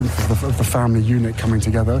of the family unit coming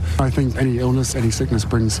together. I think any illness, any sickness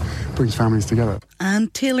brings families together.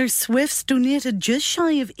 And Taylor Swift's donated just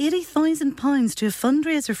shy of £80,000 to a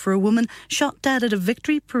fundraiser for a woman shot dead at a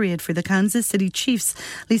victory parade for the Kansas City Chiefs.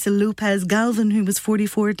 Lisa Lopez Galvin, who was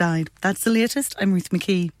 44, died. That's the latest. I'm Ruth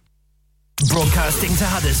McKee. Broadcasting to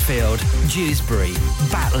Huddersfield, Dewsbury,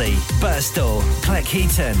 Batley, Birstall,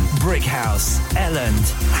 Cleckheaton, Brickhouse, Elland,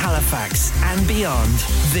 Halifax and beyond.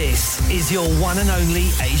 This is your one and only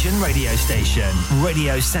Asian radio station,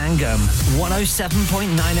 Radio Sangam,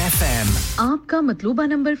 107.9 FM. आपका मतलूबा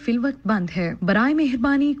number fill वक्त बंद है। बराए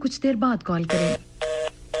मेहरबानी कुछ देर बाद call करें।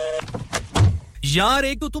 यार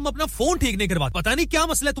एक तो तुम अपना फोन ठीक नहीं करवा पता नहीं क्या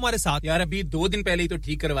मसला है तुम्हारे साथ यार अभी 2 दिन पहले ही तो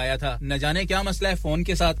ठीक करवाया था न जाने क्या मसला है फोन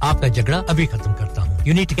के साथ आपका झगड़ा अभी खत्म करता हूं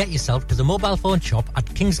You need to get yourself to the mobile phone shop at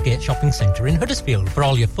Kingsgate Shopping Centre in Huddersfield for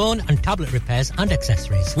all your phone and tablet repairs and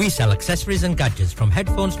accessories. We sell accessories and gadgets from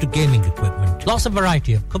headphones to gaming equipment. Lots of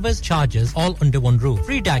variety of covers, chargers, all under one roof.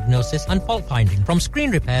 Free diagnosis and fault finding. From screen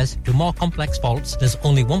repairs to more complex faults, there's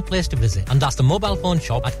only one place to visit, and that's the mobile phone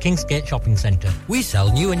shop at Kingsgate Shopping Centre. We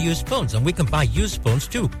sell new and used phones, and we can buy used phones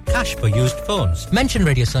too. Cash for used phones. Mention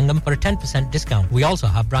Radio Sangam for a 10% discount. We also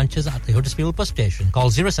have branches at the Huddersfield bus station. Call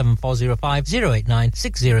 07405 089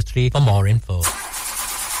 603 for more info.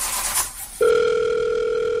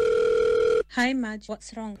 Hi, Madge.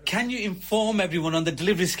 What's wrong? Can you inform everyone on the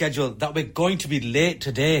delivery schedule that we're going to be late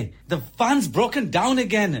today? The van's broken down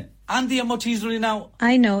again. And the MOT's running out.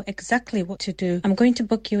 I know exactly what to do. I'm going to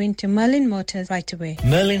book you into Merlin Motors right away.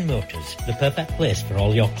 Merlin Motors, the perfect place for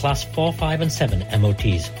all your Class 4, 5 and 7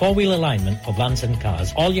 MOTs. Four-wheel alignment for vans and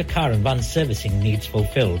cars. All your car and van servicing needs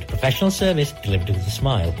fulfilled. Professional service delivered with a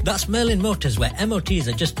smile. That's Merlin Motors, where MOTs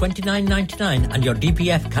are just $29.99 and your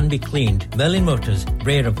DPF can be cleaned. Merlin Motors,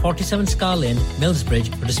 rear of 47 Scar Lane, Millsbridge,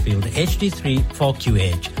 Huddersfield, HD3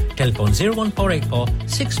 4QH. Telephone 01484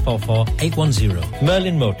 644 810.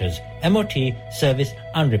 Merlin Motors. MOT, service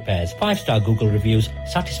and repairs. 5-star Google reviews.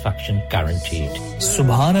 Satisfaction guaranteed.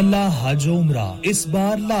 Subhan Allah Hajj Umrah इस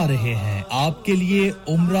बार ला रहे हैं आपके लिए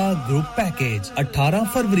उम्रा group package 18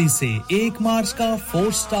 फरवरी से 1 मार्च का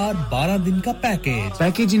 4-star 12 दिन का package.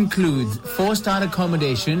 Package includes 4-star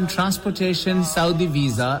accommodation, transportation, Saudi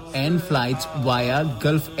visa and flights via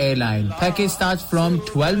Gulf Airline. Package starts from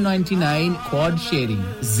 $12.99 quad sharing.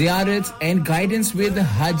 Ziyarats and guidance with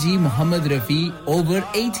Haji Muhammad Rafi over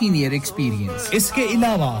 18 years experience. इसके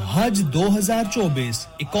अलावा हज 2024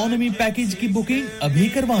 economy package की booking अभी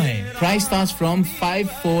करवाएं. Price starts from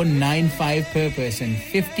 5495 per person.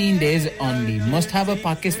 15 days only. Must have a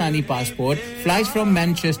Pakistani passport. Flights from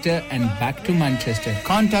Manchester and back to Manchester.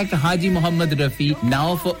 Contact Haji Muhammad Rafi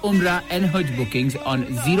now for Umrah and Hajj bookings on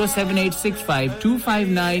 07865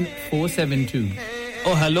 259 472.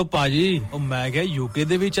 O hello पाजी ओ मैं क्या UK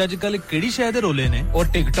ਦੇ ਵਿੱਚ ਅੱਜ ਕੱਲ ਕਿਹੜੀ ਸ਼ਹਿਰ ਦੇ ਰੋਲੇ ਨੇ ਉਹ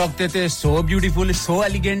ਟਿਕਟੌਕ ਤੇ ਸੋ ਬਿਊਟੀਫੁਲ ਸੋ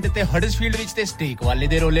ਐਲੀਗੈਂਟ ਤੇ ਹਡਰਸਫੀਲਡ ਵਿੱਚ ਤੇ ਸਟੇਕ ਵਾਲੇ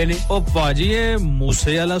ਦੇ ਰੋਲੇ ਨੇ ਉਹ ਪਾਜੀ ਇਹ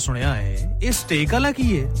ਮੂਸੇ ਵਾਲਾ ਸੁਣਿਆ ਹੈ ਇਹ ਸਟੇਕ ਵਾਲਾ ਕੀ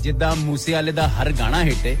ਹੈ ਜਿੱਦਾਂ ਮੂਸੇ ਵਾਲੇ ਦਾ ਹਰ ਗਾਣਾ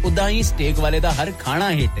ਹਿੱਟ ਹੈ ਉਦਾਂ ਹੀ ਸਟੇਕ ਵਾਲੇ ਦਾ ਹਰ ਖਾਣਾ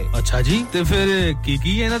ਹਿੱਟ ਹੈ ਅੱਛਾ ਜੀ ਤੇ ਫਿਰ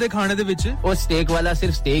ਕੀ ਹੈ ਇਹਨਾਂ ਦੇ ਖਾਣੇ ਦੇ ਵਿੱਚ ਉਹ ਸਟੇਕ ਵਾਲਾ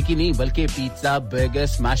ਸਿਰਫ ਸਟੇਕ ਹੀ ਨਹੀਂ ਬਲਕਿ ਪੀਜ਼ਾ 버ਗਰ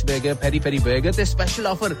ਸਮੈਸ਼ 버ਗਰ ਪੈਰੀ ਪੈਰੀ 버ਗਰ ਤੇ ਸਪੈਸ਼ਲ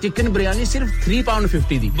ਆਫਰ ਚਿਕਨ ਬਿਰਿਆਨੀ ਸਿਰਫ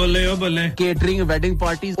 £3.50 ਦੀ ਬੱਲੇ ਓ ਬੱਲੇ catering wedding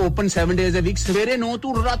parties open 7 days a week ਸਵੇਰੇ 9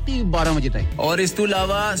 ਤੋਂ ਰਾਤੀ 12 ਵਜੇ ਤੱਕ ਔਰ ਇਸ ਤੋਂ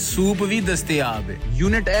ਇਲਾਵਾ ਸੂਪ ਵੀ ਦਸਤਿਆਬ ਹੈ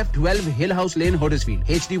ਯੂਨਿਟ F12 ਹਿਲ house lane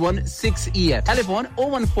Huddersfield HD1 6EF telephone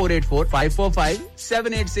 01484 545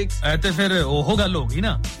 786 ਐ ਤੇ ਫਿਰ ਉਹ ਗੱਲ ਹੋ ਗਈ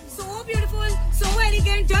ਨਾ so beautiful so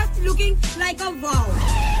elegant just looking like a wow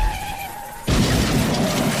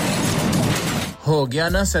हो गया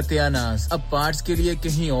ना सत्यानाश अब पार्ट्स के लिए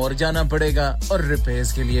कहीं और जाना पड़ेगा और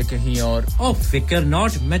रिपेयर्स के लिए कहीं और ओ फिकर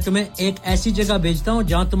नॉट मैं तुम्हें एक ऐसी जगह भेजता हूं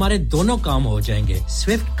जहां तुम्हारे दोनों काम हो जाएंगे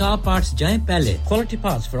स्विफ्ट कार पार्ट्स जाएं पहले quality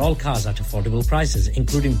parts for all cars at affordable prices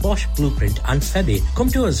including Bosch Blueprint and Febby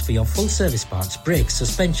come to us for your full service parts brakes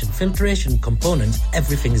suspension filtration components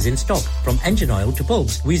everything is in stock from engine oil to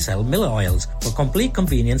bulbs we sell Miller oils for complete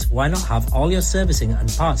convenience why not have all your servicing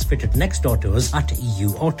and parts fitted next door to us at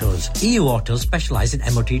EU Autos specialize in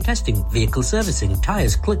MOT testing, vehicle servicing,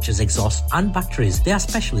 tyres, clutches, exhaust and batteries. They are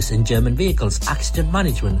specialists in German vehicles, accident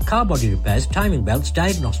management, car body repairs, timing belts,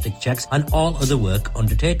 diagnostic checks and all other work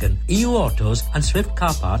undertaken. EU Autos and Swift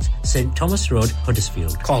Car Parts, St Thomas Road,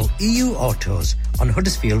 Huddersfield. Call EU Autos on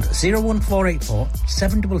Huddersfield 01484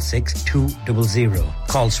 766 200.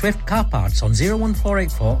 Call Swift Car Parts on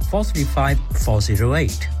 01484 435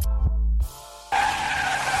 408.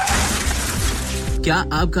 क्या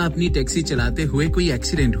आपका अपनी taxi चलाते हुए कोई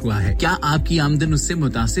accident हुआ है? क्या आपकी आमदन उससे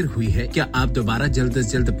मुतासिर हुई है? क्या आप दोबारा जल्द से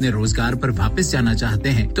जल्द अपने रोजगार पर वापस जाना चाहते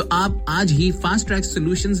हैं? तो आप आज ही फास्ट ट्रैक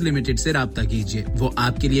सॉल्यूशंस लिमिटेड से राब्ता कीजिए। वो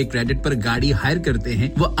आपके लिए क्रेडिट पर गाड़ी हायर करते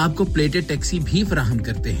हैं। वो आपको प्लेटेड टैक्सी भी फराहम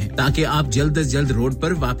करते हैं ताकि आप जल्द से जल्द रोड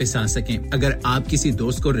पर वापस आ सकें। अगर आप किसी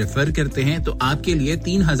दोस्त को रेफर करते हैं तो आपके लिए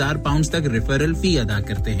 3000 पाउंड तक रेफरल फी अदा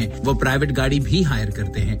करते हैं। वो प्राइवेट गाड़ी भी हायर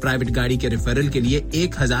करते हैं। प्राइवेट गाड़ी के रेफरल के लिए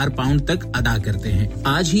 1000 पाउंड तक अदा करते हैं।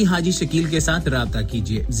 आज ही हाजी शकील के साथ राब्ता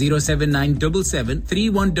कीजिए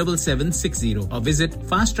 07977317760 और visit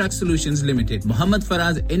fast track solutions limited, Mohammad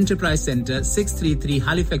Faraz enterprise centre, 633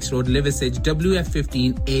 Halifax road, Liversedge,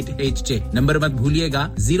 WF15 8HJ। Number मत भूलिएगा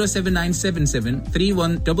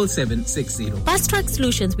 07977317760. Fast Track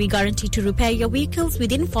Solutions, we guarantee to repair your vehicles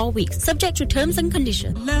within 4 weeks, subject to terms and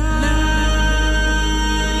conditions.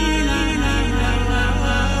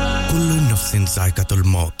 Kullu नफ्सिन जायकातुल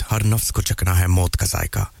मौत, हर नफ्स को चखना है मौत का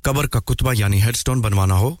जायका। कब्र का कुतबा यानी हेडस्टोन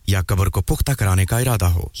बनवाना हो या कब्र को पुख्ता कराने का इरादा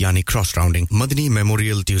हो यानी cross rounding, Madani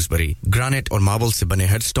memorial Dewsbury granite और मार्बल से बने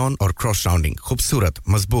हेडस्टोन और क्रॉस राउंडिंग खूबसूरत,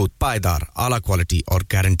 मजबूत, पायदार, आला क्वालिटी और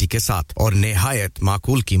गारंटी के साथ और निहायत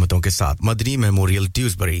माकूल कीमतों के साथ। मदनी मेमोरियल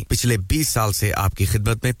ड्यूसबरी पिछले 20 साल से आपकी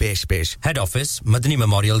खिदमत में पेश। Head office Madani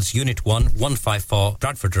memorials, unit 1, 154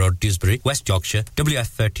 Bradford road, Dewsbury, West Yorkshire,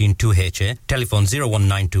 WF13 2HA। Telephone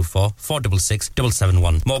 01924 466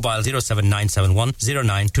 771. Mobile 07971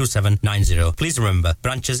 092790. Please remember,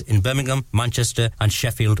 branches in Birmingham, Manchester and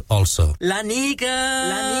Sheffield also. Lanika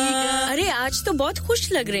अरे आज तो बहुत खुश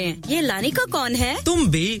लग रहे हैं। ये लानिका कौन है? तुम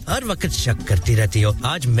भी हर वक्त शक करती रहती हो।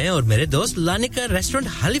 आज मैं और मेरे दोस्त लानिका रेस्टोरेंट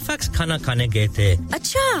हैलिफैक्स खाना खाने गए थे।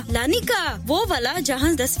 अच्छा, लानिका वो वाला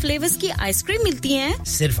जहाँ 10 फ्लेवर्स की आइसक्रीम मिलती है?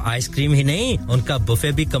 सिर्फ आइसक्रीम ही नहीं, उनका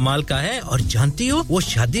बुफे भी कमाल का है। और जानती हो वो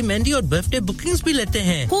शादी, मेहंदी और बर्थडे बुकिंग्स भी लेते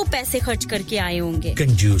हैं। खूब पैसे खर्च करके आए होंगे।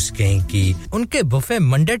 कंजूस कहीं की। उनके buffet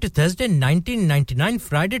Monday to Thursday 19.99,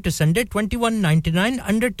 Friday to Sunday 21.99,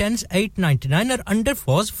 under 10s 8.99 और अंडर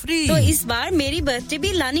 4s फ्री। तो इस बार मेरी बर्थडे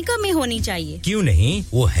भी लानिका में होनी चाहिए। क्यों नहीं,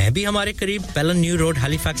 वो है भी हमारे करीब। पेलन new road,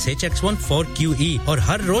 Halifax, HX1 4QE और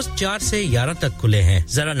हर रोज 4 से 11 तक खुले हैं।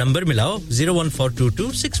 जरा नंबर मिलाओ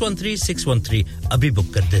 01422 613 613। अभी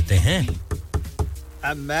बुक कर देते हैं।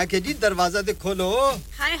 मैं के जी दरवाजा दे खोलो।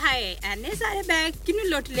 हाय हाय एने सारे बैग किनु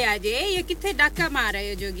लुट ले आजे। ये किथे डाका मार रहे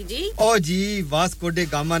हो जोगी जी? ओ जी वास्को डे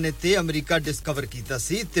गामा ने ते अमेरिका डिस्कवर कीता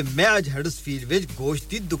सी ते मैं आज हडर्सफील्ड विच गोश्त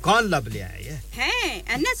दी दुकान लब ले आया है।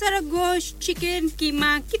 एने सारा गोश्त, चिकन,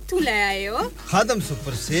 कीमा किथु ले आए हो? खादम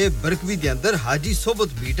सुपर से बरकवी दे अंदर हाजी सोबत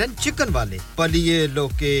मीट एंड चिकन वाले पलिए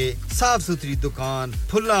लोके, साफ सुथरी दुकान,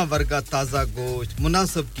 फुल्ला वर्गा ताजा गोश्त,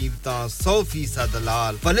 मुनासिब कीमतां, 100%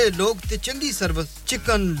 दलाल, भले लोग ते चंगी service.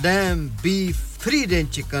 Chicken, lamb, beef, free range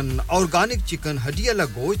chicken, organic chicken, हड्डी वाला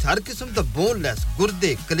गोश्त, हर किस्म दा बोनलेस,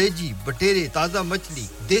 गुर्दे, कलेजी, बटेरे, ताजा मछली,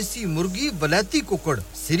 देसी मुर्गी, वलैती कुकड़,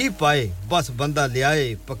 सिरी पाए, बस बंदा ले आए,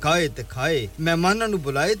 पकाए ते खाए, मेहमानां नु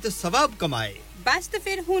बुलाए ते सवाब कमाए। बस तो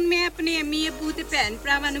फिर हुन मैं अपने अम्मी अब्बू ते भैन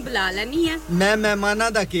भरावां नु बुला लनी है। मैं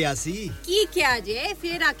मेहमानां दा किया सी की क्या जे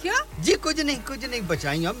फिर आखियो जी कुछ नहीं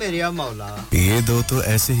बचाइयो मेरे आ मौला। ये दो तो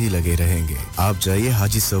ऐसे ही लगे रहेंगे। आप जाइए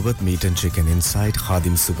Haji Sobat meat and chicken inside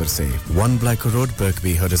Khadim super से 1 Black Road,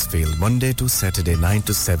 Birkby, Huddersfield, Monday to Saturday 9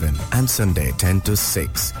 to 7 and Sunday 10 to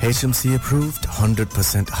 6. HMC approved,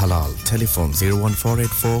 100% halal. Telephone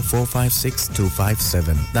 01484 456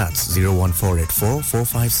 257. That's 01484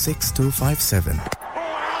 456 257.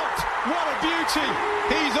 What a beauty!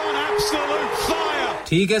 He's on absolute fire!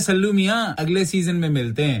 ठीक है सल्लू मियां, अगले सीजन में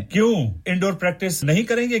मिलते हैं। क्यों इंडोर प्रैक्टिस नहीं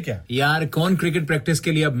करेंगे क्या? यार कौन क्रिकेट प्रैक्टिस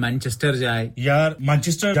के लिए अब मैनचेस्टर जाए? यार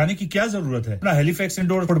मैनचेस्टर जाने की क्या जरूरत है? अपना हैलिफैक्स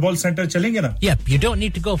इंडोर फुटबॉल सेंटर चलेंगे ना? Yep, you don't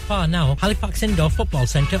need to go far now. Halifax Indoor Football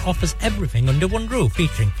Centre offers everything under one roof,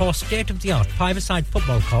 featuring 4 state-of-the-art 5-a-side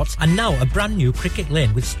football courts and now a brand new cricket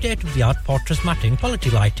lane with state-of-the-art fortress matting,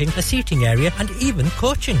 quality lighting, a seating area and even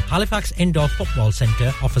coaching. Halifax Indoor Football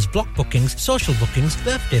Centre offers block bookings, social bookings,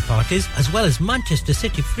 birthday parties as well as Manchester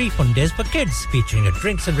City free fun days for kids, featuring a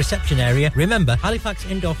drinks and reception area. Remember, Halifax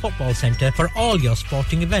Indoor Football Centre for all your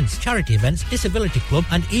sporting events, charity events, disability club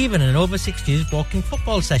and even an over 60s walking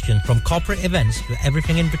football session. From corporate events to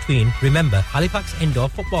everything in between, remember Halifax Indoor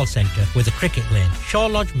Football Centre with a cricket lane, Shaw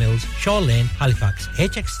Lodge Mills, Shaw Lane, Halifax,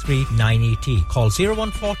 HX3 9ET. Call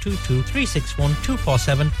 01422 361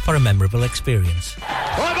 247 for a memorable experience.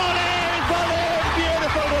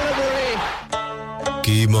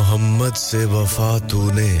 कि मोहम्मद से वफा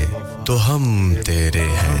तूने तो हम तेरे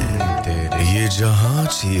हैं, ये जहां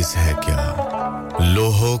चीज है क्या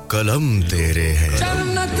लोहो कलम तेरे हैं।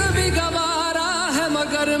 जन्नत भी गवारा है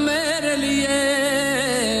मगर मेरे लिए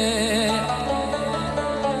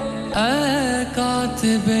ऐ कातिल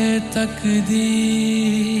कातिबे तकदीर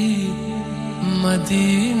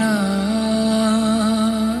मदीना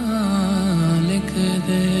लिख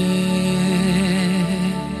दे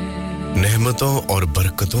नेमतों और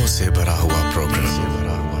बरकतों से भरा हुआ प्रोग्राम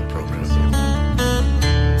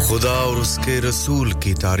खुदा और उसके रसूल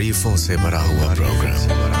की तारीफों से भरा हुआ प्रोग्राम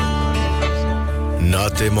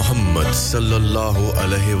नाते मोहम्मद सल्लल्लाहु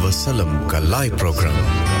अलैहि वसल्लम का लाइव प्रोग्राम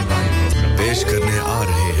पेश करने आ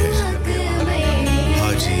रहे हैं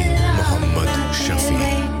हाजी मोहम्मद शफी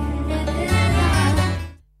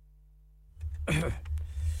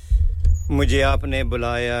मुझे आपने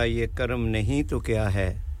बुलाया ये कर्म नहीं तो क्या है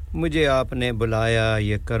मुझे आपने बुलाया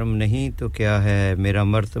ये कर्म नहीं तो क्या है मेरा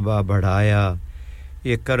मर्तबा बढ़ाया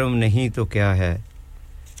ये कर्म नहीं तो क्या है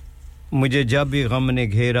मुझे जब भी गम ने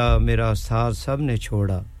घेरा मेरा साथ सब ने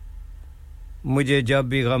छोड़ा मुझे जब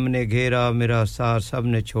भी गम ने घेरा मेरा साथ सब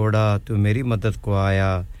ने छोड़ा तू मेरी मदद को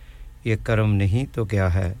आया ये कर्म नहीं तो क्या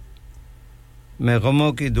है मैं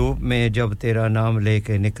गमों की धूप में जब तेरा नाम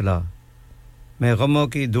लेके निकला मैं गमों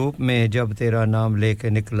की धूप में जब तेरा नाम लेके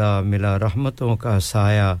निकला मिला रहमतों का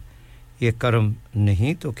साया ये कर्म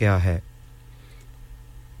नहीं तो क्या है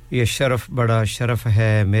ये शरफ बड़ा शरफ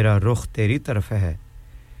है मेरा रुख तेरी तरफ है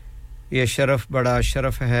ये शरफ बड़ा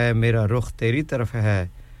शरफ है मेरा रुख तेरी तरफ है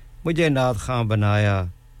मुझे नात खां बनाया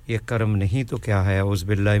ये कर्म नहीं तो क्या है औज़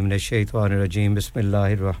बिल्लाहि मिनश शैतानिर रजीम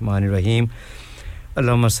बिस्मिल्लाहिर रहमानिर रहीम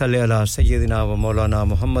अल्लाहुम्मा सल्लि अला सय्यिदिना व मौलाना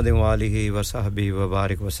मुहम्मद व आलिहि व सहबिहि व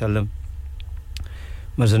बारिक वसल्लम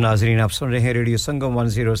मज़ नाज़रीन आप सुन रहे हैं रेडियो संगम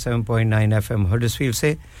 107.9 एफएम हडर्सफील्ड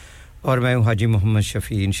से और मैं हूं हाजी मोहम्मद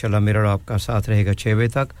शफी इंशाल्लाह मेरा और आपका साथ रहेगा 6 बजे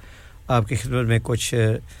तक आपकी खिदमत में कुछ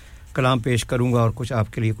कलाम पेश करूंगा और कुछ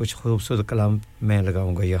आपके लिए कुछ खूबसूरत कलाम मैं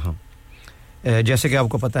लगाऊंगा यहां जैसे कि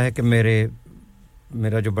आपको पता है कि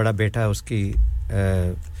मेरा जो बड़ा बेटा है उसकी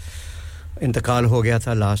इंतकाल हो गया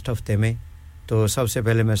था लास्ट हफ्ते में तो सबसे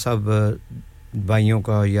पहले मैं सब भाइयों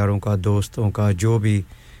का यारों का दोस्तों का जो भी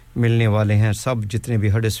मिलने वाले हैं सब जितने भी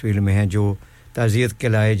हडर्सफील्ड में हैं जो ताज़ियत के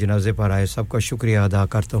लाए जनाजे पर आए सबका शुक्रिया अदा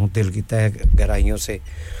करता हूं दिल की तहे गहराइयों से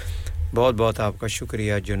बहुत-बहुत आपका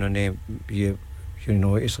शुक्रिया जिन्होंने ये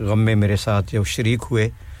इस गम में मेरे साथ जो शरीक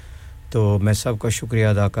हुए तो मैं सबका शुक्रिया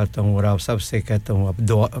अदा करता हूं और आप सब से कहता हूं अब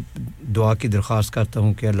दुआ की दरख्वास्त करता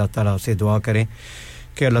हूं कि अल्लाह ताला से दुआ करें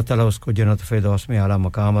कि अल्लाह ताला उसको जन्नत फिरदौस में आला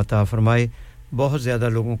मकाम अता फरमाए बहुत ज़्यादा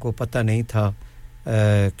लोगों को पता नहीं था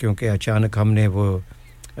क्योंकि अचानक हमने वो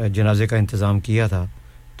जनाजे का इंतज़ाम किया था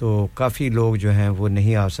तो काफ़ी लोग जो हैं वो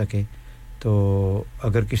नहीं आ सके तो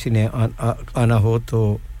अगर किसी ने आना हो तो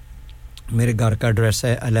मेरे घर का एड्रेस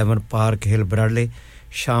है 11 पार्क हिल ब्रडले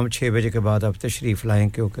शाम 6 बजे के बाद आप तशरीफ़ लाएं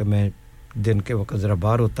क्योंकि मैं दिन के वक्त ज़रा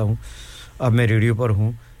बाहर होता हूं अब मैं रेडियो पर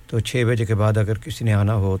हूं तो 6 बजे के बाद अगर किसी ने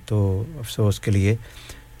आना हो तो अफसोस के लिए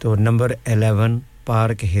तो number 11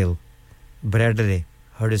 Park Hill Bradley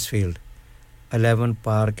Huddersfield 11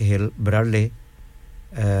 Park Hill Bradley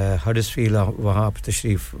Huddersfield वहां आप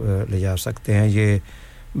तशरीफ़ ले जा सकते हैं ये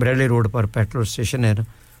ब्रडले रोड पर पेट्रोल स्टेशन है ना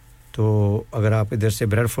तो अगर आप इधर से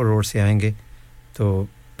ब्रेडफोर्ड रोड से आएंगे तो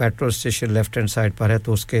petrol station left hand side पर है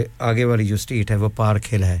तो उसके आगे वाली जो स्ट्रीट है वो पार्क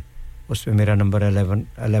हिल है उसमें मेरा नंबर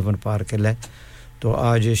 11 पार्क हिल है तो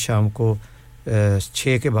आज शाम को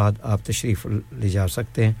 6 के बाद आप तशरीफ़ ले जा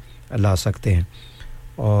सकते हैं ला सकते हैं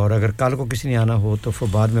और अगर कल को किसी ने आना हो तो फिर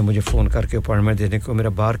बाद में मुझे फ़ोन करके अपॉइंटमेंट देने को मेरा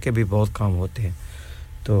बाहर के भी बहुत काम होते हैं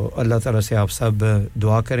तो अल्लाह ताला से आप सब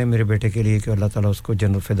दुआ करें मेरे बेटे के लिए कि अल्लाह ताला उसको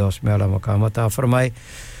जन्नत फिरदौस में आला मकाम अता फरमाए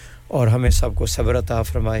और हमें सबको सब्र अता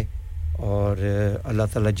फरमाए और अल्लाह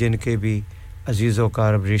ताला जिनके भी अजीज़ व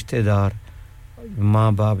क़रीब रिश्तेदार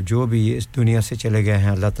माँ-बाप जो भी इस दुनिया से चले गए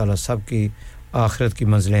हैं अल्लाह ताला सब की आखिरत की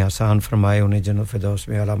मंज़िलें आसान फरमाए उन्हें जन्नत फिरदौस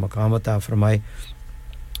में आला मकाम अता फरमाए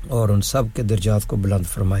और उन सब के दर्जात को बुलंद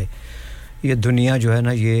फरमाए ये दुनिया जो है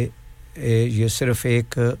ना ये सिर्फ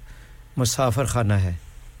एक मुसाफिर खाना है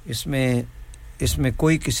इसमें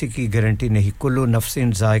कोई किसी की गारंटी नहीं कुल्लु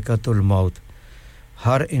नफ्सिन ज़ायक़तुल मौत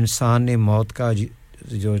हर इंसान ने मौत का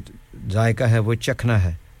जो जायका है वो चखना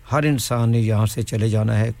है हर इंसान ने यहाँ से चले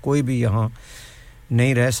जाना है कोई भी यहाँ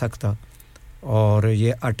नहीं रह सकता और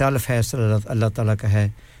ये अटल फैसला अल्लाह ताला का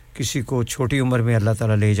है किसी को छोटी उम्र में अल्लाह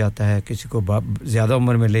ताला ले जाता है किसी को ज़्यादा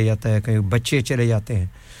उम्र में ले जाता है कहीं बच्चे चले जाते हैं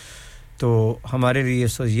तो हमारे लिए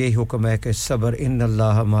यही हुक्म है कि सब्र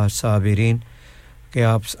इन्नल्लाह मा साबिरीन कि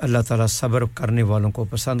आप अल्लाह ताला सब्र करने वालों को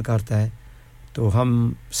पसंद करता है तो हम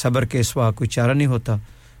सब्र के सिवा कोई चारा नहीं होता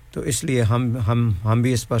तो इसलिए हम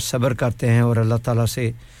भी इस पर सब्र करते हैं और अल्लाह ताला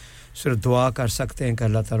से सिर्फ दुआ कर सकते हैं कि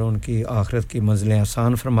अल्लाह ताला उनकी आखिरत की मंजिलें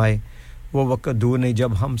आसान फरमाए वो वक्त दूर नहीं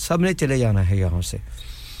जब हम सब ने चले जाना है यहाँ से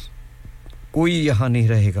कोई यहाँ नहीं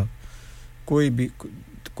रहेगा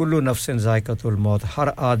कुल्लु नफ्सिन जायकातुल मौत हर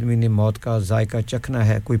आदमी ने मौत का जायका चखना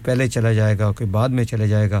है कोई पहले चला जाएगा कोई बाद में चले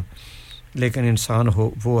जाएगा लेकिन इंसान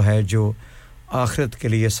हो वो है जो आखिरत के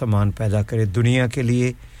लिए सामान पैदा करे दुनिया के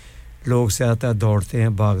लिए लोग ज़्यादा दौड़ते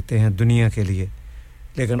हैं भागते हैं दुनिया के लिए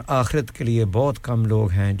लेकिन आखिरत के लिए बहुत कम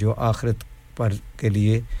लोग हैं जो आखिरत पर के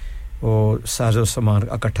लिए वो साजो सामान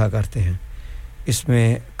इकट्ठा करते हैं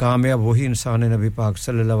इसमें कामयाब वही इंसान है नबी पाक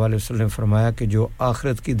सल्लल्लाहु अलैहि वसल्लम ने फरमाया कि जो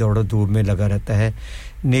आखिरत की दौड़ धूप में लगा रहता है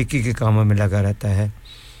नेकी के कामों में लगा रहता है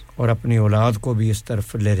और अपनी औलाद को भी इस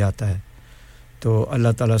तरफ ले जाता है तो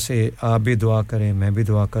अल्लाह ताला से आप भी दुआ करें मैं भी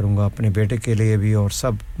दुआ करूंगा अपने बेटे के लिए भी और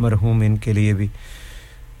सब मरहूम इनके लिए भी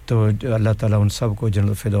तो अल्लाह ताला उन सब को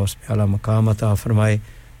जन्नत फिरदौस में आला मकाम अता फरमाए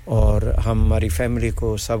और हमारी फैमिली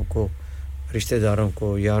को सबको रिश्तेदारों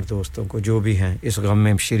को यार दोस्तों को जो भी हैं इस गम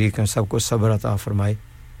में शरीक हैं सबको सब्र अता फरमाए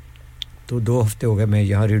तो 2 हफ्ते हो गए मैं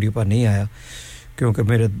यहाँ रेडियो पर नहीं आया क्योंकि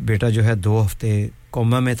मेरा बेटा जो है 2 हफ्ते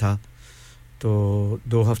कोमा में था तो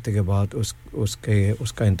 2 हफ्ते के बाद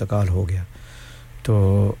उसका इंतकाल हो गया तो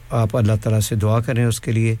आप अल्लाह ताला से दुआ करें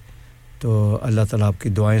उसके लिए तो अल्लाह ताला आपकी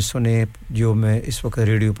दुआएं सुने जो मैं इस वक्त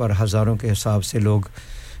रेडियो पर हज़ारों के हिसाब से लोग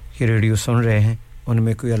ये रेडियो सुन रहे हैं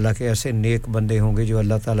उनमें कोई अल्लाह के ऐसे नेक बंदे होंगे जो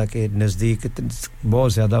अल्लाह ताला के नज़दीक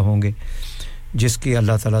बहुत ज़्यादा होंगे जिसकी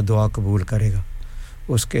अल्लाह ताला दुआ कबूल करेगा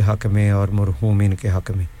उसके हक़ में और मरहूमिन के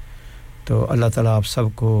हक़ में तो अल्लाह ताला आप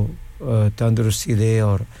सबको तंदुरुस्ती दे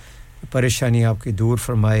और परेशानी आपकी दूर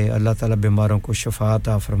फरमाए अल्लाह ताला बीमारों को शिफा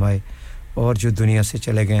अता फरमाए और जो दुनिया से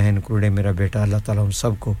चले गए हैं इंक्लूडिंग मेरा बेटा अल्लाह ताला उन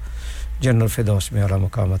सबको जन्नत फिरदौस में आला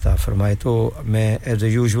मकाम अता फरमाए तो मैं एज़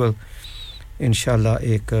यूजुअल इंशाल्लाह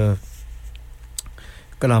एक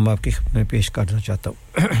कलाम आपकी खिदमत में पेश करना चाहता हूँ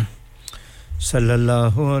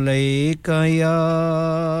सल्लल्लाहु अलैका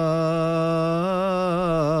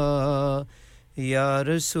या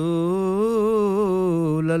रसूल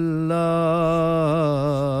अल्लाह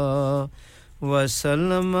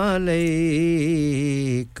वसल्लम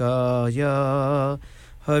अलैका या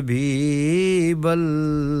हबीब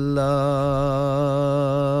अल्लाह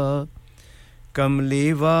कमली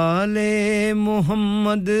वाले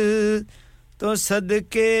मोहम्मद तो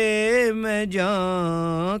सदके मैं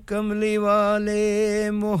जां कमली वाले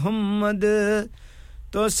मोहम्मद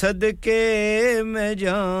तो सदके मैं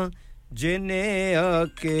जां जिन्हें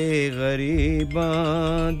आके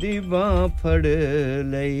गरीबां दी बां फड़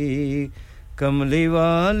लई कमली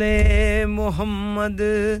वाले मोहम्मद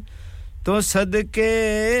तो सदके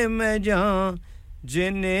मैं जां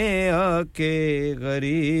जिन्हें आके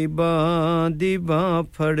गरीबां दी बां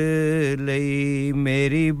फड़ लई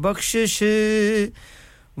मेरी बख्शिश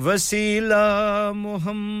वसीला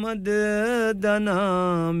मोहम्मद दा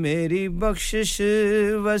नाम मेरी बख्शिश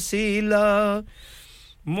वसीला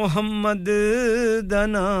मोहम्मद दा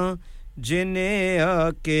नाम जिन्हें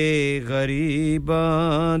आके गरीबां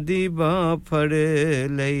दी बां फड़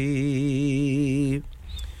लई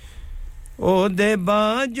ओदे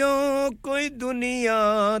बाजों कोई दुनिया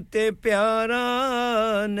ते प्यारा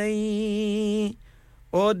नहीं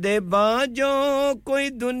ओदे बाजों कोई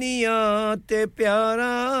दुनिया ते प्यारा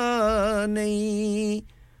नहीं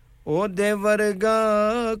ओदे वर्गा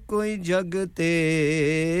कोई जग ते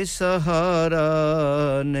सहारा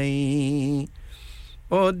नहीं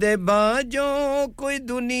ओदे बाजों कोई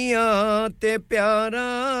दुनिया ते प्यारा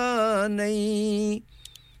नहीं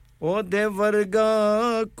ओदे वर्गा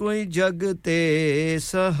कोई जग ते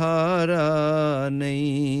सहारा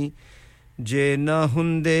नहीं जे ना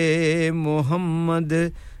हुंदे मोहम्मद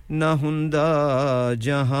ना हुंदा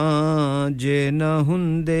जहां जे ना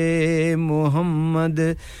हुंदे मोहम्मद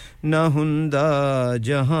ना हुंदा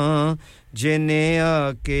जहां जिने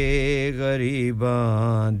आके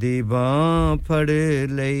गरीबां दी बां फड़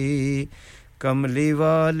लई कमली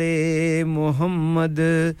वाले मोहम्मद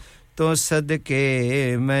तो सदके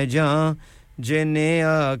मैं जां जिने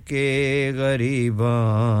आके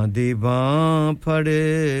गरीबां दी बां फड़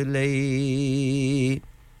लई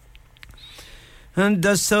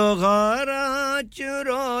दसो गारा च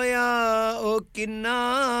रोया ओ किन्ना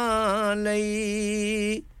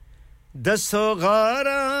लई दसो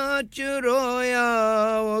गारा च रोया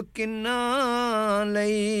ओ किन्ना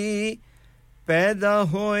लई पैदा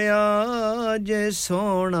होया जे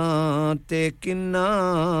सोना ते किन्ना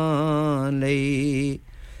लई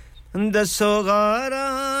दसो गारा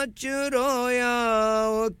च रोया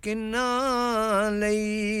ओ किन्ना लई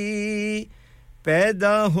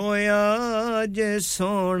पैदा होया जे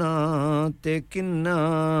सोना ते किन्ना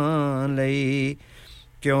लई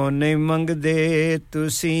क्यों नहीं मंगदे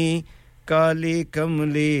तुसी काली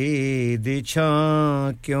कमली दी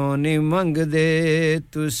छां क्यों नहीं मंगदे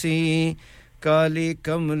तुसी काली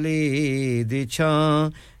कमली दी छां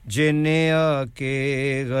जिन्ने आके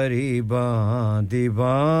गरीबां दी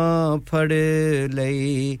बां फड़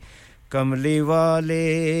लई कमली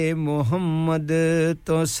वाले मोहम्मद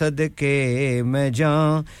तो सदके मैं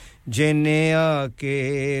जां जिन्ने आके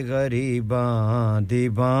गरीबां दी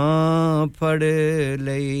बां फड़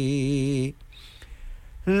लई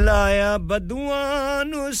लाया बदुआं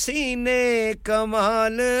नु सीने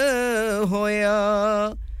कमाल होया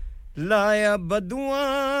लाया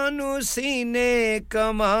बदुआं नु सीने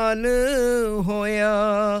कमाल होया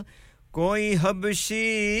कोई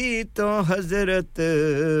हबशी तो हजरत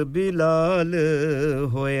बिलाल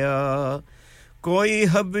होया कोई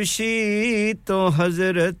हबशी तो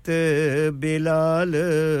हजरत बिलाल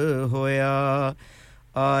होया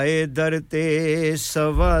आए दरते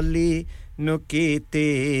सवाली नुकीती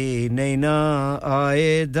नैना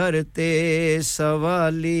आए धरते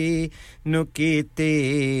सवाली नुकीती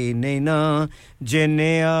नैना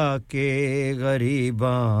जिन्ने आके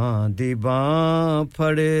गरीबां दी बां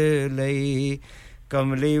फड़ लई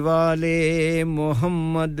कमली वाले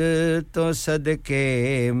मोहम्मद तो सदके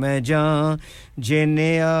मैं जां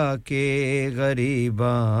जिन्ने आके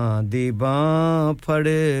गरीबां दी बां फड़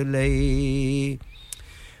लई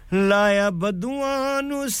लाया बदुआं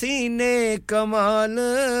नु सीने कमाल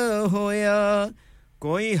होया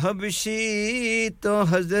कोई हबशी तो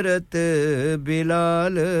हजरत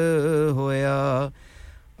बिलाल होया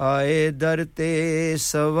आए दरते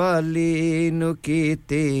सवाली नु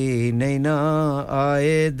कीती नैना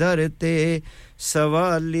आए दरते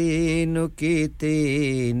सवाली नु कीती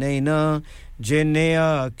नैना जिन्ने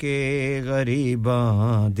आके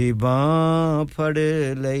गरीबां दी बां फड़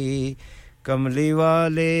लई कमली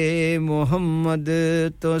वाले मोहम्मद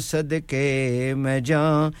तो सदके मैं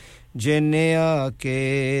जां जिन्ने आके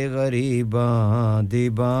गरीबां दी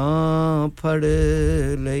बां फड़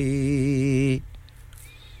लई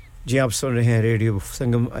जी आप सुन रहे हैं रेडियो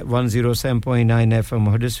संगम 107.9 एफएम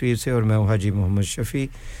हडर्सफील्ड से और मैं हूं हाजी मोहम्मद शफी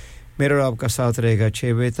मेरा और आपका साथ रहेगा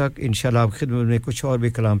 6 बजे तक इंशाल्लाह आप खिदमत में कुछ और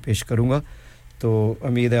भी कलाम पेश करूंगा तो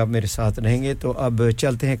उम्मीद है आप मेरे साथ रहेंगे तो अब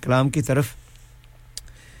चलते हैं कलाम की तरफ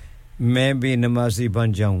मैं भी नमाजी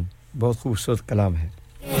बन जाऊं बहुत खूबसूरत कलाम है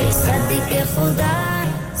सदके खुदा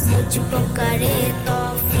मुझको करे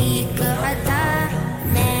तौफीक अता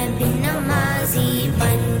मैं भी नमाजी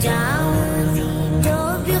बन जाऊं जो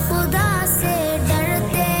भी खुदा से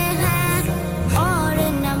डरते हैं और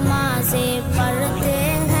नमाज़ें पढ़ते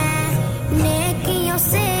हैं नेकियों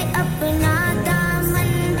से अपना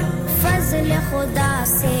दामन फजल खुदा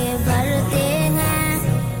से भरते हैं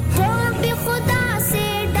जो भी खुदा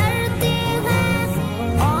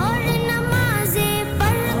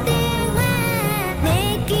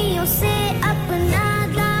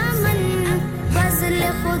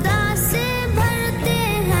खुदा से भरते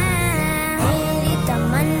हैं मेरी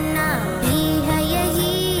तमन्ना भी है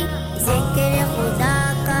यही ज़िक्र खुदा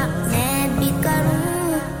का मैं भी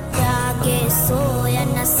करूं जागे सोया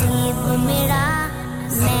नसीब मेरा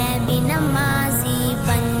मैं भी नमाजी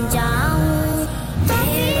बन जाऊं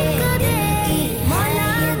मेरे दिल की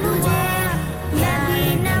मौला मुझे मैं भी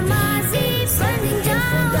नमाजी बन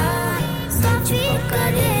जाऊं सभी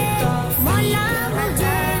करे तो मौला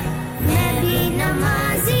मुझे मैं भी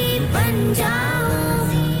नमाजी बन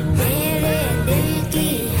जाऊं मेरे दिल की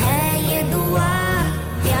है ये दुआ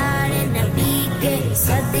प्यारे नबी के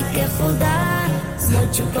सदके खुदा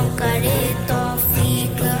मुझको करे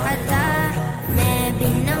तौफीक अता मैं भी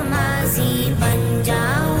नमाजी बन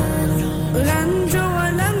जाऊं रंजो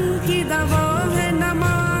अलम की दवा है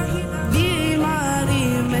नमाज बीमारी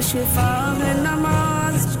में शिफा है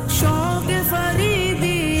नमाज शौक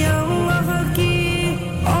फरीदी अल्लाह की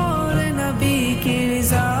नबी की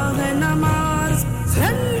रज़ा है नमाज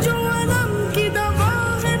रंजो अलम की दवा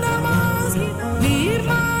है नमाज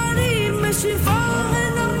बीमारी में शिफा है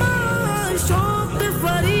नमाज शौक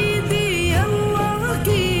फरीदी अल्लाह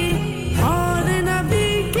की और नबी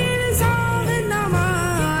की रज़ा है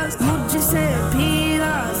नमाज मुझसे भी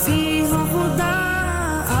राज़ी हो खुदा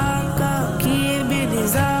आका की भी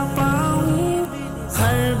रज़ा पाऊं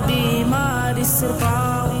हर बीमारी से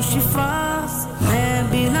पाऊं शिफा मैं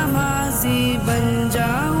भी नमाजी बन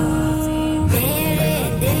जाऊं मेरे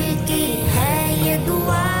दिल की है ये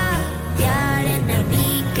दुआ प्यारे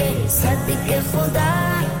नबी के सदके खुदा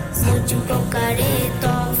मुझको करे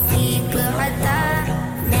तौफीक अता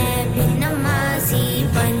मैं भी नमाजी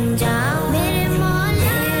बन जाऊं मेरे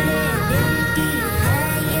मौला दिल की है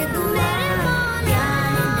ये दुआ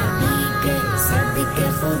प्यारे नबी के सदके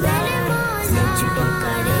खुदा मुझको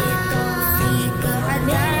करे तौफीक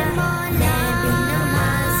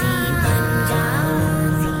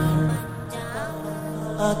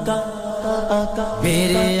अता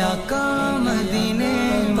मेरे आका मदीने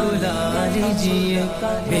लीजिए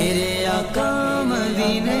मेरे आका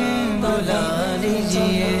मदीने बुला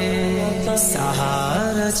लीजिए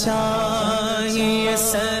सहारा चाहिए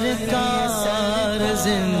सरकार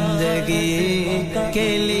जिंदगी के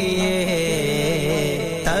लिए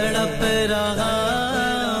तड़प रहा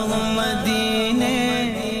हूँ मदीने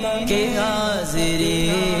के हाजिरी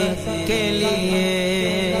के लिए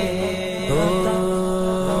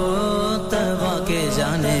तवा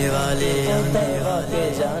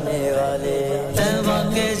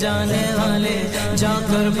के जाने वाले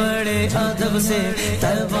जाकर बड़े अदब से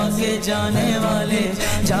तवा के जाने वाले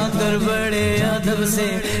जाकर बड़े अदब से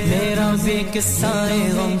मेरा भी किस्सा है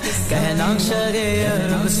गम कहना शहे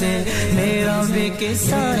अरब से मेरा भी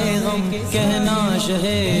किस्सा है गम कहना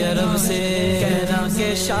शहे अरब से कहना के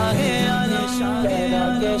शाहे आलम कहना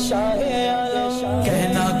के शाहे आलम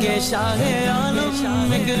कहना के शाहे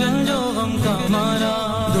आलम एक रंजो गम का मारा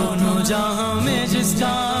दोनों जहां में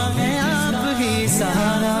जिसका है आप ही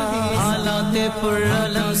सहारा हालात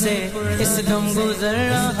पुरअलम से इस दम गुजर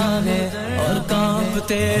रहा है और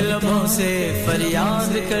कांपते लबों से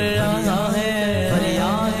फरियाद कर रहा है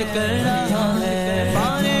फरियाद कर रहा है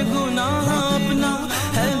बारे गुनाह अपना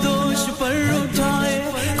है दोष पर उठाए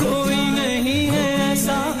कोई नहीं है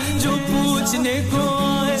ऐसा जो पूछने को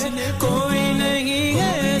आए कोई नहीं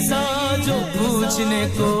है ऐसा जो पूछने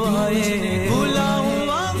को आए भूला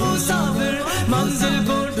हुआ मुसाफिर मंजिल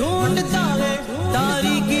को ढूंढता है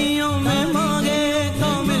तारीकियों में मांगे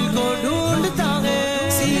कामिल को ढूंढता है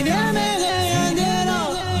सीने में है अंधेरा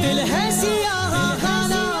दिल है सियाह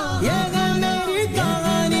खाना ये है मेरी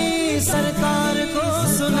कहानी सरकार को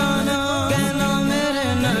सुनाना कहना मेरे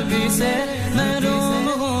नबी से मैं रूम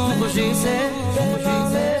हूँ खुशी से कहना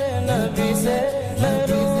मेरे नबी से मैं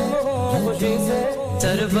रूम हूँ खुशी से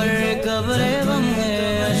सर पर कब्रे गम है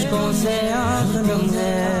अश्कों से आँख नम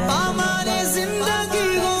है हमारे जिंदगी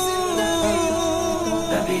हो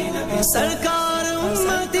सरकार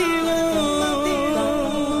उम्मती हो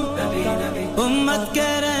उम्मत के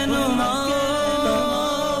रहनुमा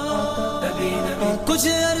कुछ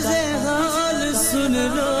अर्ज़े हाल सुन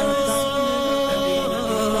लो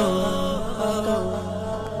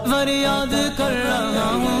फरियाद कर रहा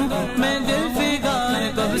हूँ मैं दिल फिगार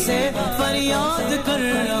कब से फरियाद कर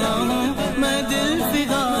रहा हूँ मैं दिल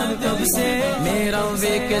फिगार कब से मेरा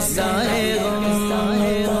वे किस्सा है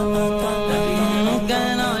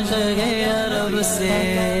कहना शगे अरब से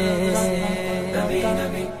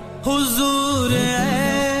हुजूर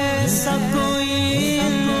ऐसा कोई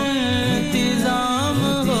इंतजाम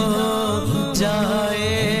हो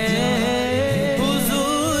जाए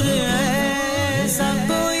हुजूर ऐसा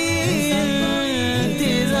कोई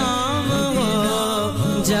इंतजाम हो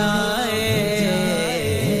जाए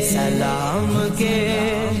सलाम के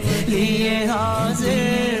लिए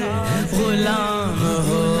हाजिर गुलाम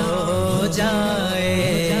हो जाए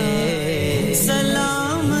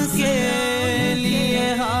सलाम के लिए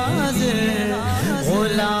हाजिर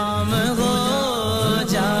गुलाम हो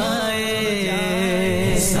जाए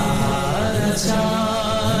सहारा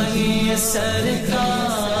चाहिए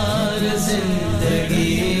सरकार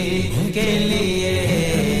जिंदगी के लिए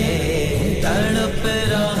तड़प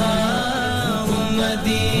रहा हूँ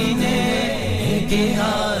मदीने की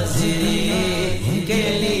हाजिरी के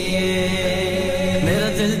लिए मेरा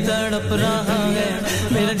दिल तड़प रहा है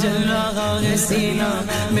मेरा जल रहा है सीना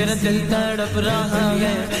मेरा दिल तड़प रहा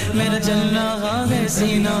है मेरा जल रहा है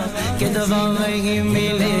सीना कि दवा वही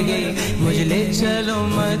मिलेगी मुझे ले चलो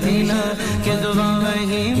मदीना कि दवा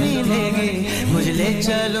वही मिलेगी मुझे ले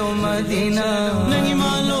चलो मदीना नहीं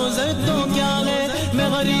मानो जर तो क्या है मैं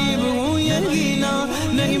गरीब हूँ यकीना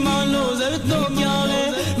नहीं मानो जर तो क्या है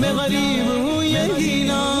मैं गरीब हूँ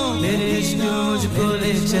यकीना मेरे इश्क मुझको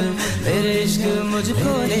ले चल मेरे इश्क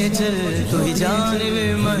मुझको ले चल तू ही जानिबे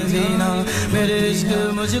मदीना मेरे इश्क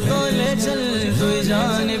मुझको ले चल तू ही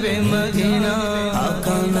जानिबे मदीना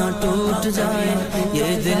आका ना टूट जाए ये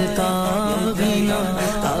दिल का बीना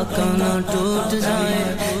आका ना टूट जाए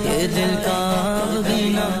ये दिल का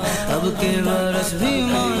बीना अब के बरस भी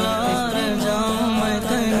मौला रह जाऊं मैं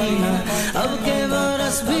कहीं ना अब के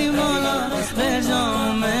बरस भी मौला रह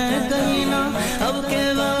जाऊं मैं कहीं ना अब के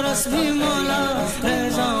बरस भी मौला रह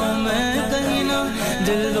जाऊं मैं कहीं ना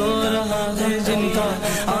दिल रो रहा है जिनका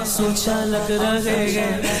आंसू छलक रहे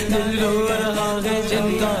हैं दिल रो रहा है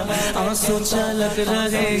जिनका आंसू छलक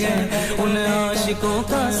रहे हैं उन आशिकों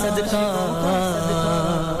का सदका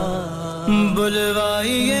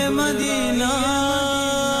बुलवाइए मदीना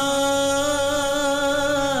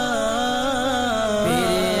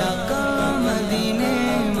मेरे आका मदीने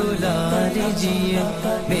बुला लीजिए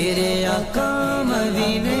मेरे आका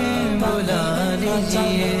मदीने बुला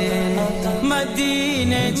लीजिए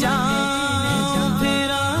मदीने जा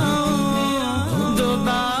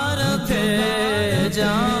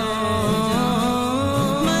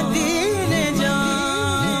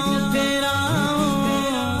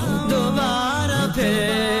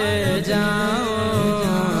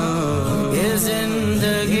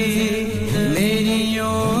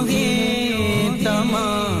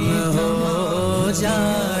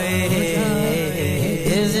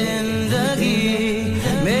یہ زندگی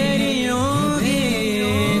میری یوں ہی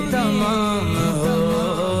تمام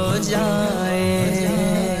ہو جائے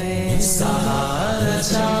سہارا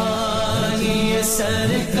چاہیے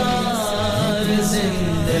سرکار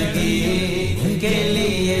زندگی کے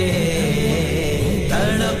لیے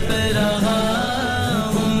تڑپ رہا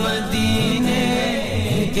ہوں مدینے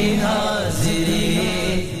کی حاضری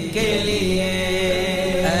کے لیے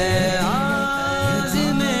اے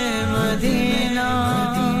عازم مدینہ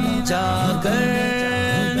جا کر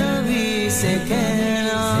نبی سے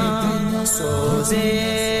کہنا سوزے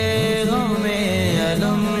غم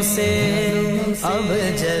علم سے اب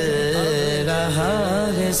جل رہا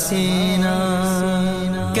ہے سینہ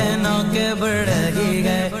کہنا کہ بڑھ ہی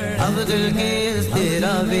گئے اب دل کی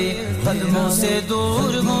اضطرابی قدموں سے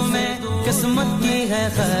دور ہوں میں قسمت کی ہے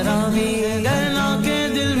خرابی کہنا کہ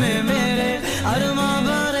دل میں میرے ارماں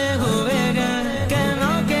بھرے ہوئے گئے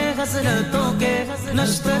کہنا کہ حسرتوں کے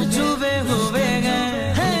نشتر چوبے ہوئے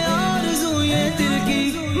گئے ہے آرزو یہ دل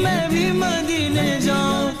کی میں بھی مدینے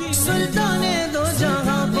جاؤں سلطان دو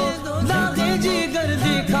جہاں کو داغے جگر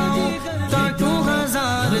دکھاؤں کاٹوں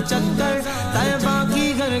ہزار چکر طیبہ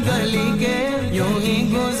کی ہر گلی کے یوں ہی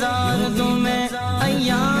گزار دوں میں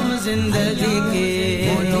ایام زندگی کے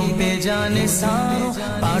بولوں پہ جانے ساروں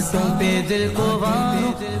پاٹوں پہ دل کو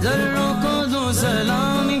واروں ذروں کو دوں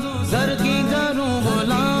سلامی گھر کی کروں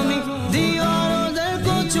غلامی دیواروں در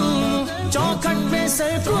کو چوموں چوکھٹ پہ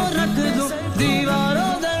سر کو رکھ دوں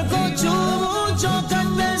دیواروں در کو چوموں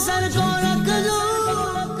چوکھٹ پہ سر کو رکھ دوں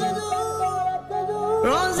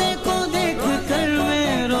روزے کو دیکھ کر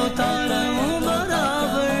میں روتا رہوں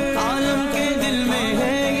برابر عالم کے دل میں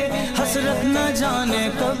ہے یہ حسرت نہ جانے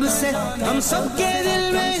کب سے ہم سب کے دل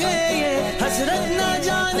میں ہے یہ حسرت نہ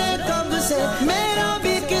جانے کب سے میرا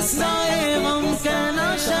بھی قصہ ہے غم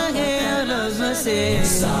کہنا شاہ عرض سے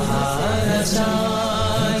سہارا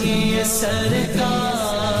چاہیے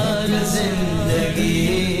سرکار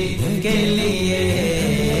زندگی کے لیے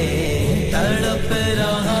تڑپ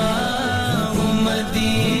رہا ہوں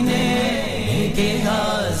مدینے کی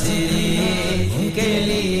حاضری کے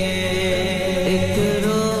لیے ایک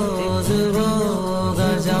روز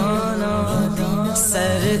ہوگا جانا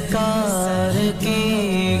سرکار کی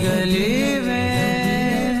گلی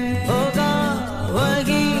میں ہوگا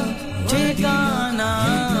وہی ٹھکانہ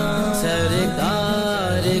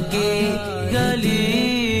سرکار کی گلی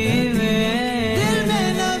میں دل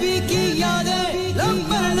میں نبی کی یادیں لب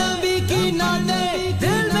پر نبی کی نعتیں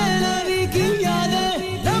دل میں نبی کی یادیں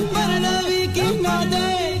لب پر نبی کی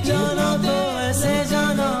نعتیں جانا تو ایسے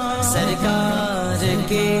جانا سرکار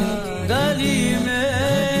کی گلی میں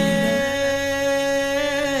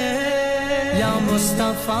یا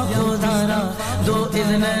مصطفیٰ خدا را دو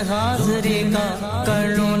اذن حاضری کا کر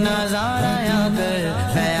لوں نظارہ یا کر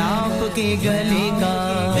ہے آپ کی گلی کا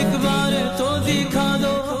ایک بار تو دکھا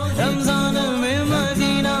دو رمضان میں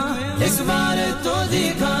مدینہ اس بار تو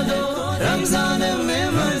دکھا دو رمضان میں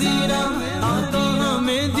مدینہ آقا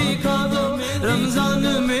ہمیں دکھا دو رمضان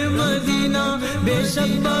میں مدینہ بے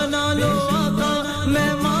شک بنا لو آقا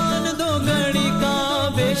مہمان دو گھڑی کا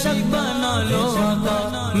بے شک بنا لو آقا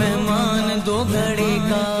مہمان دو گھڑی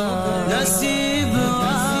کا نصیب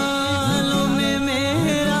والوں میں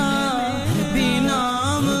میرا بھی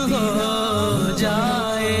نام ہو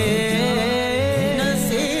جائے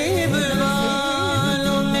نصیب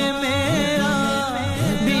والوں میں میرا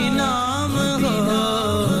بھی نام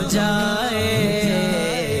ہو جائے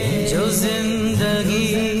جو زندگی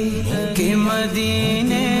کی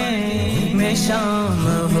مدینے میں شام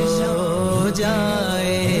ہو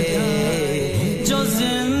جائے جو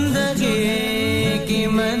زندگی کی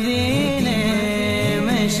مدینے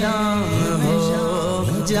میں شام ہو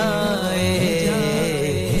جائے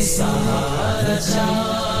سہارا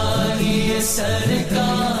چاہیے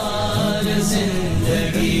سرکار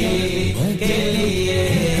زندگی کے لیے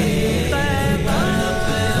تڑپ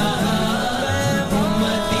رہا ہوں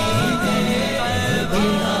مدینے کی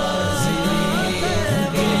حاضری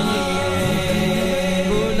کے لیے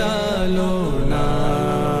بلا لو نا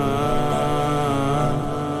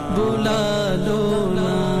بلا لو نا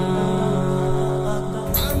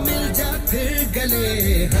مل جا پھر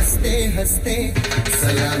گلے ہنستے ہنستے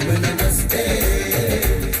سلام نمستے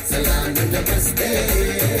سلام نمستے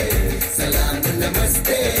سلام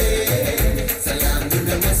نمستے سلام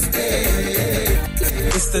نمستے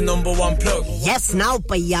It's the #1 plug. Yes, now,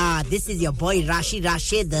 Paya. This is your boy Rashid.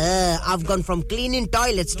 I've gone from cleaning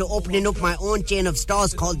toilets to opening up my own chain of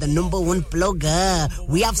stores called the Number One Plug.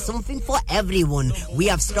 We have something for everyone. We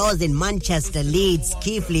have stores in Manchester, Leeds,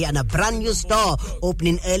 Keighley, and a brand new store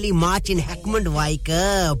opening early March in Heckmond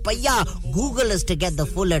Wike. Paya, Google us to get the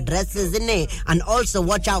full addresses, innit? And also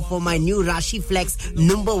watch out for my new Rashi Flex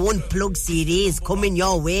Number One Plug series coming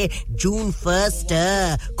your way June 1st.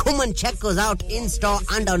 Come and check us out in store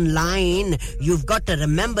and online. You've got to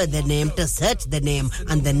remember the name to search the name,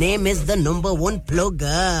 and the name is the Number One Plug.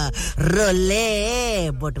 Relay,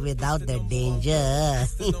 but without the danger.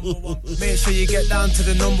 Make sure you get down to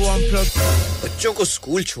the Number One Plug. बच्चों को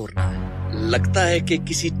school छोड़ना है. लगता है कि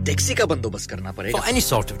किसी taxi का बंदोबस्त करना पड़ेगा. For any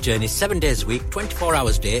sort of journey, 7 days a week, 24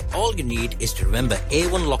 hours a day, all you need is to remember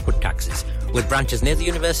A1 Lockwood Taxis. With branches near the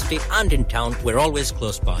university and in town, we're always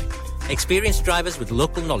close by. Experienced drivers with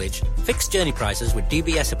local knowledge, fixed journey prices with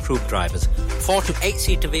DBS approved drivers, 4 to 8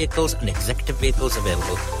 seater vehicles and executive vehicles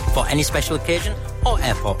available. For any special occasion or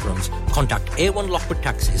airport runs, contact A1 Lockwood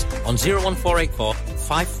Taxis on 01484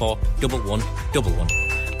 541111.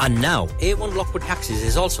 And now, A1 Lockwood Taxis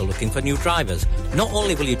is also looking for new drivers. Not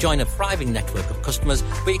only will you join a thriving network of customers,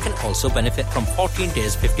 but you can also benefit from 14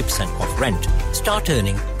 days 50% off rent. Start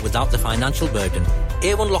earning without the financial burden.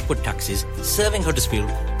 A1 Lockwood Taxis, serving Huddersfield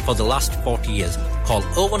for the last 40 years. Call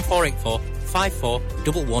 01484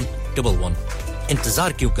 541111.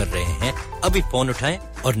 इंतजार क्यों कर रहे हैं? अभी phone उठाएं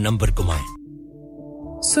और number घुमाएं.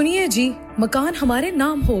 सुनिए जी, मकान हमारे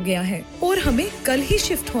नाम हो गया है और हमें कल ही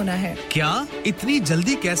शिफ्ट होना है. क्या? इतनी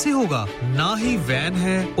जल्दी कैसे होगा? ना ही वैन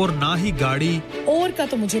है और ना ही गाड़ी. और का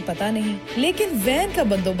तो मुझे पता नहीं, लेकिन वैन का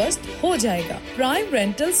बंदोबस्त हो जाएगा. प्राइम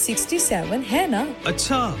रेंटल 67 है ना?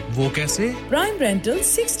 अच्छा, वो कैसे? Prime Rental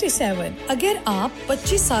 67. अगर आप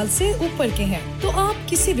 25 साल से ऊपर के हैं, तो आप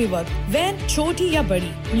किसी भी वक्त वैन छोटी या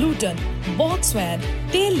बड़ी, Luton, box van,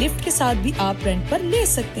 tail lift के साथ भी आप रेंट पर ले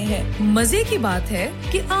सकते हैं. मजे की बात है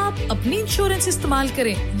कि आप अपनी इंश्योरेंस इस्तेमाल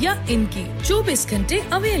करें या इनकी 24 घंटे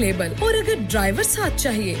अवेलेबल. और अगर ड्राइवर साथ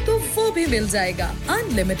चाहिए तो वो भी मिल जाएगा.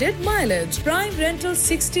 Unlimited mileage. Prime Rental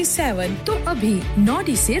 67. तो अभी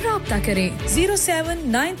नॉडी से राब्ता करें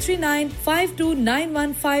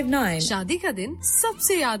 07939529159. शादी का दिन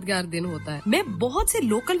सबसे यादगार दिन होता है. मैं बहुत से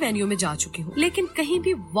लोकल वेन्यू में जा चुकी हूँ, लेकिन कहीं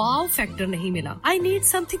भी वाव फैक्टर नहीं मिला. I need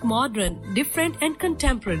something modern, different and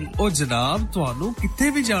contemporary. ओ जनाब, ਤੁਹਾਨੂੰ ਕਿੱਥੇ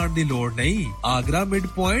ਵੀ ਜਾਣ ਦੀ ਲੋੜ ਨਹੀਂ. ਆਗਰਾ ਮਿਡ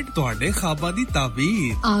ਪੁਆਇੰਟ ਤੁਹਾਡੇ ਖਾਬਾਂ ਦੀ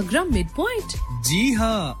ਤਾਬੀਰ. Agra mid point. जी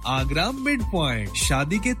हाँ, आगरा मिड पॉइंट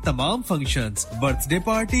शादी के तमाम functions, birthday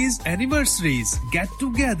parties, anniversaries, get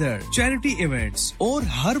together, charity events और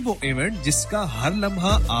हर वो इवेंट जिसका हर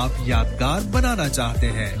लम्हा आप यादगार बनाना चाहते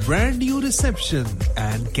हैं. ब्रांड न्यू रिसेप्शन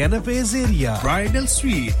एंड कैनपेज एरिया, ब्राइडल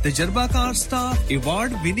स्वीट, तजर्बाकार स्टाफ,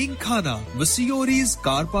 अवार्ड विनिंग खाना, वसीओरीज,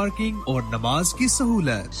 कार पार्किंग और नमाज की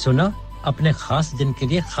सहूलत. सुना, अपने खास दिन के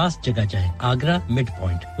लिए खास जगह जाएं. Agra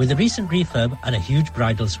Midpoint with a recent refurb and a huge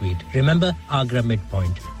bridal suite. Remember Agra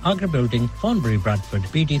Midpoint, Agra Building, Thornbury, Bradford,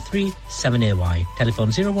 BD3 7AY.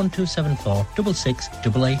 Telephone 01274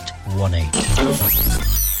 668818.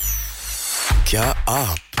 क्या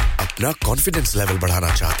आप अपना कॉन्फिडेंस लेवल बढ़ाना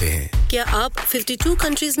चाहते हैं? क्या आप 52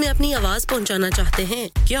 कंट्रीज में अपनी आवाज पहुंचाना चाहते हैं?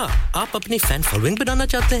 क्या आप अपनी फैन फॉलोइंग बनाना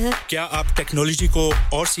चाहते हैं? क्या आप टेक्नोलॉजी को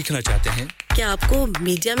और सीखना चाहते हैं? क्या आपको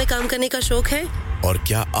मीडिया में काम करने का शौक है? और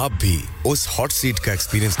क्या आप भी उस हॉट सीट का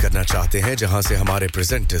एक्सपीरियंस करना चाहते हैं जहां से हमारे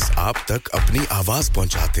प्रेजेंटर्स आप तक अपनी आवाज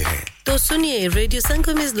पहुंचाते हैं? तो सुनिए, radio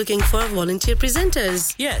Sangam is looking for volunteer presenters.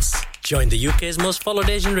 Yes. Join the UK's most followed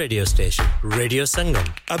Asian radio station, Radio Sangam.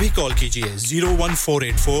 अभी कॉल कीजिए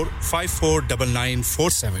 01484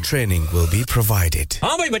 549947. Training will be provided.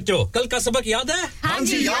 हाँ भाई बच्चों, कल का सबक याद है? हाँ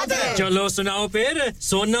जी याद है. चलो सुनाओ फिर.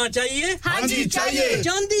 सोना चाहिए? हाँ जी चाहिए.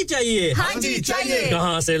 चांदी चाहिए? हाँ जी चाहिए.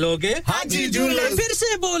 कहाँ से लोगे? हाजी जूलर्स. फिर से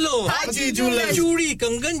बोलो. हाजी जूलर्स. चूड़ी,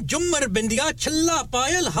 कंगन, झुमर, बिंदिया, छल्ला,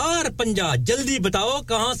 पायल, हार, पंजा. जल्दी बताओ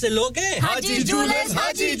कहाँ से लोगे? हाजी जूलर्स.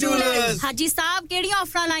 हाजी जूलर्स. हाजी साहब केड़ी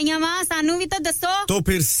ऑफर लाईया वा सानू भी तो दसो. तो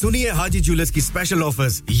फिर सुनिए हाजी जूलर्स की स्पेशल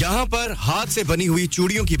ऑफर्स. यहाँ पर हाथ से बनी हुई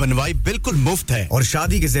चूड़ियों की बनवाई बिल्कुल मुफ्त है और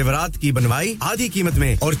शादी के जेवरात की बनवाई आधी कीमत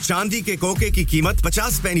में और चांदी के कोके की कीमत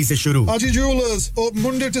 50 पैसे से शुरू. Haji Jewelers open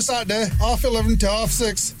Monday to Saturday, 11:30 to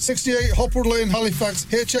 6:30, 68 Hopwood Lane, Halifax,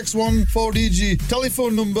 HX1 4DG.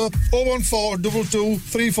 Telephone number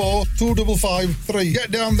 01422342553. Get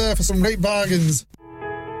down there for some great bargains.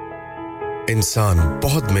 इंसान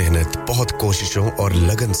बहुत मेहनत, बहुत कोशिशों और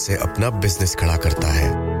लगन से अपना बिजनेस खड़ा करता है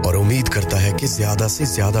और उम्मीद करता है कि ज्यादा से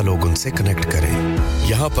ज्यादा लोग उनसे कनेक्ट करें.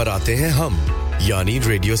 यहाँ पर आते हैं हम, यानी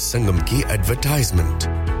रेडियो संगम की एडवर्टाइजमेंट.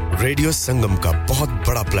 रेडियो संगम का बहुत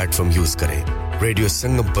बड़ा प्लेटफॉर्म यूज करें. रेडियो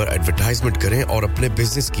संगम पर एडवर्टाइजमेंट करें और अपने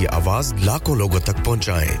बिजनेस की आवाज लाखों लोगों तक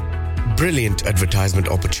पहुंचाएं Brilliant advertisement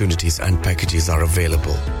opportunities and packages are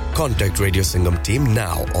available. Contact Radio Sangam team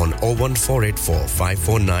now on 01484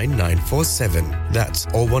 549 947. That's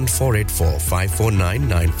 01484 549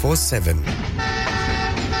 947.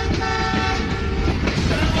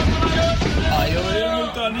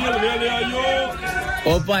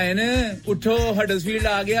 O pine उठो हडर्सफील्ड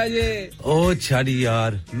आ गया जे ओ छाड़ी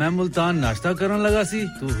यार मैं मुल्तान नाश्ता करन लगा सी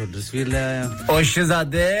तू हडर्सफील्ड ले आया ओ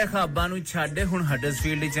शहजादे खाबा नु छाड़े हुन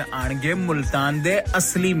हडर्सफील्ड च आणगे मुल्तान दे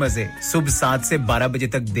असली मजे सुबह 7 से 12 बजे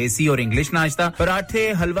तक देसी और इंग्लिश नाश्ता पराठे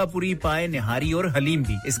हलवा पूरी पाए निहारी और हलीम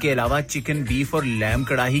भी इसके अलावा चिकन बीफ और लैम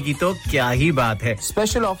कढ़ाई की तो क्या ही बात है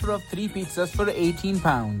special offer of 3 pizzas for 18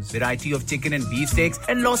 pounds variety of chicken and beef steaks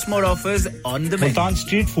and lots more offers on the menu Multan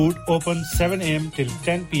street food open 7 a.m. till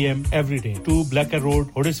 10 p.m. every day. 2 Blacker Road,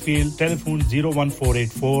 Huddersfield. Telephone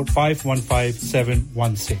 01484 515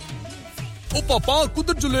 716. ओ पापा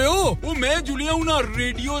कुदर चले हो ओ मैं जुलिया हूं ना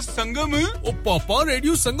radio संगम ओ पापा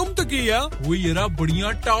radio संगम तक ही है वो येरा बढ़िया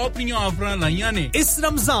टॉप नी ऑफर लाईया ने इस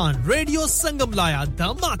रमजान रेडियो संगम लाया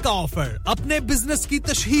धमाका ऑफर अपने बिजनेस की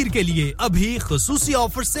तशहीर के लिए अभी खुसूसी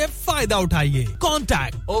ऑफर से फायदा उठाइए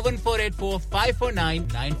contact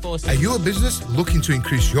 01484549947 Are you a business looking to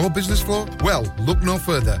increase your business flow? Well, look no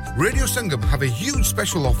further. Radio Sangam have a huge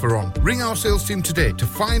special offer on. Ring our sales team today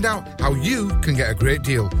to find out how you can get a great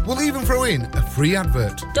deal. We'll even throw in a free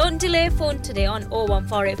advert. Don't delay phone today on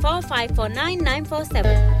 01484 549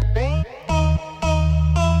 947.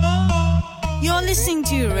 You're listening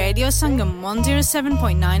to Radio Sangam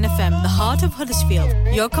 107.9 FM, the heart of Huddersfield.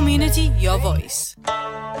 Your community, your voice.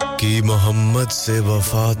 कि मोहम्मद से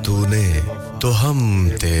वफा तूने तो हम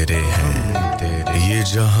तेरे हैं ये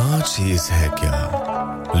जहां चीज है क्या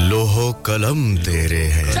लोहो कलम तेरे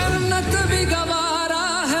हैं जन्नत भी गवारा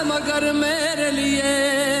है मगर मेरे लिए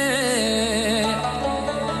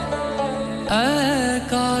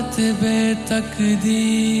कातिबे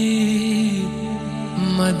तकदीर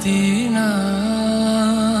मदीना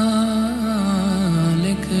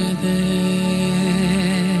लिख दे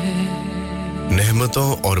नेमतों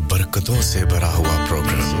और बरकतों से भरा हुआ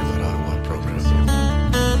प्रोग्राम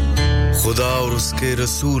खुदा और उसके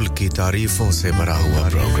रसूल की तारीफों से भरा हुआ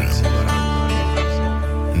प्रोग्राम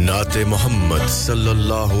नाते मोहम्मद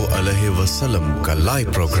सल्लल्लाहु अलैहि वसल्लम का लाइव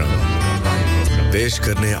प्रोग्राम पेश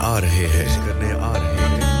करने आ रहे हैं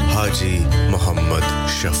हाजी मोहम्मद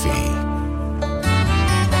शफी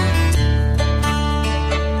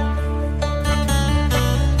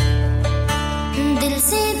दिल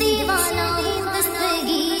से दीवाना हूँ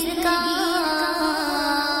दस्तगीर का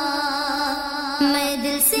मैं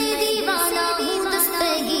दिल से दीवाना हूँ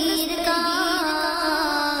दस्तगीर का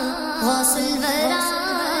गौसुल वरा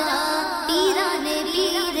पीराने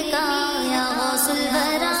पीर का या गौसुल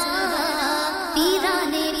वरा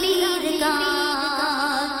पीराने पीर का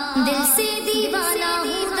दिल से दीवाना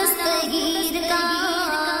हूँ दस्तगीर का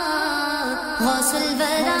गौसुल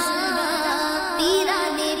वरा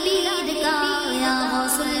पीराने पीर का या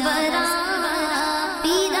गौसुल वरा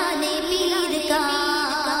पीराने पीर का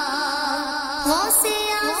गौसे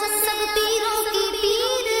आज़म सब पीरों की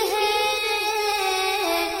पीर है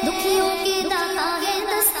दुखियों के दाता है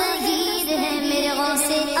दस्तगीर है मेरे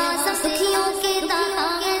गौसे आज़म दुखियों के दाता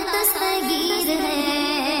है दस्तगीर है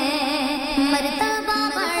मर्तबा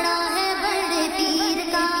बड़ा है बड़े पीर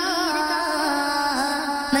का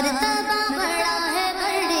मर्तबा बड़ा है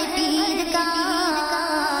बड़े पीर का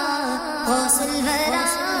गौसुल वरा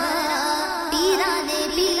पीराने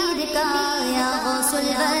पीर का या गौसुल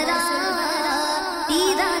वरा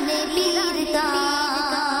पीराने पीर का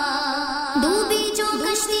डूबी जो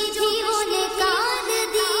कश्ती थी वो निकाल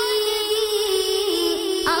दी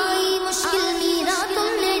आई मुश्किल मीरा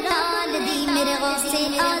तुमने टाल दी मेरे गौसे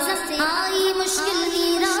आज़म आई मुश्किल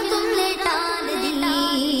मीरा तुमने टाल दी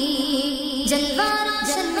जलवा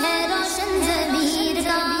रोशन है रोशन ज़मीर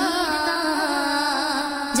का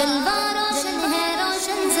जलवा रोशन है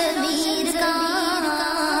रोशन ज़मीर का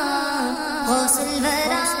गौसुल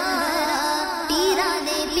वरा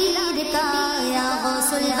पीराने पीर का या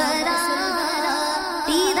गौसुल वरा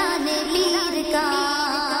पीराने पीर का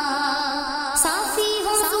साफी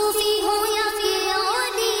हो सूफी हो या कि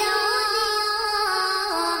औलिया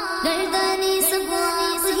गर्दने सब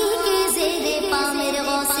आप ही के ज़ेरे पा मेरे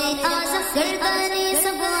गौसे आज़म गर्दने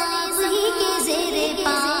सब आप ही के ज़ेरे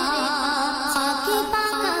पा खाके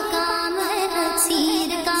पाका काम है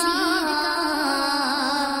अक्सीर का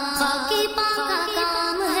खाके पाका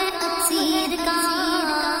काम है अक्सीर का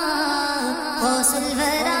गौसुल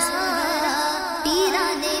वरा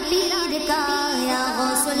पीराने पीर का या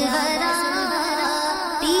गौसुल वरा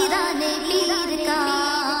पीराने पीर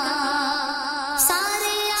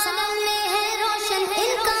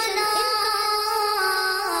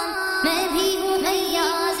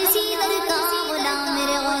इसी दर का गुलाम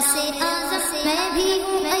मेरे गौसे आज़म मैं भी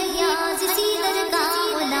हूँ अय्याज इसी दर का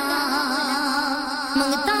गुलाम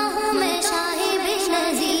मांगता हूँ मैं शाहे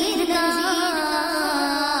बेनज़ीर का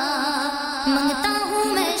मांगता हूँ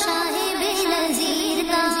मैं शाहे बेनज़ीर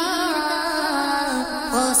का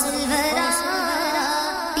गौसुल वरा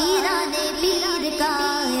पीराने पीर का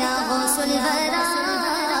या गौसुल वरा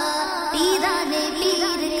पीराने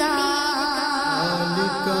पीर का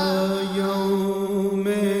मालिका यौम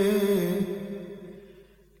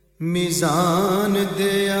मिज़ान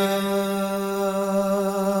दिया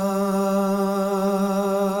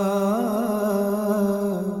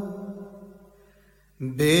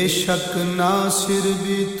बेशक नासिर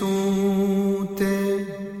भी तू ते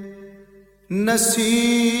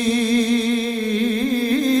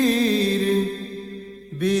नसीर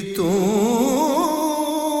भी तू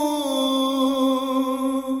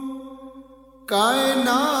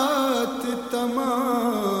कायनात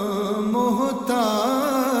तमाम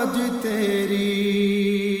मोहताज तेरी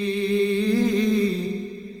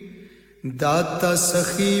दाता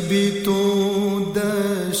सखी भी तू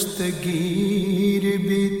दस्तगीर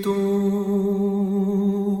भी तू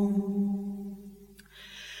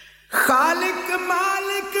खालिक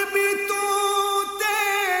मालिक भी तू ते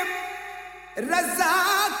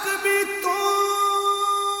रज़ाक भी तू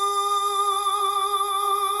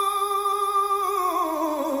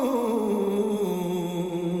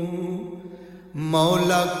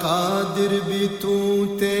मौला कादिर भी तू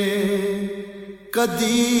ते कदीर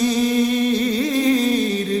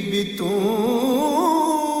भी तू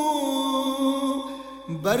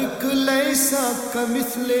बरक लैसा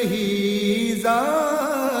कमिस्ले ही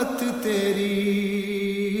ज़ात तेरी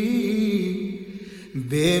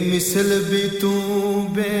बेमिसल भी तू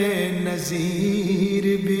बेनज़ीर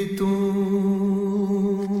भी तू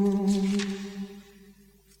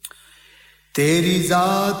तेरी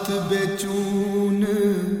ज़ात बेचून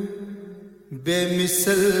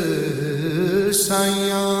बेमिसल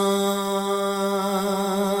साया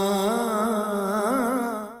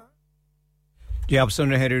जी आप सुन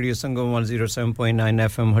रहे हैं रेडियो संगम 107.9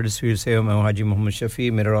 एफएम हडर्सफील्ड से मैं हाजी मोहम्मद शफी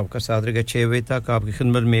मेरा आपका साथ रहेगा 6 बजे तक आपकी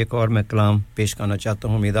खिदमत में एक और मैं कलाम पेश करना चाहता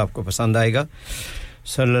हूं उम्मीद आपको पसंद आएगा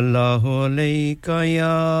सल्लल्लाहु अलैहि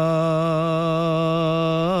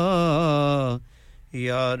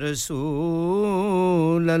या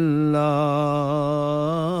रसूल अल्लाह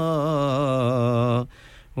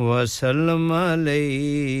वसल्लम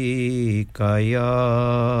अलैका या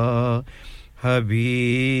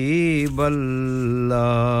हबीब अल्लाह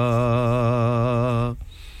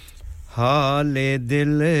हाले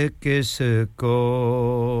दिल किसको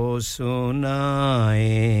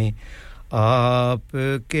सुनाए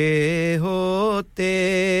आपके होते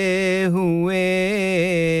हुए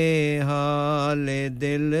हाल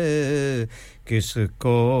दिल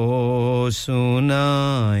किसको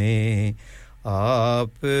सुनाए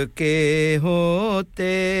आपके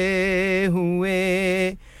होते हुए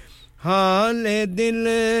हाल दिल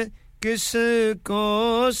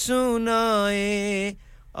किसको सुनाए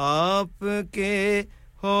आपके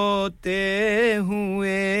होते हुए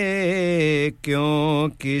क्यों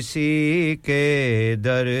किसी के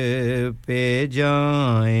दर पे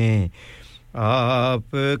जाएं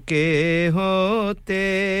आपके होते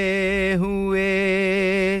हुए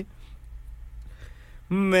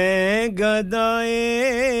मैं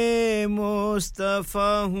गदाए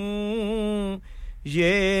मुस्तफा हूँ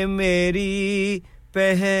ये मेरी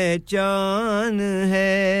पहचान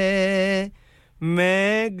है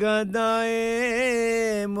मैं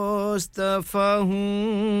गदाए मुस्तफा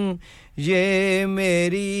हूँ ये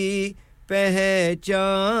मेरी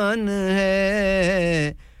पहचान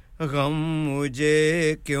है गम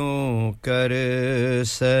मुझे क्यों कर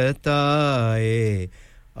सताए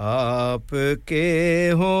आपके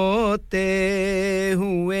होते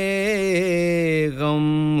हुए गम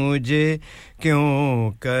मुझे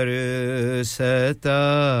क्यों कर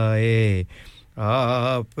सताए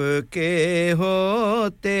आपके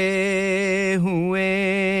होते हुए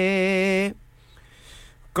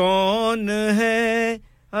कौन है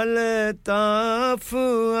अल्ताफ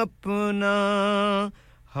अपना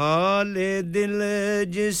हाल दिल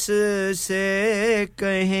जिससे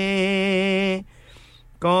कहें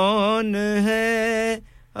कौन है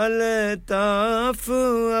अल्ताफ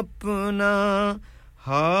अपना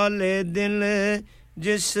हाल दिल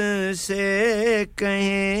जिससे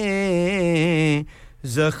कहें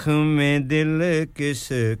ज़ख्म दिल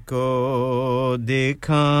किसको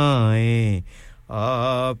दिखाएं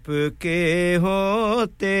आपके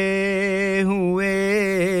होते हुए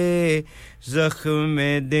ज़ख्म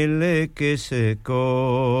दिल किसको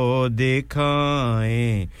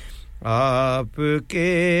दिखाएं आपके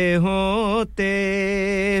होते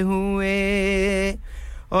हुए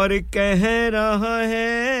और कह रहा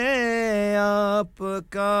है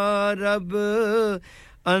आपका रब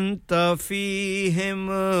अंत फीहिम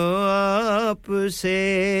आपसे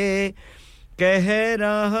कह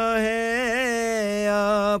रहा है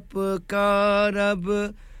आपका रब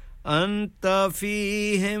अंत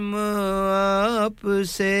फीहिम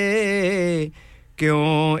आपसे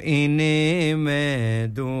क्यों इन्हें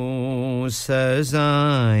मैं दूं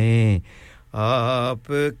सजाएं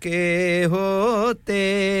आपके होते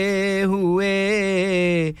हुए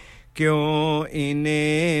क्यों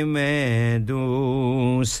इन्हें मैं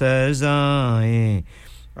दूं सजाएं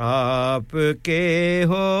आपके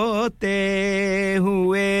होते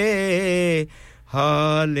हुए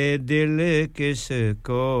हाल दिल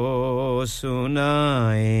किसको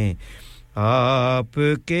सुनाएं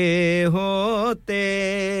आपके होते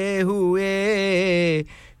हुए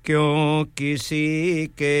क्यों किसी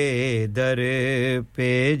के दर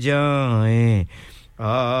पे जाएं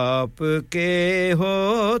आपके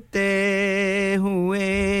होते हुए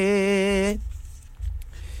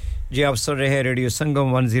जी आप सुन रहे हैं रेडियो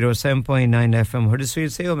संगम 107.9 एफएम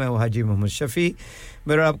हडर्सफील्ड से और मैं हूं हाजी मोहम्मद शफी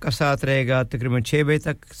मेरा आपका साथ रहेगा तकरीबन 6 बजे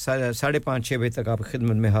तक 5:30 6 बजे तक आपकी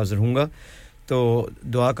खिदमत में हाजिर हूंगा तो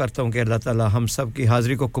दुआ करता हूं कि अल्लाह ताला हम सब की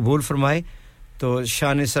हाजिरी को कबूल फरमाए तो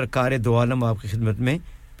शान सरकार दो आलम आपकी खिदमत में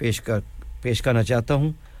पेश करना चाहता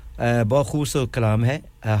हूं बहुत खूबसूरत कलाम है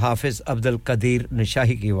हाफिज अब्दुल कदीर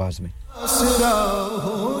निशाही की आवाज में आसरा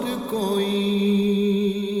और कोई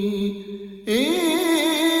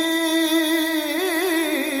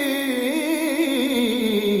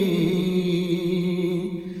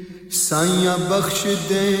साइया बख्श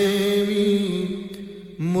देवी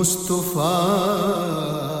मुस्तफा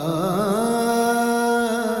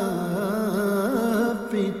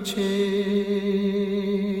पीछे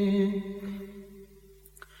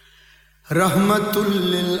रहमतुल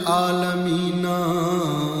लिल आलमीना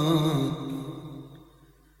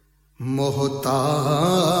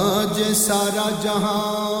मोहताज सारा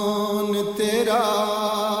जहान तेरा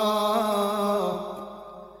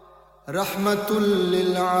रहमतुल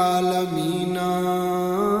लिल आलमीना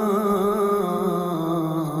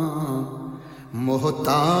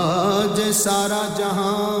मोहताज सारा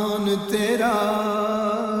जहान तेरा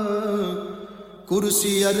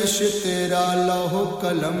कुर्सी अर्श तेरा लौह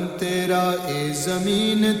कलम तेरा ए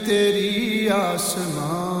ज़मीन तेरी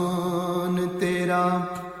आसमान तेरा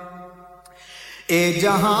ए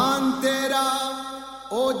जहान तेरा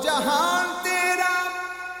ओ जहान तेरा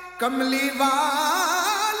कमली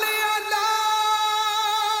वाले अला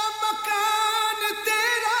मकान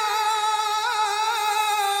तेरा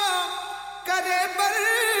करे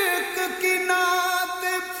बर्क की नात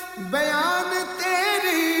बयान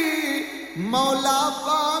तेरी मौला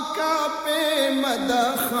पाका पे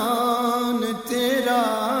मदखान तेरा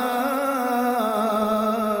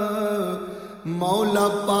मौला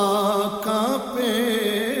पाका पे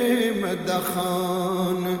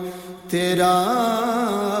मदखान तेरा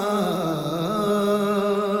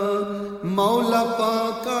मौला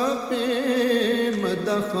पाका पे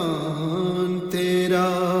मदखान तेरा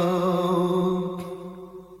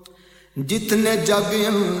जितने जग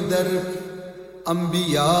अंदर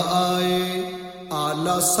अंबिया आए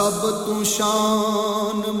आला सब तू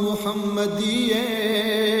शान मुहम्मदिये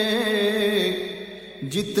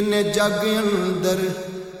जितने जग अंदर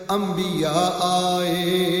अंबिया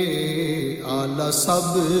आए आला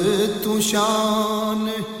सब तू शान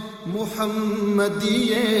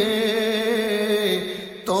मुहम्मदिये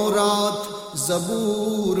तौरात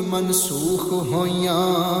ज़बूर मनसूख होइयां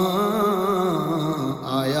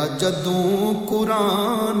आया जदों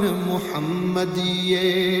कुरान मुहम्मदिये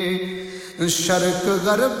शर्क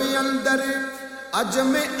गरब अंदर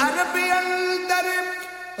अजम अरब अंदर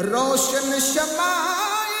रोशन शमा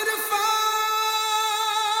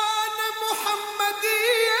इरफान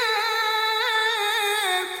मुहम्मदिये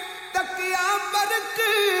तकिया बरक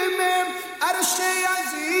में अर्श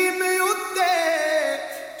अजीम उते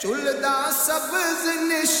चुलदा सब्ज़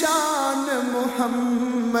निशान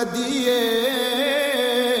मुहम्मदिये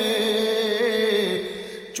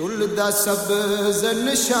चुलदा सब्ज़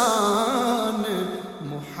निशान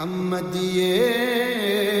मुहम्मदिये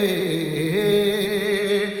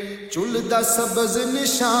चुलदा सब्ज़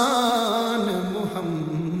निशान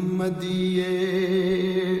मुहम्मदिये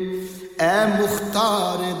ए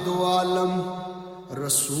मुख्तार दो आलम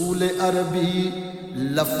रसूल अरबी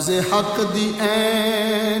लफ्ज़ हक दी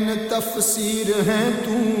ऐन तफसीर है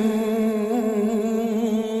तू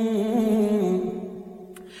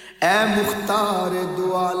ए मुख्तार दो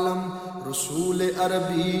आलम رسول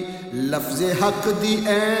عربی لفظ حق دی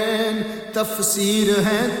عین تفسیر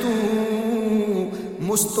ہے تو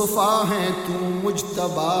مصطفیٰ ہے تو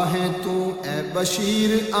مجتبی ہے تو اے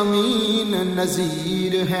بشیر امین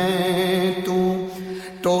نذیر ہے تو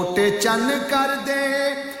ٹوٹے چن کر دے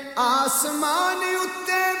آسمان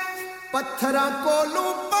اتے پتھراں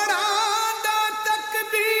کولوں پڑا دا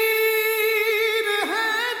تکبیر ہے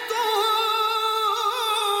تو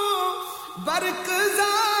برق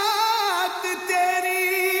ذات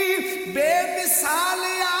تیری بے مثال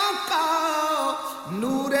آقا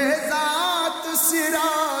نور ذات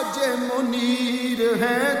سراج منیر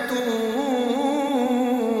ہے تو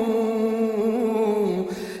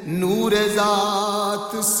نور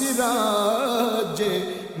ذات سراج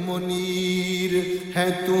منیر ہے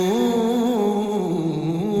تو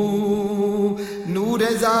نور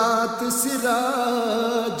ذات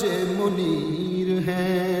سراج منیر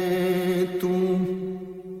ہے تو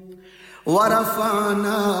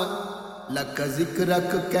ورفعنا لک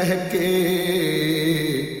ذکرک کہہ کے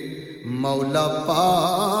مولا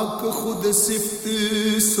پاک خود صفت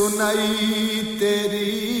سنائی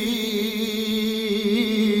تیری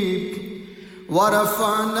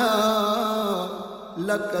ورفعنا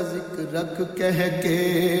لک ذکرک کہہ کے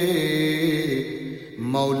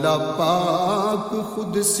مولا پاک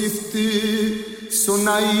خود صفت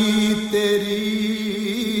سنائی تیری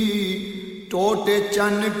ٹوٹے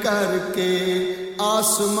چن کر کے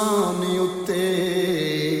آسمان اتے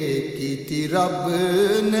کیتی رب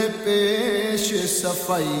نے پیش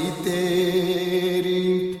صفائی تیری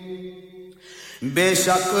بے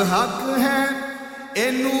شک حق ہے اے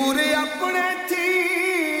نور اپنے تھی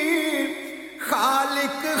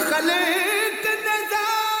خالق خلق نے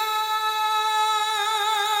ذات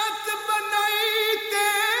بنائی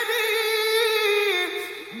تیری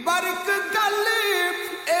برق گل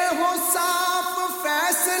اے ہو صاف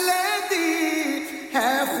فیصلے دی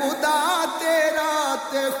ہے خدا تیرا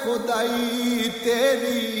تے خدائی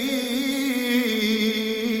تیری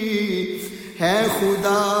ہے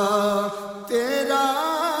خدا تیرا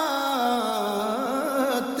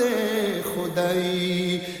تے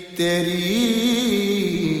خدائی تیری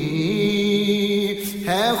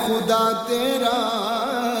ہے خدا تیرا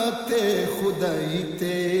تے خدائی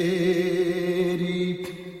تیری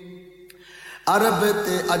عرب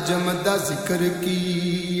تے عجم دا ذکر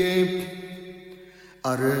کیے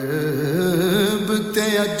عرب تے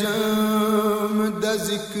عجم دا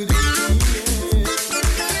ذکر کیے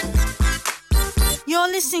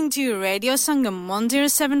You're listening to Radio Sangam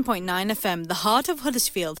 107.9 FM, the heart of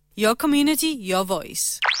Huddersfield. Your community, your voice.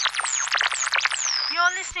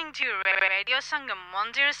 You're listening to Radio Sangam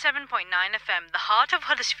 107.9 FM, the heart of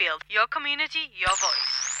Huddersfield. Your community, your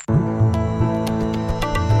voice.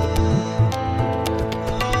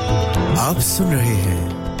 आप सुन रहे हैं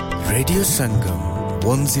रेडियो संगम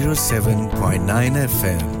 107.9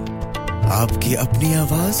 FM. आपकी अपनी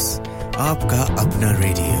आवाज आपका अपना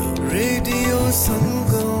radio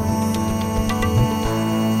Sangam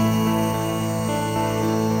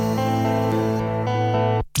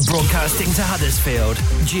broadcasting to Huddersfield,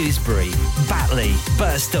 Dewsbury, Batley,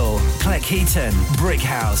 Birstall, Cleckheaton,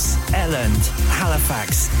 Brickhouse, Elland,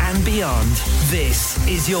 Halifax and beyond. This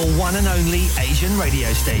is your one and only Asian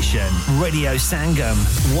radio station, Radio Sangam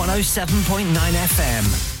 107.9 FM.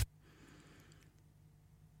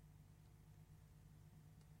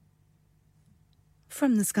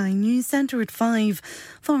 From the Sky News Centre at 5,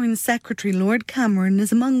 Foreign Secretary Lord Cameron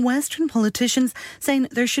is among Western politicians saying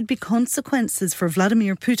there should be consequences for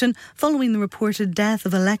Vladimir Putin following the reported death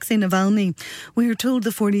of Alexei Navalny. We are told the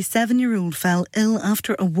 47-year-old fell ill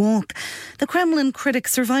after a walk. The Kremlin critic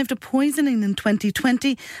survived a poisoning in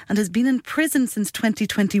 2020 and has been in prison since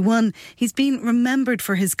 2021. He's been remembered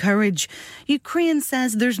for his courage. Ukraine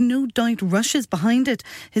says there's no doubt Russia's behind it.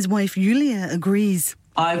 His wife Yulia agrees.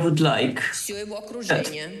 I would like that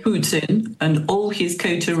Putin and all his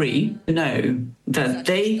coterie know that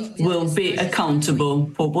they will be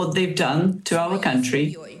accountable for what they've done to our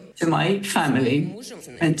country, to my family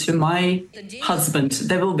and to my husband.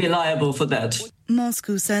 They will be liable for that.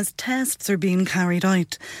 Moscow says tests are being carried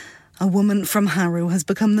out. A woman from Harrow has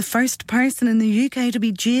become the first person in the UK to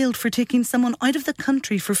be jailed for taking someone out of the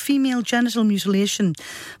country for female genital mutilation.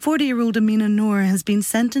 40-year-old Amina Noor has been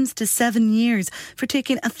sentenced to 7 years for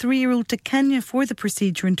taking a 3-year-old to Kenya for the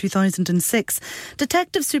procedure in 2006.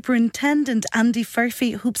 Detective Superintendent Andy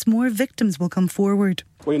Furphy hopes more victims will come forward.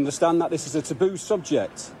 We understand that this is a taboo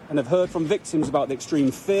subject and have heard from victims about the extreme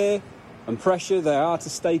fear and pressure they are to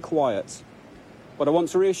stay quiet. But I want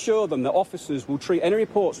to reassure them that officers will treat any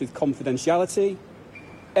reports with confidentiality,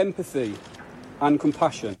 empathy and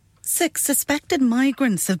compassion. 6 suspected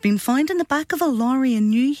migrants have been found in the back of a lorry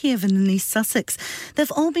in Newhaven in East Sussex.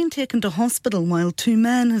 They've all been taken to hospital while 2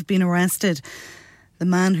 men have been arrested.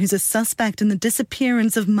 The man who's a suspect in the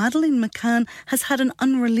disappearance of Madeleine McCann has had an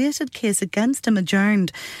unrelated case against him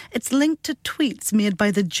adjourned. It's linked to tweets made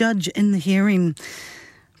by the judge in the hearing.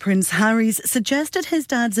 Prince Harry's suggested his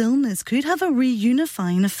dad's illness could have a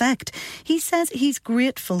reunifying effect. He says he's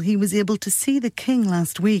grateful he was able to see the King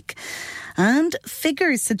last week. And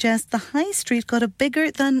figures suggest the High Street got a bigger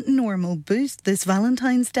than normal boost this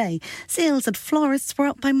Valentine's Day. Sales at florists were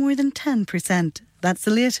up by more than 10%. That's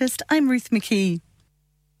the latest. I'm Ruth McKee.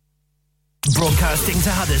 Broadcasting to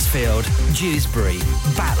Huddersfield, Dewsbury,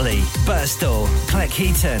 Batley, Birstall,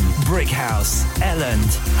 Cleckheaton, Brickhouse,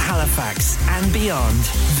 Elland, Halifax and beyond.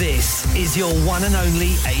 This is your one and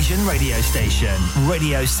only Asian radio station.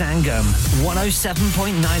 Radio Sangam,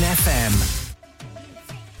 107.9 FM.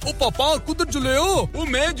 ओ पापा कुछ चले हो ओ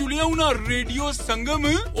मैं जुलिया हूं ना radio संगम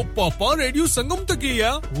ओ पापा radio संगम तक ही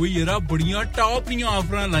है वो येरा बढ़िया टॉप नी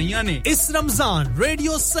ऑफर लाईया ने इस रमजान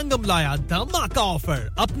रेडियो संगम लाया धमाका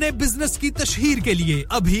ऑफर अपने बिजनेस की तशहीर के लिए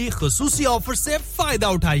अभी खुसूसी ऑफर से फायदा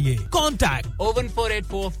उठाइए कांटेक्ट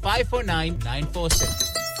 01484549946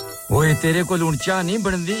 ओए तेरे को लूण चा नहीं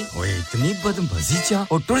बनदी ओए इतनी बदमजी चा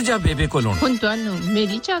और टुर जा बेबे को लूण हुन तानु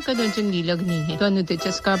मेरी चा कदों चंगी लगनी है तानु ते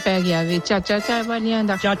चस्का पै गया वे चाचा चाय वालियां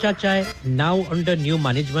दा चाचा चाय now under new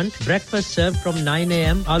management breakfast served from 9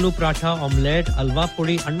 am aloo paratha omelette alwa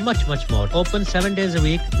puri and much more open 7 days a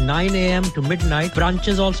week 9 am to midnight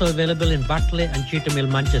branches also available in Batley and Cheetham Hill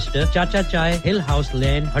Manchester Chacha Chai Hill House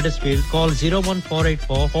Lane Huddersfield call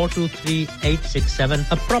 01484 423 867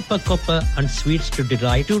 a proper cuppa and sweets to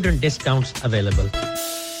delight student discounts available.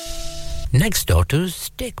 Next door to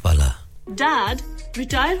Steak Wala. Dad,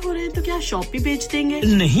 retire हो रहे हैं तो क्या shop भी बेच देंगे?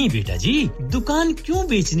 नहीं बेटा जी, दुकान क्यों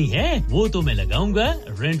बेचनी है? वो तो मैं लगाऊंगा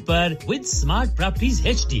रेंट पर with Smart Properties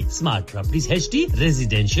HD. Smart Properties HD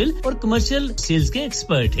residential और कमर्शियल सेल्स के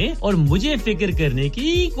एक्सपर्ट हैं और मुझे फिक्र करने की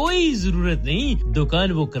कोई जरूरत नहीं. दुकान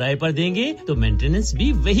वो किराए पर देंगे तो मेंटेनेंस भी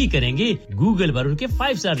वही करेंगे. गूगल पर उनके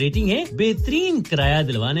 5 स्टार रेटिंग है. बेहतरीन किराया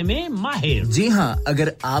दिलवाने में माहिर. जी हां, अगर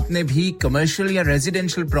आपने भी कमर्शियल या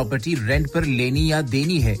रेजिडेंशियल प्रॉपर्टी रेंट पर लेनी या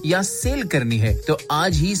देनी है या सेल करनी है तो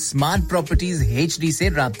आज ही स्मार्ट प्रॉपर्टीज एचडी से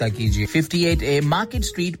राब्ता कीजिए 58A market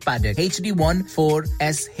street paddock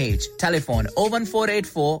HD14SH telephone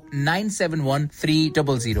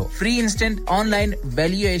 01484971300 free instant online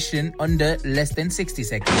valuation under less than 60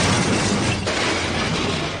 seconds.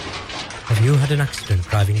 Have you had an accident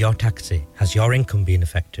driving your taxi? Has your income been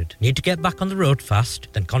affected? Need to get back on the road fast?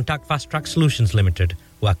 Then contact Fast Track Solutions Limited,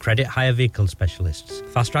 who are credit hire vehicle specialists.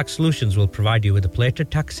 Fast Track Solutions will provide you with a plated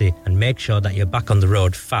taxi and make sure that you're back on the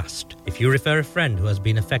road fast. If you refer a friend who has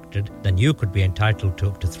been affected, then you could be entitled to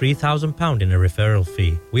up to £3,000 in a referral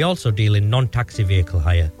fee. We also deal in non-taxi vehicle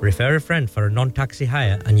hire. Refer a friend for a non-taxi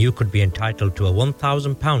hire and you could be entitled to a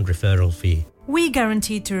 £1,000 referral fee. We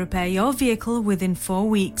guarantee to repair your vehicle within 4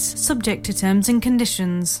 weeks, subject to terms and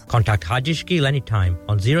conditions. Contact Haji Shafi anytime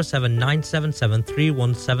on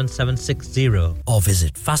 07977317760 or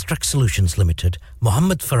visit Fast Track Solutions Limited,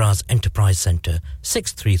 Mohammed Faraz Enterprise Centre,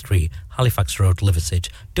 633 Halifax Road, Liversedge,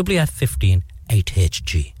 WF15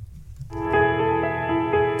 8HG.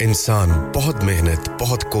 इंसान बहुत मेहनत,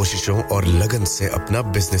 बहुत कोशिशों और लगन से अपना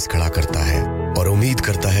business खड़ा करता है और उम्मीद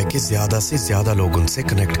करता है कि ज़्यादा से ज़्यादा लोग उनसे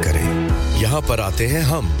कनेक्ट करें। यहाँ पर आते हैं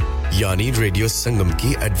हम, यानी रेडियो संगम की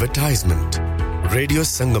एडवर्टाइजमेंट। रेडियो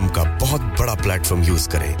संगम का बहुत बड़ा प्लेटफॉर्म यूज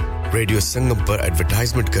करें। रेडियो संगम पर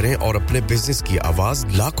एडवर्टाइजमेंट करें और अपने बिजनेस की आवाज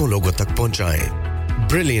लाखों लोगों तक पहुंचाएं।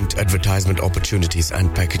 Brilliant advertisement opportunities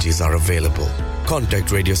and packages are available.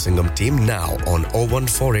 Contact Radio Sangam team now on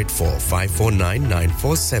 01484 549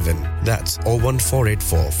 947. That's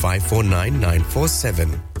 01484 549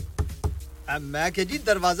 947. मैं के जी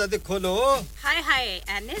दरवाजा दे खोलो हाय हाय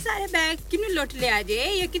एने सारे बैग किनु लुट ले आजे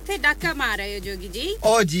ये किथे डाका मार रहे हो जोगी जी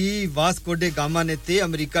ओ जी वास्को डे गामा ने ते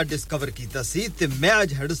अमेरिका डिस्कवर कीता सी ते मैं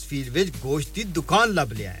आज हडर्सफील्ड विच गोश्त दी दुकान लब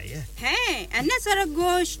ले आया है एने सारा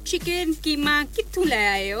गोश्त चिकन कीमा किथु ले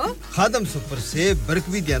आए हो खादम सुपर से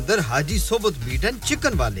बरकवी दे अंदर हाजी सोबत मीट एंड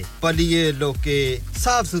चिकन वाले पलिए लोके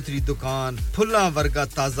साफ सुथरी दुकान फुल्ला वर्गा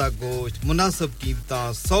ताजा गोश्त मुनासिब कीमतां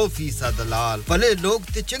 100% दलाल भले लोग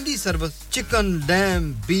ते चंगी service chicken lamb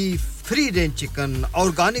beef free range chicken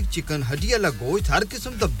organic chicken हड्डी वाला गोश्त हर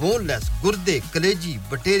किस्म दा बोनलेस गुर्दे कलेजी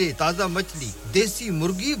बटेरे ताजा मछली देसी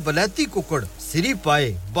मुर्गी बलाती कुकड़ सिरी पाए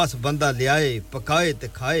बस बंदा ले आए पकाए ते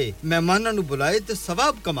खाए मेहमानां नु बुलाए ते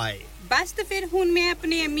सवाब कमाए बस तो फिर हुन मैं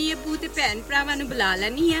अपने अम्मी अब्बू ते भैन भरावां नु बुला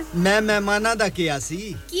लैनी है मैं मेहमानां दा किया सी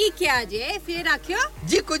की क्या जे फिर आखियो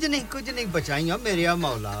जी कुछ नहीं बचाइयो मेरे या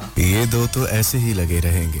मौला ये दो तो ऐसे ही लगे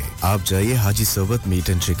रहेंगे आप जाइए Haji Sobat meat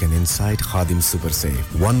and chicken inside Khadim super से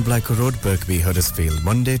 1 Black Road Birkby Huddersfield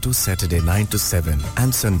Monday to Saturday 9 to 7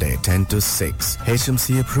 and Sunday 10 to 6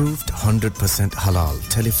 HMC approved 100% halal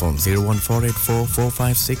telephone 01484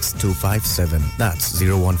 456 257 that's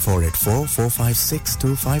 01484 456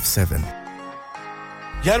 257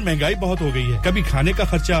 यार महंगाई बहुत हो गई है कभी खाने का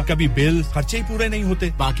खर्चा कभी बिल खर्चे ही पूरे नहीं होते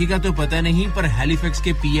बाकी का तो पता नहीं पर हैलिफैक्स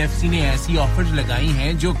के पीएफसी ने ऐसी ऑफर्स लगाई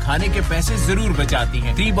हैं जो खाने के पैसे जरूर बचाती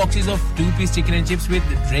हैं 3 boxes of 2-piece chicken and chips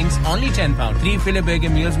with drinks only £10 3 filet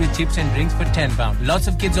burger meals with chips and drinks for £10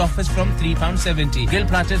 lots of kids offers from £3.70 grill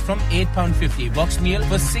platters from £8.50 box meal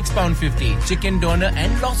for £6.50 chicken doner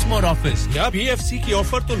and lots more offers यार PFC की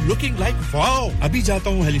offer तो looking like wow अभी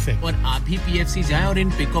जाता हूं Halifax और आप भी PFC जाएं और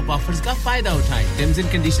इन पिकअप ऑफर्स का फायदा उठाएं terms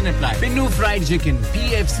condition apply. Pinu Fried Chicken,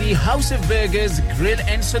 PFC, House of Burgers, Grill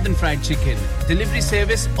and Southern Fried Chicken. Delivery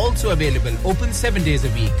service also available. Open 7 days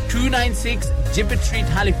a week. 296 Gibbet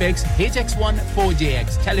Street, Halifax, HX1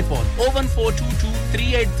 4JX. Telephone 01422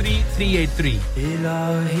 383 383.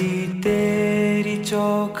 इलाही तेरी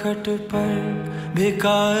चौखट पर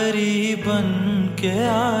भिखारी बन के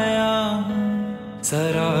आया हूँ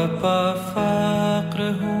सरापा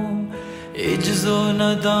फ़क्र हूँ इज्जो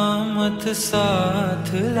नदामत साथ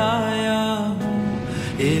लाया हूँ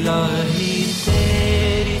इलाही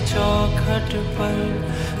तेरी चौखट पर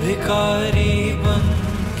भिखारी बन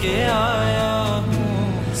के आया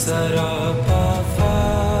हूँ सरापा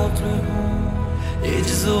फ़क्र हूँ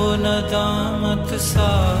इज्जो नदामत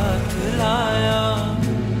साथ लाया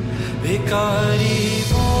हूँ भिखारी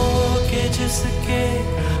वो के जिसके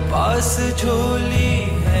पास झोली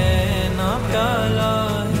है ना प्याला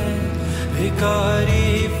है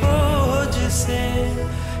भिखारी वो जिसे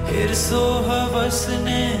हिर्सो हवस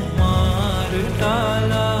ने मार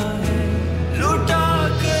डाला है लुटा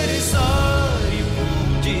कर सारी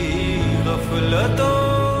पूंजी गफलतों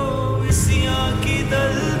इसियां की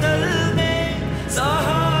दलदल में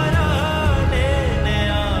सहारा लेने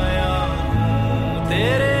आया हूँ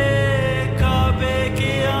तेरे काबे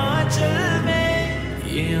की आंचल में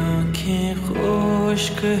ये आँखें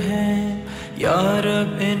खुश्क हैं या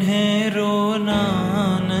रब इन्हें रोना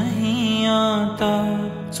नहीं आता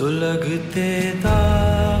सुलगते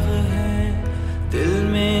दाग है दिल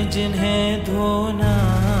में जिन्हें धोना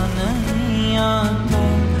नहीं आता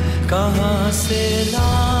कहाँ से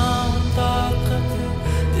लाऊं ताकत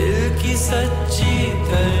दिल की सच्ची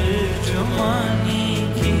तर्जुमानी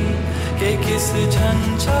की कि किस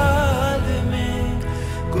झंझाल में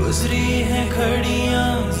गुजरी है घड़ियां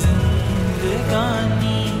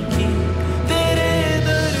जिंदगानी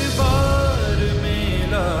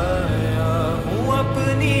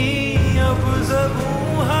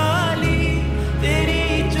ज़बूं हाली तेरी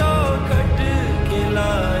चौखट के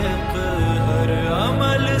लायक हर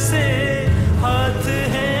अमल से हाथ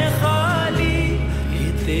है खाली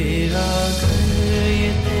ये तेरा घर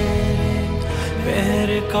ये तेरे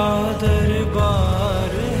महर का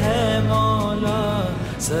दरबार है मौला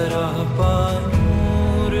सरापा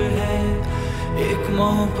नूर है एक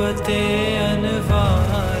मोहब्बते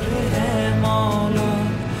अनवार है मौला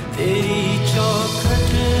तेरी चौखट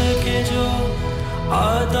के जो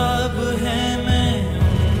आदाब है मैं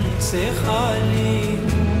उनसे खाली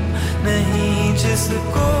हूँ नहीं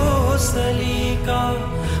जिसको सलीका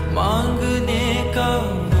मांगने का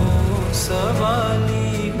वो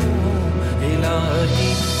सवाली हूँ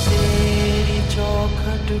इलाही तेरी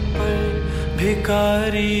चौखट पर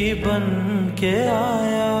भिखारी बन के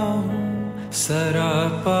आया हूँ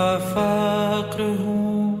सरापा फ़क्र हूँ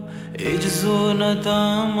इज्जो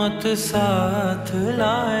नदामत साथ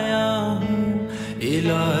लाया हूँ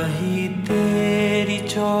इलाही तेरी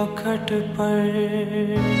चौखट पर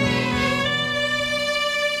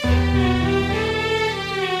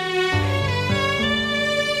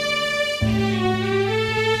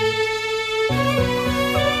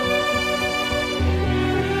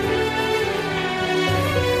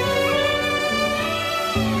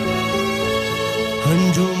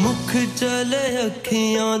हंजू मुख चले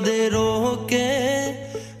अखियां दे रोके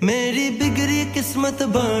मेरी बिगड़ी किस्मत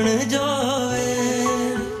बन जाए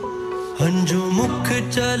हंजू मुख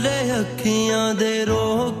चले अखियां दे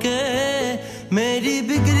रोके मेरी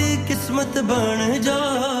बिगड़ी किस्मत बन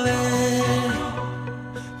जाए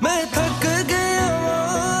मैं थक गया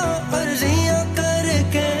अर्जियां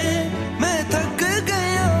करके मैं थक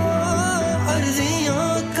गया अर्जियां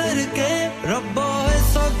करके रब्बा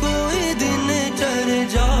ऐसा कोई दिन चढ़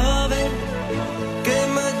जावे के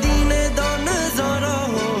मदीने दा नजारा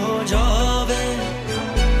हो जा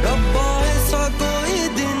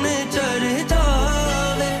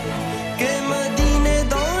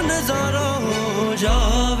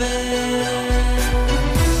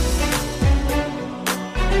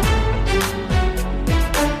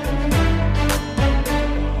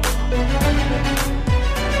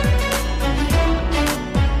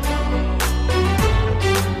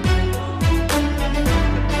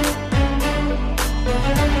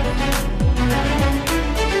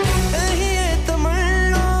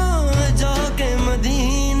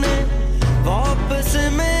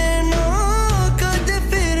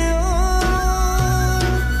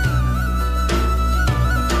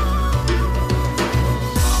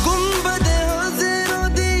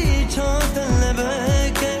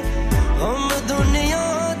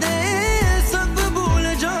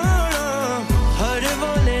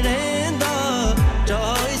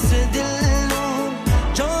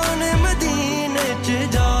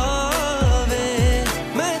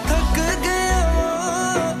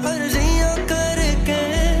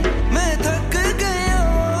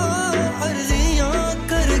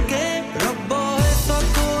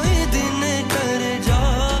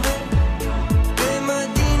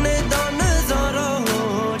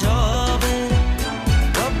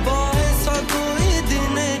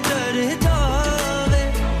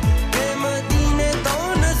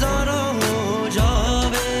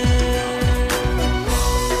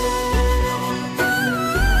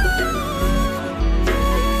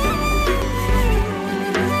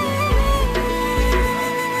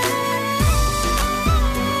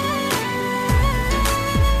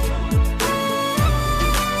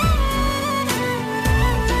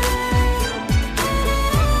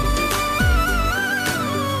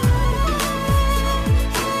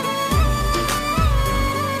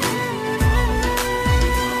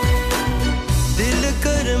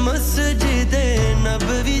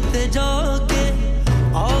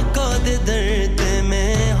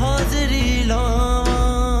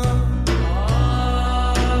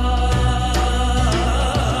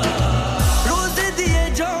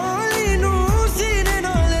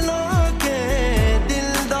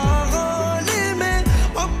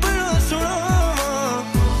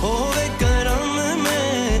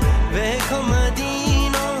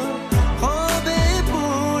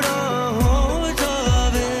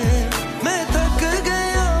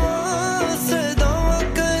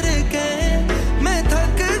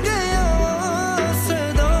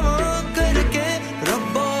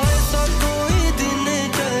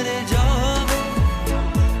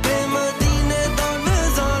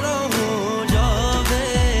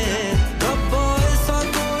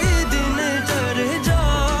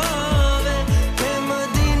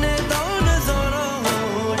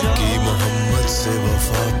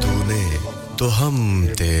तो हम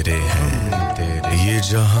तेरे हैं ये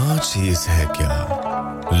जहां चीज है क्या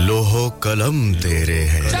लोहो कलम तेरे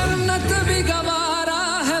हैं जन्नत भी गवारा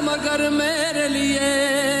है मगर मेरे लिए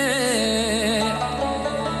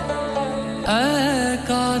ऐ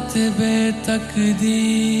कातिबे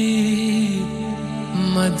तकदीर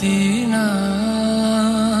मदीना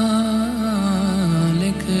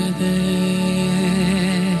लिख दे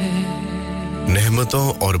नेमतों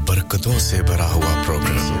और बरकतों से भरा हुआ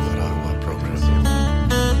प्रोग्राम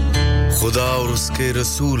खुदा और उसके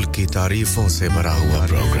रसूल की तारीफों से भरा हुआ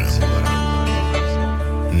प्रोग्राम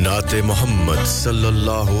नाते मोहम्मद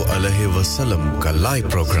सल्लल्लाहु अलैहि वसल्लम का लाइव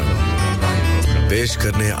प्रोग्राम पेश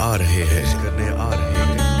करने आ रहे हैं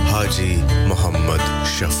हाजी मोहम्मद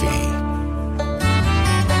शफी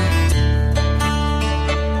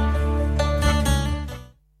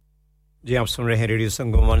जी आप सुन रहे हैं रेडियो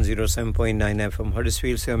संगम 107.9 एफएम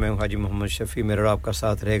हडर्सफील्ड से मैं हाजी मोहम्मद शफी मेरा आपका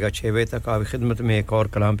साथ रहेगा 6 बजे तक आपकी खिदमत में एक और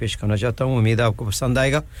कलाम पेश करना चाहता हूं उम्मीद है आपको पसंद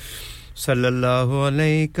आएगा सल्लल्लाहु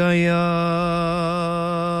अलैका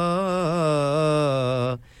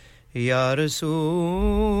या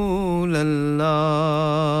रसूल अल्लाह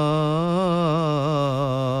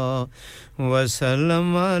वसल्लम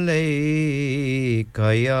अलैका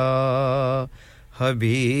या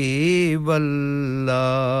हबीब अल्लाह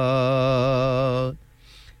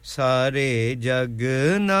सारे जग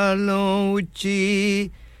नालों ऊंची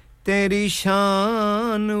तेरी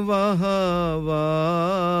शान वाह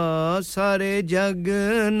वाह सारे जग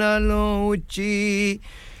नालों ऊंची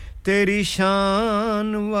तेरी शान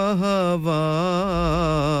वाह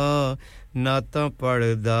वाह नाता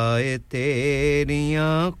पढ़दा ए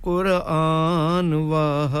तेरियां कुरान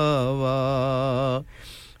वाह वाह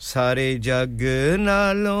सारे जग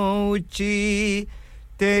नालों ऊंची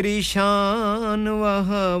तेरी शान वाह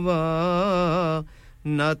वाह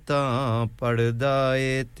नाता पढ़दा ए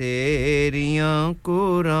तेरियां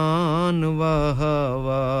कुरान वाह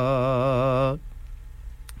वाह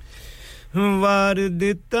वार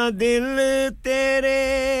दिता दिल तेरे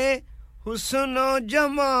हुस्नो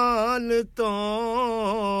जमाल तो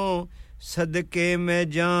सदके मैं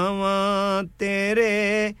जावां तेरे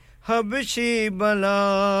हबशी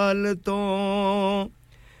बलाल तो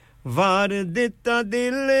वार दिता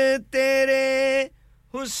दिल तेरे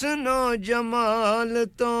हुस्नो जमाल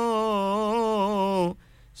तो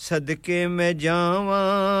सदके मैं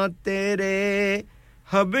जावां तेरे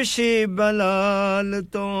हबशी बलाल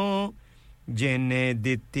तो जिने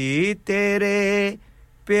दिती तेरे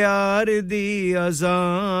प्यार दी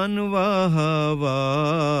अजान वाह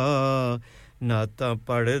वाह नाता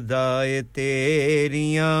पढ़दा ए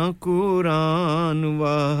तेरियां कुरान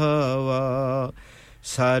वाह वाह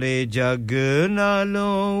सारे जग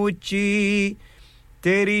नालों ऊंची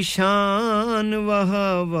तेरी शान वाह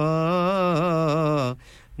वाह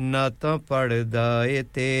नाता पढ़दा ए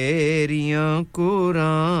तेरियां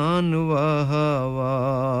कुरान वाह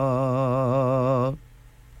वाह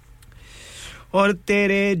और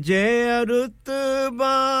तेरे जय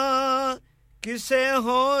रुतबा किसे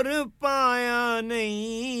होर पाया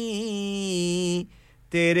नहीं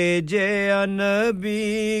तेरे जैया नबी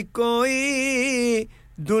कोई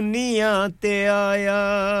दुनिया ते आया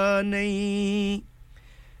नहीं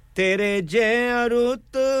तेरे जैया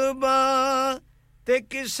रुतबा ते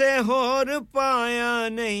किसे होर पाया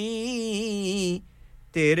नहीं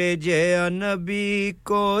तेरे जैया नबी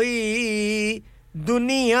कोई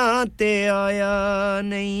दुनिया ते आया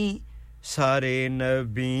नहीं सारे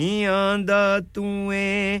नबियां दा तूए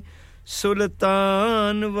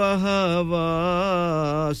सुल्तान वाह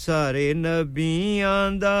वाह सारे नबियां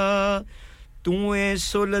दा तूए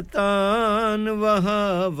सुल्तान वाह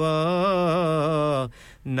वाह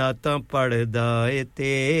नाता पढ़दा ए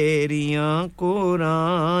तेरियां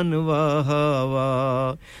कुरान वाह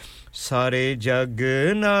वाह सारे जग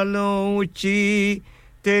नालों ऊंची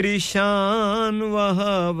तेरी शान वाह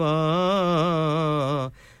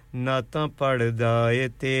वाह नाता पढ़दा ए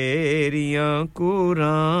तेरियां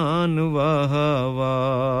कुरान वाह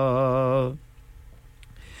वाह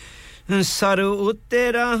सर उत्ते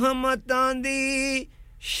रहमतां दी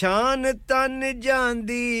शान तन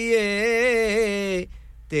जांदी ए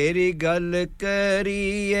तेरी गल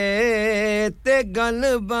करिए ते गल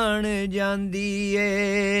बन जांदी ए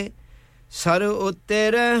सर उत्ते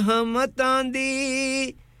रहमतां दी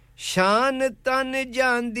शान तन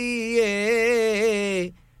जांदी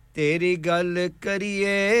ए तेरी गल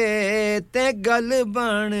करिए ते गल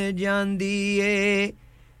बन जांदी ए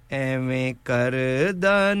एवें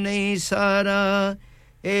करदा नहीं सारा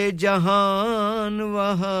ए जहान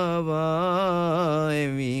वाह वाह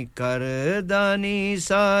एवें करदा नहीं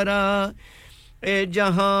सारा ए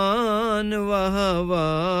जहान वाह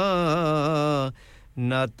वाह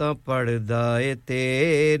ना ता पढ़दा ए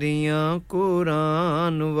तेरियां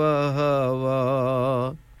कुरान वाह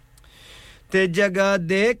वाह ते जगह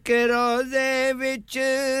दे के रोज़े विच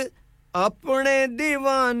अपने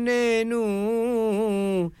दीवाने नू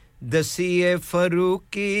दसीए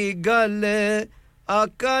फरूकी गल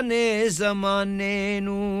आका ने ज़माने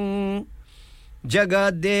नू जगह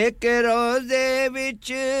दे के रोज़े विच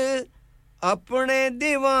अपने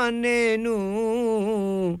दीवाने नू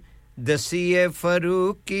दसीए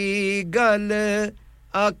फरूकी गल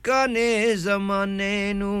आका ने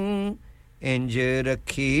ज़माने नू इंज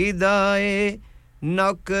रखी दाए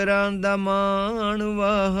नौकरां दा मान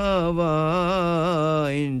वाह वाह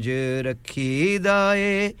इंज रखी दाए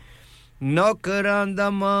नौकरां दा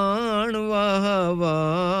मान वाह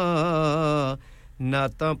वाह ना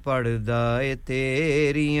तां पढ़दा ए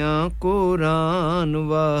तेरियां कुरान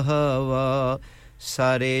वाह वाह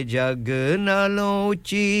सारे जग नालों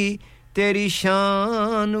ऊंची तेरी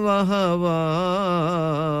शान वाह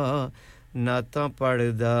वाह ना तां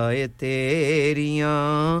पढ़दा ए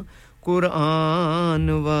तेरियां कुरान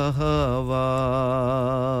वाह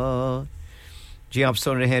वाह जी आप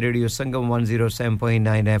सुन रहे हैं रेडियो संगम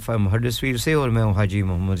 107.9 एफएम हडर्सफील्ड से और मैं हूं हाजी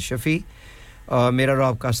मोहम्मद शफी मेरा और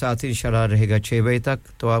आपका साथ इंशाल्लाह रहेगा 6 बजे तक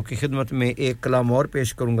तो आपकी खिदमत में एक कलाम और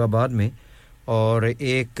पेश करूंगा बाद में और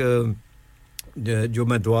एक जो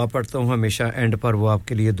मैं दुआ पढ़ता हूं हमेशा एंड पर वो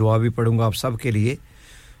आपके लिए दुआ भी पढ़ूंगा आप सब के लिए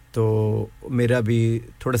तो मेरा भी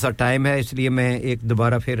थोड़ा सा टाइम है इसलिए मैं एक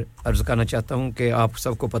दोबारा फिर अर्ज करना चाहता हूं कि आप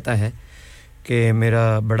सबको पता है कि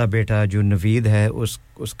मेरा बड़ा बेटा जो नवीद है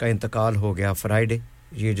उसका इंतकाल हो गया फ्राइडे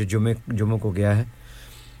ये जो जुमे को गया है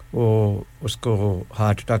वो उसको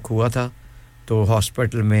हार्ट अटैक हुआ था तो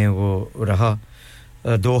हॉस्पिटल में वो रहा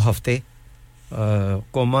 2 हफ्ते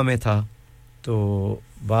कोमा में था तो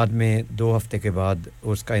बाद में 2 हफ्ते के बाद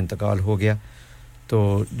उसका इंतकाल हो गया तो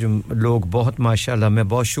जो लोग बहुत माशाल्लाह मैं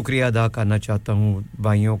बहुत शुक्रिया अदा करना चाहता हूं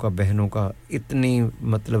भाइयों का बहनों का इतनी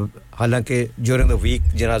मतलब हालांकि ड्यूरिंग द वीक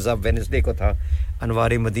जनाजा वेडनेसडे को था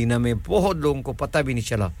अनवार मदीना में बहुत लोगों को पता भी नहीं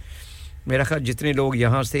चला मेरा ख्याल जितने लोग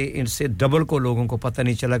यहां से इनसे डबल को लोगों को पता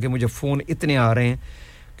नहीं चला कि मुझे फोन इतने आ रहे हैं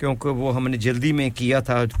क्योंकि वो हमने जल्दी में किया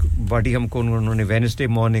था बॉडी हमको उन्होंने वेडनेसडे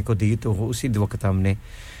मॉर्निंग को दी तो उसी वक्त हमने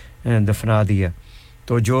दफना दिया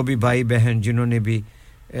तो जो भी भाई बहन जिन्होंने भी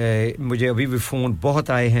मुझे अभी भी फ़ोन बहुत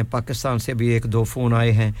आए हैं पाकिस्तान से भी 1-2 फ़ोन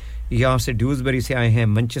आए हैं यहाँ से ड्यूसबरी से आए हैं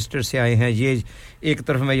मैनचेस्टर से आए हैं ये एक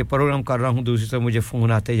तरफ मैं ये प्रोग्राम कर रहा हूँ दूसरी तरफ मुझे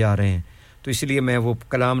फ़ोन आते जा रहे हैं तो इसलिए मैं वो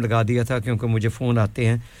कलाम लगा दिया था क्योंकि मुझे फ़ोन आते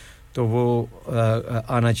हैं तो वो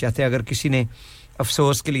आना चाहते हैं अगर किसी ने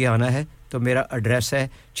अफसोस के लिए आना है तो मेरा एड्रेस है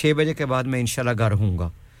 6 बजे के बाद मैं इंशाल्लाह घर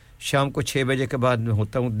होऊंगा शाम को 6 बजे के बाद मैं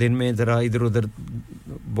होता हूँ दिन में ज़रा इधर-उधर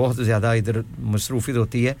बहुत ज़्यादा इधर मसरूफियत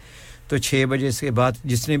होती है तो 6 बजे से बाद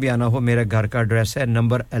जिसने भी आना हो मेरा घर का एड्रेस है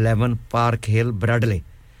number 11 Park Hill Bradley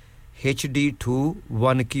HD2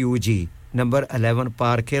 1QG number 11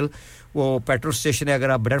 Park Hill वो पेट्रोल स्टेशन है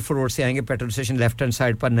अगर आप ब्रेडफोर्ड रोड से आएंगे petrol station left hand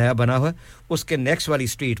side पर नया बना हुआ है उसके नेक्स्ट वाली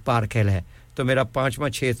स्ट्रीट पार्क हिल है तो मेरा 5वां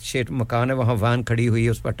 6 मकान है वहां वैन खड़ी हुई है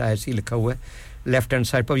उस पर टायर सी लिखा हुआ है लेफ्ट हैंड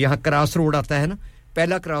साइड पर यहां क्रॉस रोड आता है ना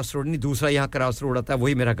पहला क्रॉस रोड नहीं दूसरा यहां क्रॉस रोड आता है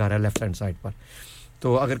वही मेरा घर है लेफ्ट हैंड साइड पर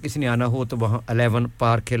तो अगर किसी ने आना हो तो वहां 11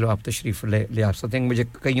 पार्क हिल आप तशरीफ ले आ सकते हैं मुझे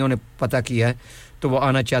कईयों ने पता किया है तो वो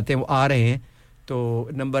आना चाहते हैं वो आ रहे हैं तो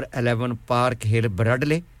number 11 Park Hill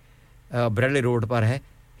Bradley road पर है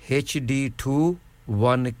HD2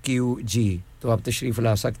 1QG तो आप तशरीफ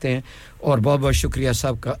ला सकते हैं और बहुत-बहुत शुक्रिया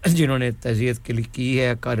सबका जिन्होंने तज़ियत के लिए की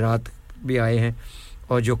है कल रात भी आए हैं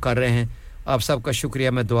और जो कर रहे हैं आप सबका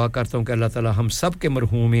शुक्रिया मैं दुआ करता हूं कि अल्लाह ताला हम सब के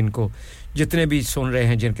मरहूमीन को जितने भी सुन रहे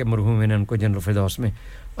हैं जिनके मरहूमीन हैं उनको जन्नत फिरदौस में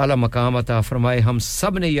आला मकाम अता फरमाए हम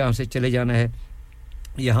सब ने यहां से चले जाना है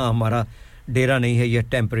यहां हमारा डेरा नहीं है ये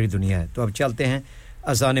टेंपरेरी दुनिया है तो अब चलते हैं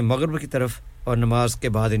अज़ान मगरिब की तरफ और नमाज के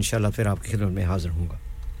बाद इंशाल्लाह फिर आपकी खिदमत में हाजिर होऊंगा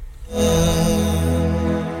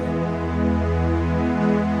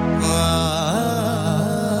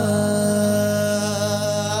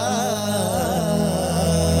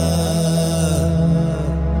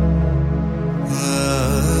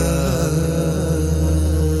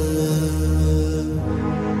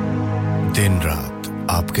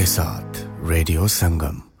आपके साथ रेडियो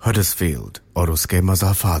संगम हडर्सफील्ड और उसके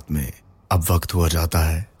मज़ाफात में अब वक्त हुआ जाता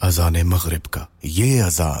है अज़ान मगरिब का ये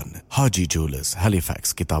अज़ान हाजी जूलर्स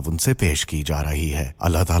हैलिफैक्स की ताउन से पेश की जा रही है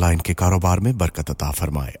अल्लाह ताला इनके कारोबार में बरकत अता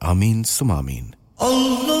फरमाए आमीन सुम आमीन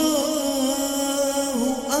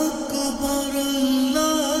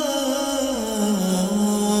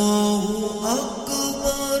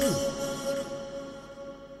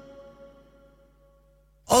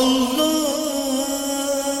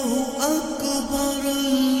Allahu Akbar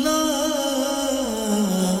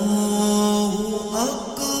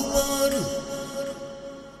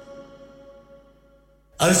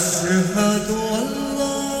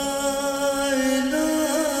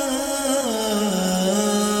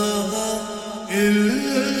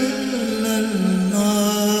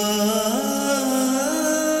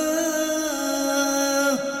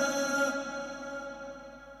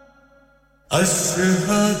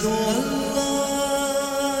أشهد أن لا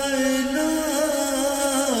إله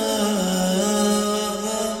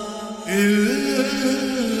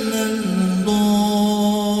إلا الله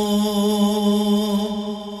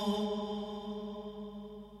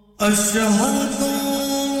أشهد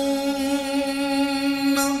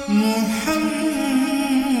أن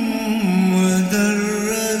محمدًا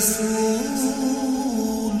رسول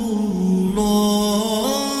الله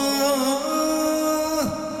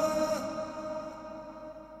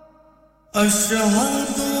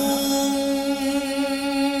أشهد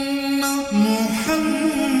أن محمدًا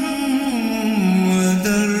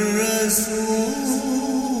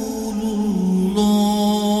رسول الله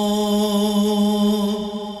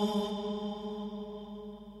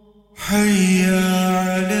حي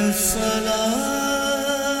على الصلاة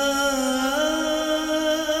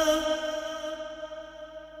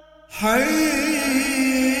حي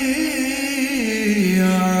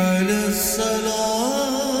على الصلاة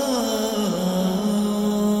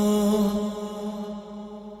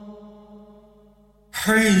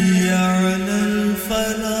حي على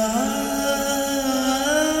الفلاح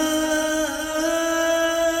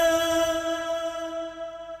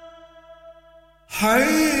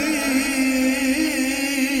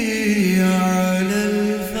حي على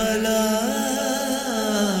الفلاح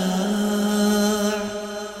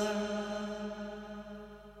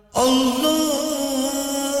الله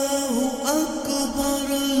أكبر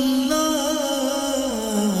الله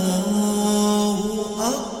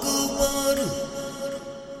أكبر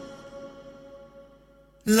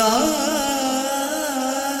لا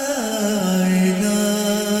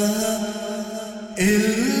إله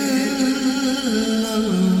إلا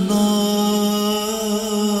الله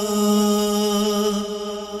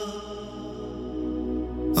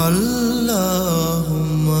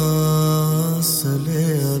اللهم صل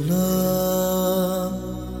على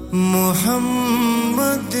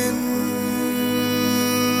محمد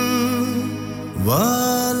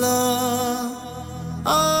وعلى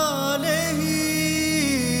آله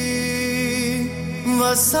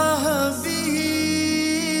وصحبه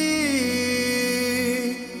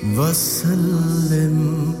وسلم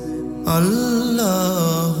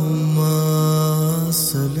اللهم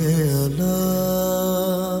صل على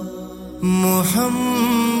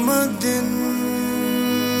محمد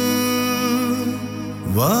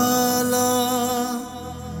وعلى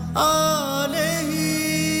آله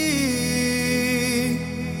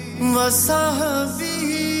وصحبه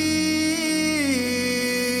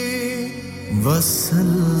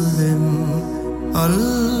وسلم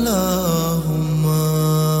اللهم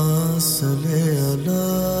صل على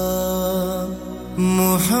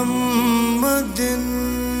محمد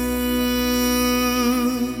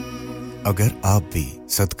अगर आप भी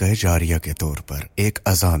सदका जारिया के तौर पर एक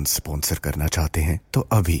अजान स्पॉन्सर करना चाहते हैं तो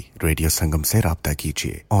अभी रेडियो संगम से राब्ता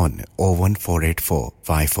कीजिए ऑन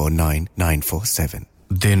 01484549947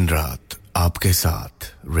 दिन रात आपके साथ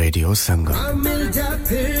रेडियो संगम मिल जा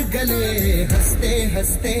फिर गले हंसते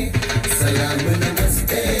हंसते सलाम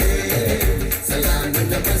नमस्ते सलाम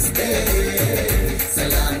नमस्ते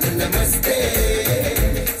सलाम नमस्ते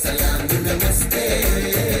सलाम नमस्ते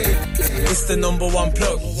It's the number one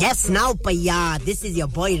plug. Yes, now, Paya. This is your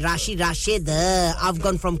boy Rashid. I've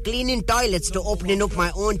gone from cleaning toilets to opening up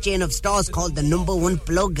my own chain of stores called the number one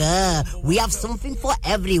plug. We have something for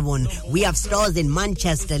everyone. We have stores in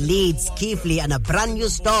Manchester, Leeds, Keighley, and a brand new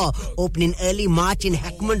store opening early March in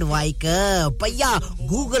Heckmondwike. Paya,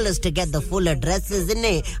 Google us to get the full addresses in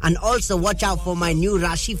it. And also watch out for my new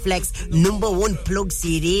Rashi Flex number one plug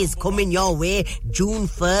series coming your way June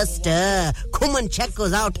 1st. Come and check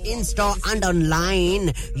us out in store and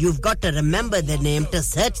online. You've got to remember the name to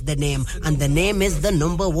search the name, and the name is the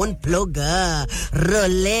number one plug.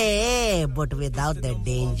 Relay, but without the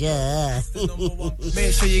danger.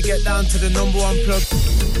 Make sure you get down to the number one plug.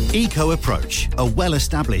 Eco Approach, a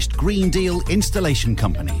well-established Green Deal installation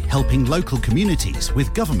company helping local communities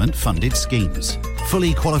with government-funded schemes.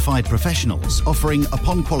 Fully qualified professionals offering,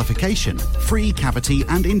 upon qualification, free cavity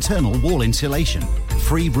and internal wall insulation,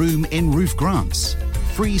 free room in roof grants,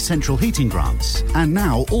 free central heating grants, and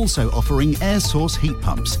now also offering air source heat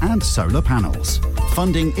pumps and solar panels.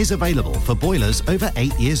 Funding is available for boilers over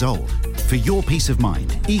 8 years old. For your peace of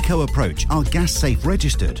mind, Eco Approach are gas safe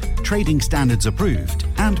registered, trading standards approved,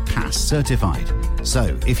 and PASS certified.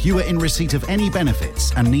 So, if you are in receipt of any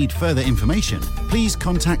benefits and need further information, please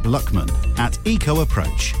contact Luckman at Eco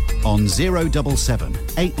Approach on 077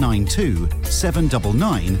 892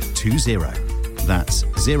 79920. That's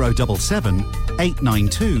 077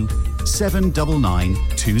 892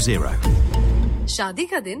 79920. शादी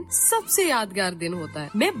का दिन सबसे यादगार दिन होता है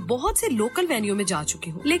मैं बहुत से लोकल वेन्यू में जा चुकी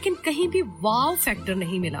हूँ लेकिन कहीं भी वाव फैक्टर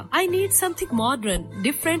नहीं मिला I need something modern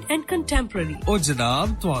different and contemporary ओ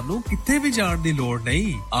जनाब ਤੁਹਾਨੂੰ किथे भी जाण दी लोड़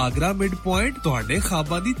नहीं आगरा मिड पॉइंट ਤੁਹਾਡੇ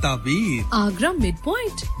ਖਾਬਾਂ ਦੀ ਤਾਬੀਰ आगरा मिड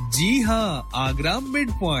पॉइंट जी हाँ आगरा मिड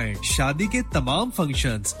पॉइंट शादी के तमाम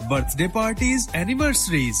functions birthday parties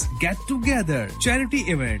anniversaries get together charity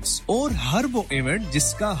events और हर वो इवेंट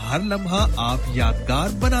जिसका हर लम्हा आप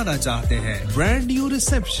यादगार बनाना चाहते हैं ब्रांड न्यू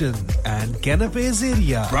रिसेप्शन एंड कैनपेज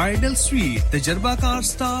एरिया ब्राइडल स्वीट तजर्बाकार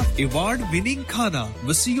स्टाफ अवार्ड विनिंग खाना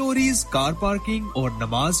वसीओरीज कार पार्किंग और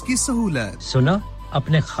नमाज की सहूलत सुना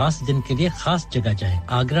अपने खास दिन के लिए खास जगह जाएं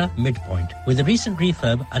Agra Midpoint with a recent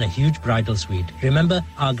refurb and a huge bridal suite remember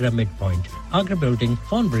Agra Midpoint Agra Building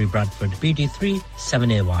Thornbury Bradford BD3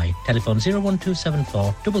 7AY telephone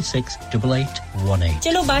 01274 668818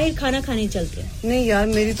 चलो बाहर खाना खाने चलते हैं नहीं यार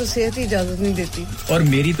मेरी तो सेहत ही इजाजत नहीं देती और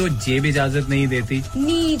मेरी तो जेब इजाजत नहीं देती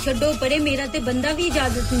नहीं छोड़ो परे मेरा ते बंदा भी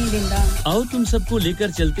इजाजत नहीं देता आओ तुम सबको लेकर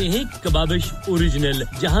चलते हैं कबाबिश ओरिजिनल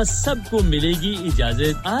जहां सबको मिलेगी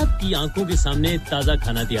इजाजत आपकी आंखों के सामने ताजा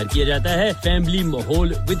खाना तैयार किया जाता है फैमिली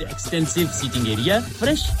माहौल with extensive seating area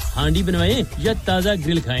fresh हांडी बनवाएं या ताजा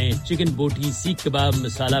ग्रिल खाएं chicken boti seekh kebab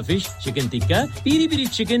masala fish chicken tikka peri peri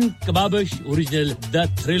chicken Kababish original the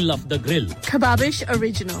thrill of the grill Kababish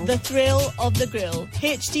Original The Thrill of the Grill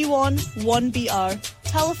HD1 1BR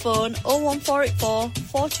Telephone 01484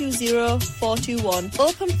 420 421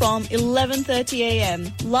 Open from 11:30 a.m.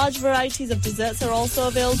 Large varieties of desserts are also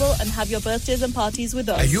available and have your birthdays and parties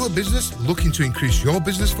with us. Are you a business looking to increase your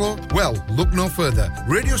business flow? Well, look no further.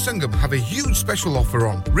 Radio Sangam have a huge special offer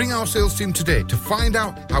on. Ring our sales team today to find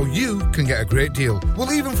out how you can get a great deal.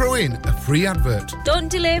 We'll even throw in a free advert.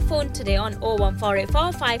 Don't delay phone today on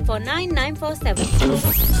 01484 549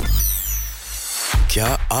 947 क्या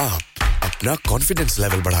आप अपना confidence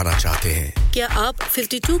level बढ़ाना चाहते हैं क्या आप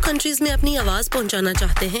 52 countries में अपनी आवाज पहुंचाना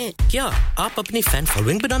चाहते हैं क्या आप अपनी फैन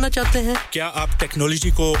फॉलोइंग बनाना चाहते हैं क्या आप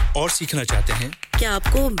टेक्नोलॉजी को और सीखना चाहते हैं क्या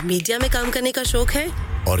आपको मीडिया में काम करने का शौक है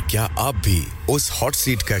और क्या आप भी उस हॉट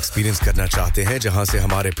सीट का एक्सपीरियंस करना चाहते हैं जहां से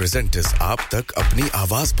हमारे प्रेजेंटर्स आप तक अपनी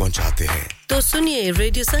आवाज पहुंचाते हैं तो सुनिए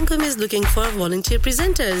radio Sangam is looking for volunteer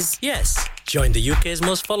presenters yes join the UK's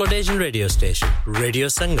most followed Asian radio station Radio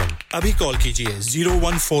Sangam अभी कॉल कीजिए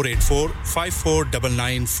 01484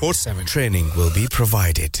 549947 training will be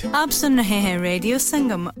provided आप सुन रहे हैं रेडियो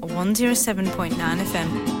संगम 107.9 FM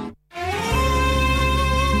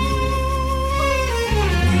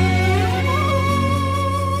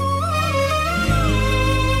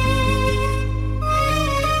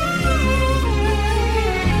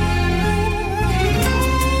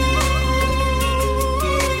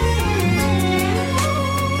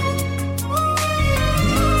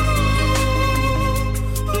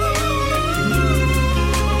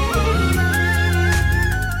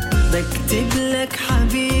بكتب لك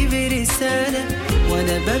حبيبي رسالة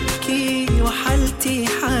وانا ببكي وحالتي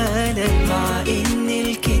حالة مع ان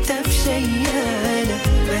الكتاب شيالة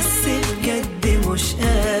بس بجد مش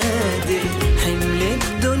قادر حمل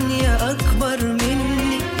الدنيا اكبر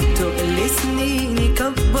مني تقل سنيني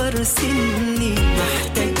كبر سني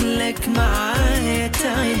محتاج لك معايا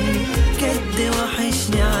تعني جد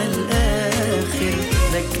وحشني عالاخر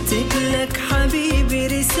بكتب لك حبيبي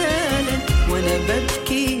رسالة وانا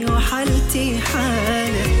ببكي وحالتي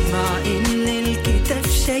حالة مع ان الكتاب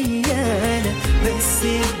شيالة بس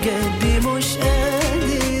بجد مش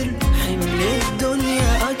قادر حمل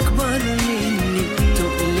الدنيا اكبر مني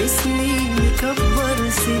تقل سنيني كبر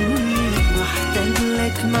سني محتاج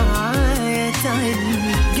لك معايا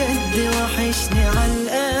تعني جد وحشني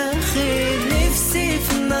عالاخر نفسي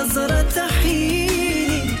في نظرة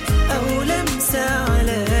تحيني او لمسة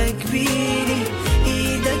على كبيري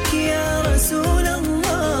ايدك يا رسول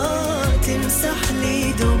الله تمسح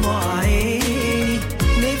لي دموع عيني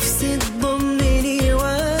نفسي تضمني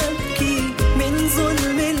وابكي من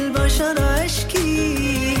ظلم البشر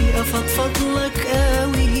اشكي افضفض لك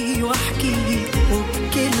قوي واحكي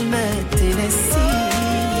وبكلمة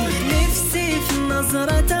تنسيني نفسي في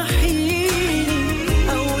نظرة تحيني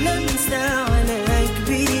او لمسة على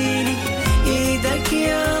كبيري ايدك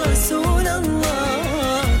يا رسول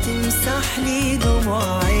الله تمسح لي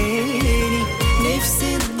دموع عيني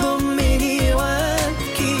نفسي تضمني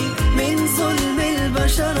وابكي من ظلم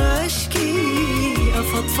البشر اشكي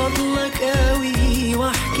افضفض لك قوي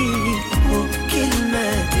واحكي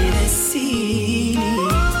وبكلمة تنسيني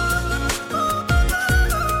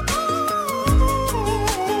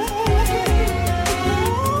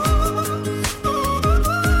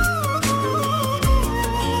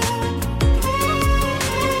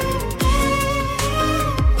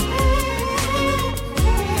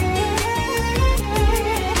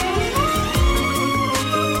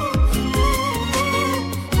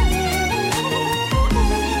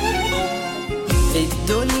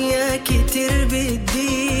كتير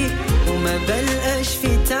بدي وما بلقاش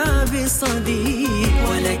في تعبي صديق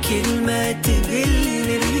ولا كلمة تقل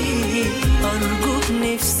الريق أرجوك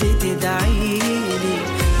نفسي تدعيلي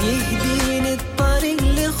يهديني الطريق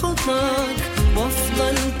لخطاك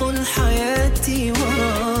وافضل طول حياتي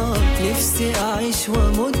وراك نفسي أعيش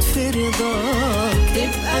وأموت في رضاك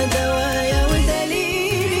تبقى دوايا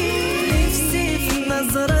ودليلي نفسي في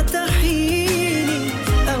نظرة تحييني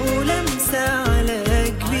أو لمسة على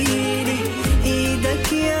جبيني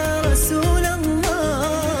إيدك يا رسول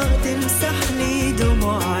الله تمسح لي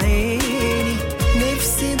دموع عيني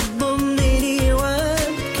نفسي تضمني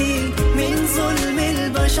وابكي من ظلم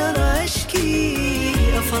البشر أشكي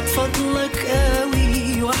أفضفض لك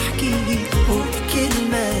قوي واحكي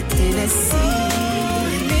وبكلمة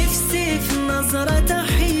تنسيني نفسي في نظرة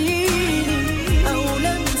تحييني أو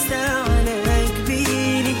لمسة على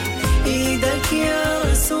جبيني إيدك يا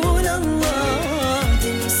رسول الله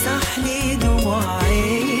تمسح لي دموع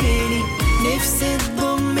عيني نفسي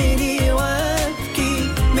تضمني وابكي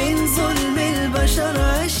من ظلم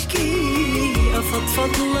البشر أشكي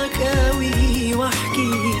أفضفض لك قوي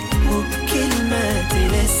واحكي وبكلمة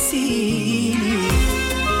تنسيني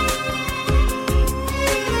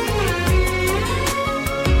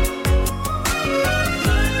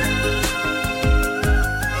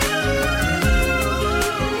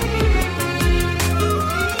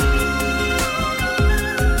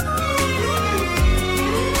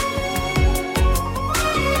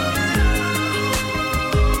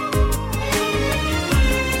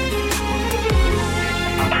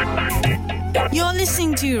You're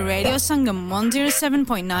listening to Radio Sangam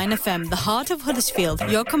 107.9 FM, the heart of Huddersfield.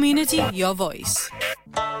 Your community, your voice.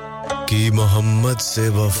 कि मोहम्मद से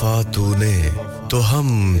वफा तूने तो हम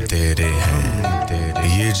तेरे हैं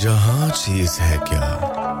ये जहां चीज है क्या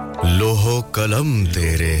लोहो कलम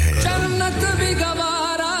तेरे हैं जन्नत भी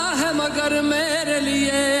गवारा है मगर मेरे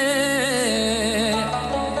लिए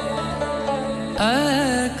ऐ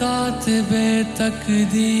कातिबे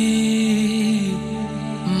तकदीर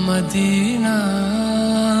मदीना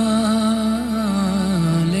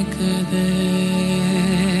लिख दे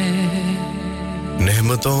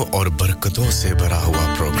नेमतों और बरकतों से भरा हुआ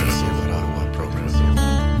प्रोग्राम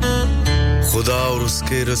खुदा और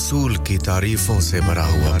उसके रसूल की तारीफों से भरा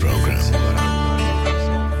हुआ प्रोग्राम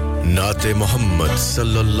नाते मोहम्मद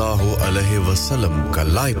सल्लल्लाहु अलैहि वसल्लम का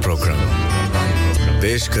लाइव प्रोग्राम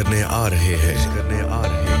पेश करने आ रहे हैं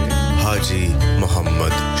हाजी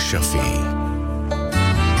मोहम्मद शफी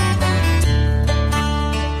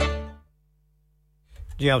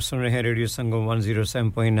जी आप सुन रहे हैं रेडियो संगम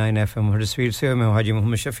 107.9 एफएम हडर्सफील्ड से मैं हाजी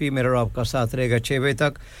मोहम्मद शफी मेरा आपका साथ रहेगा 6 बजे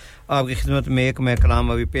तक आपकी खिदमत में एक मैं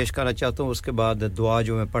कलाम अभी पेश करना चाहता हूं उसके बाद दुआ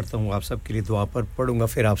जो मैं पढ़ता हूं आप सब के लिए दुआ पर पढ़ूंगा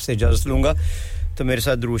फिर आपसे इजाजत लूंगा तो मेरे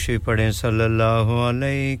साथ दुरूद शरीफ पढ़ें सल्लल्लाहु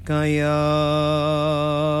अलैका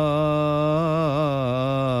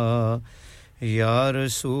या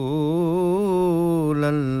रसूल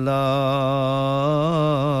अल्लाह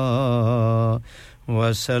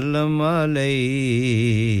वसल्लम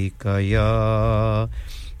अलैका या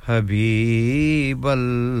हबीब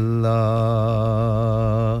अल्लाह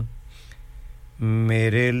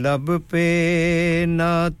मेरे लब पे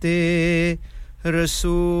नाते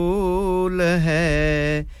रसूल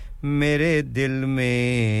है मेरे दिल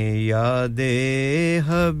में यादे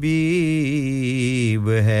हबीब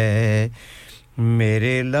है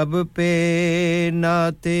मेरे लब पे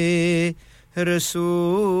नाते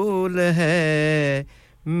रसूल है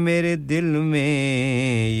मेरे दिल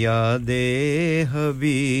में यादे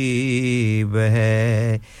हबीब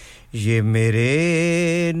है ये मेरे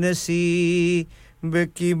नसीब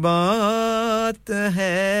की बात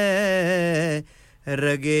है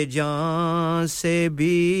रगे जान से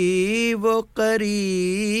भी वो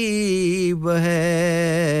करीब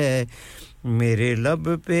है मेरे लब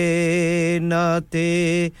पे नाते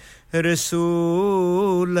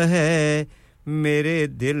रसूल है मेरे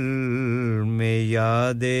दिल में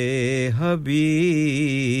यादे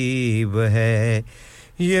हबीब है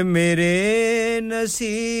ये मेरे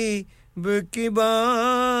नसीब की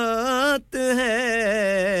बात है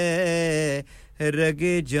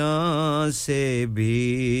रगे जान से भी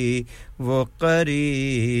वो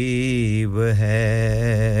करीब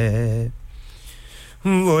है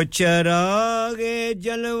वो चरागे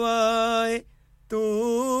जलवाए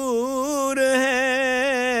तूर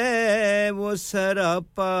है वो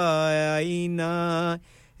सरापा आईना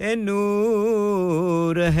ए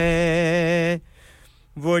नूर है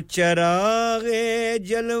वो चरागे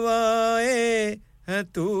जलवाए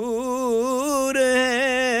तूर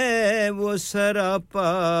है वो सरापा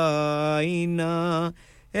आईना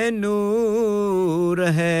ए नूर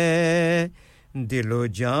है दिलो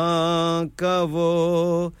जान का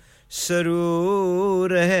वो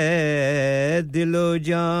सरूर है दिलो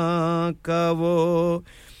जान का वो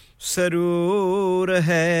सरूर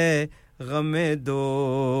है गमे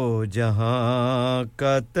दो जहां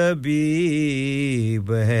का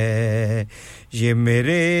तबीब है ये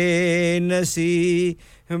मेरे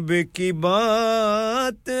नसीब की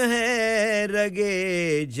बात है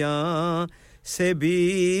रगे जान से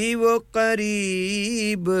भी वो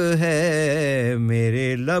करीब है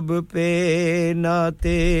मेरे लब पे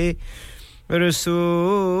नाते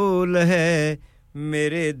रसूल है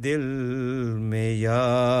मेरे दिल में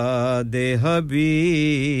याद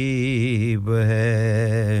हबीब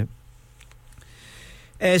है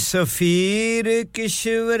ए सफीर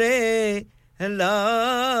किश्वरे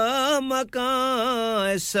ला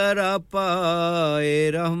मकान सरापाए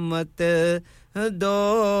रहमत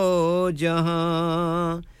दो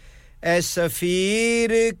जहां ए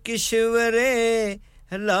सफीर किश्वरे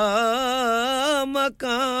ला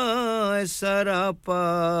मकान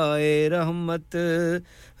सरापाए रहमत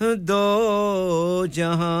दो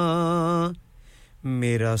जहां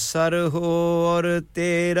मेरा सर हो और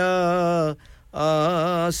तेरा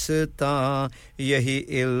आस्ता यही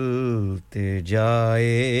इल्तिजाए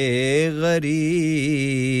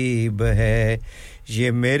गरीब है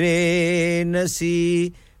ये मेरे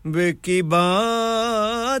नसीब की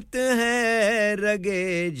बात है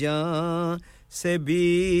रगे जान से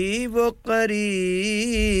भी वो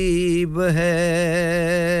करीब है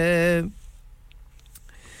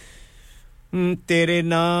तेरे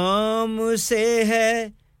नाम से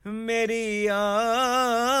है मेरी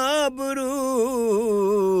आबरू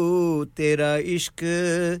तेरा इश्क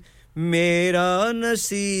मेरा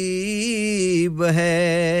नसीब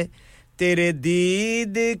है तेरे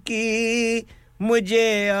दीद की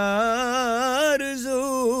मुझे आरज़ू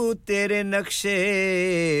तेरे नक्शे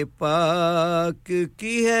पाक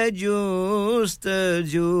की है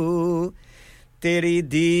जुस्तजू तेरी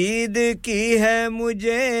दीद की है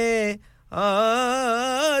मुझे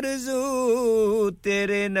आरज़ू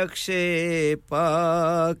तेरे नक्शे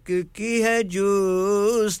पाक की है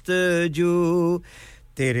जुस्तजू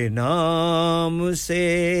तेरे नाम से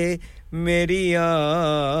मेरी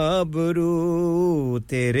आबरू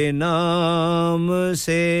तेरे नाम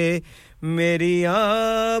से मेरी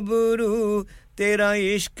आबरू तेरा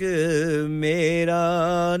इश्क मेरा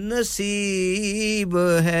नसीब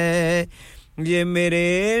है ये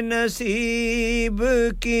मेरे नसीब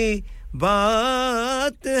की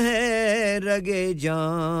बात है रगे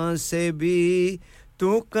जान से भी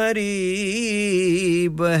तू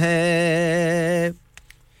करीब है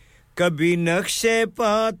कभी नक्शे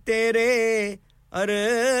पा तेरे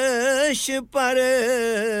अर्श पर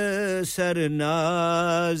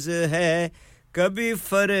सरनाज है कभी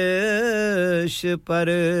फर्श पर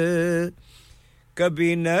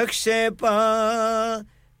कभी नक्शे पा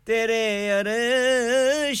तेरे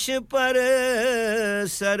अर्श पर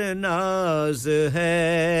सरनाज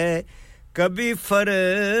है कभी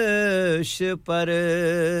फर्श पर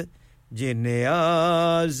जिन्हें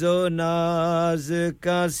आज़ो नाज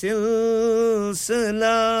का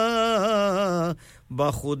सिलसिला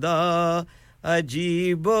बखुदा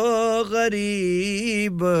अजीब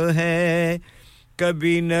गरीब है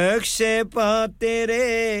कभी नक्शे पा तेरे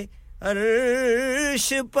अर्श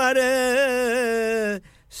पर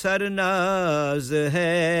सरनाज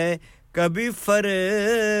है कभी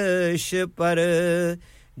फर्श पर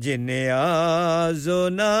जिन्हें आज़ो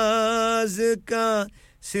नाज का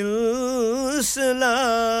सिलसिला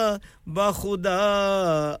बखुदा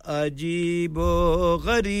अजीब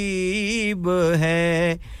गरीब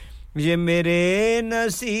है ये मेरे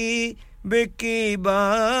नसीब की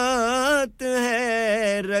बात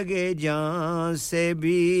है रगे जान से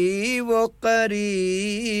भी वो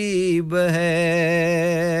करीब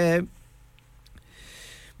है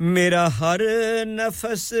मेरा हर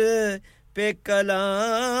नफस पे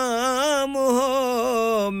कलाम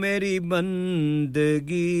हो मेरी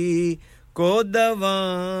बंदगी को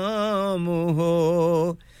दवाम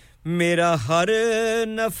हो मेरा हर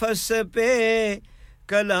नफस पे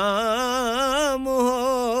कलाम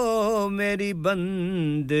हो मेरी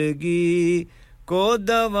बंदगी को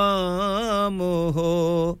दवाम हो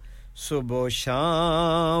सुबह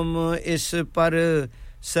शाम इस पर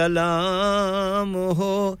सलाम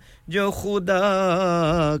हो जो खुदा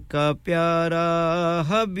का प्यारा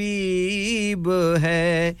हबीब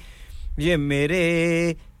है ये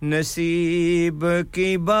मेरे नसीब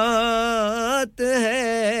की बात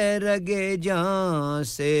है रगे जान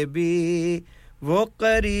से भी वो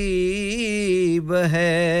करीब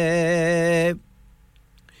है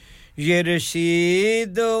ये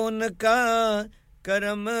रशीद उनका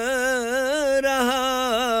करम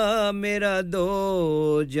रहा मेरा दो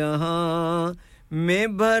जहां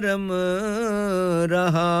में भरम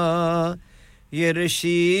रहा ये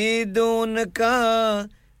रशीदों का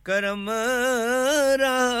करम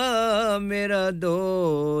रहा मेरा दो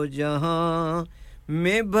जहां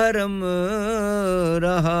में भरम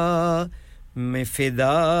रहा मैं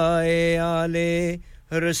फिदाए आले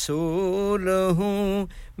रसूल हूँ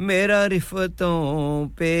मेरा रिफ़तों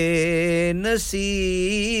पे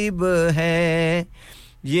नसीब है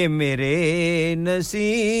ये मेरे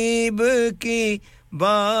नसीब की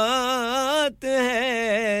बात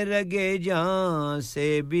है रगे जान से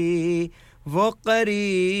भी वो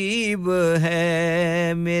करीब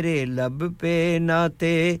है मेरे लब पे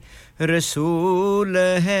नाते रसूल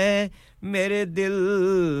है मेरे दिल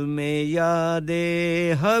में यादे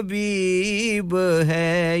हबीब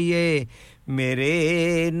है ये मेरे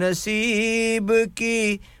नसीब की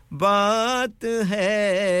बात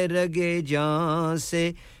है रगे जान से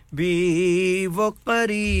भी वो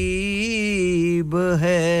करीब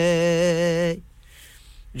है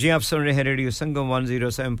जी आप सुन रहे हैं रेडियो संगम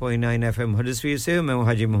 107.9 एफएम हडर्सफील्ड से मैं हूं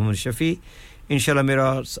हाजी मोहम्मद शफी इंशाल्लाह मेरा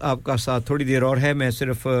आपका साथ थोड़ी देर और है मैं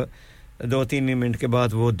सिर्फ 2-3 मिनट के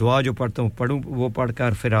बाद वो दुआ जो पढ़ता हूं पढूं वो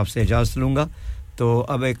पढ़कर फिर आपसे इजाजत लूंगा तो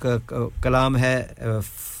अब एक कलाम है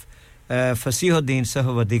फसीहुद्दीन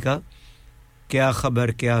सहवदी का क्या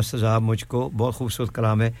खबर क्या सजा मुझको बहुत खूबसूरत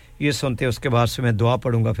कलाम है ये सुनते उसके बाद से मैं दुआ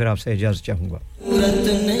पढ़ूंगा फिर आपसे इजाजत चाहूंगा सूरत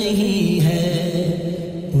नहीं है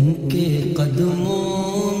उनके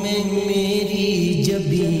कदमों में मेरी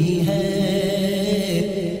जबी है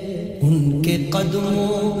उनके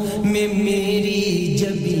कदमों में मेरी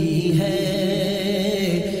जबी है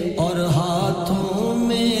और हाथों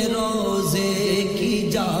में रोजे की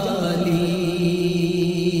जाली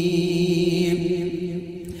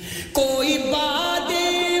कोई बादे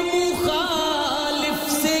मुखालिफ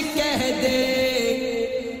से कह दे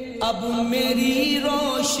अब मेरी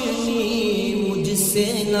रोशनी मुझसे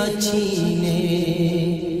न छीने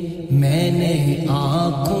मैंने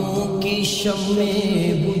आँखों की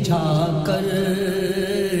शम्में बुझाकर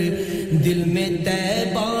दिल में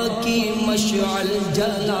तैबा की मशअल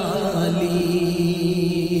जला ली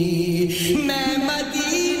मैं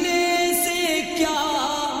मदीने से क्या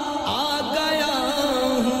आ गया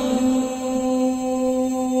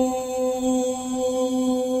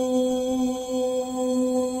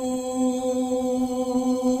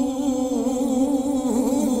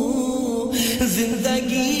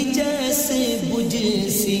जिंदगी जैसे बुझ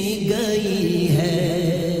सी गई है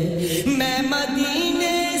मैं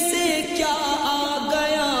मदीने से क्या आ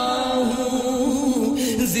गया हूँ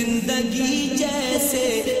जिंदगी जैसे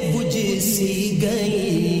बुझ सी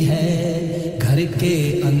गई है घर के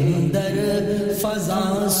अंदर फजा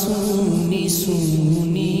सूनी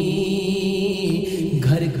सूनी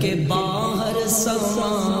घर के बाहर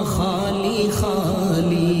समा खाली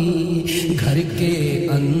खाली घर के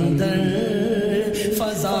अंदर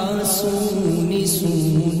फजा सूनी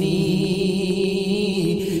सूनी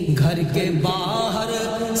घर के बाहर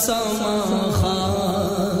समा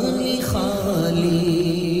खाली खाली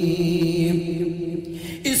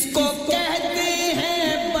इसको कहते हैं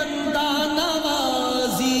बंदा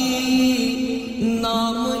नवाजी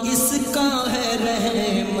नाम इसका है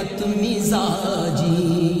रहमत मिजाजी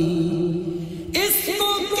इसको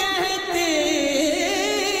कहते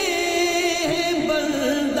हैं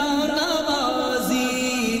बंदा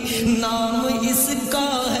नाम इसका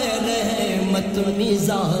है रहमत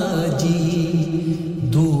मिजाजी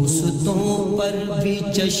दोस्तों पर भी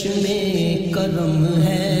चश्मे करम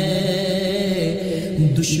है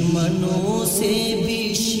दुश्मनों से भी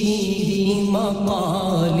शीरी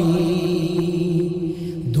मकाली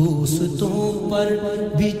दोस्तों पर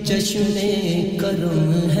भी चश्मे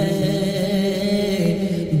करम है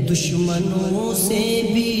दुश्मनों से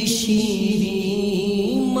भी शीरी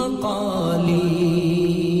मकाली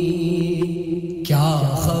क्या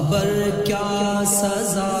खबर क्या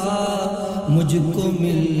सजा मुझको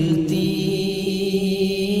मिलती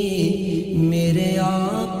मेरे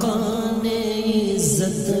आका ने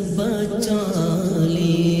इज्जत बचा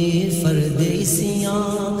ली फरदेसियां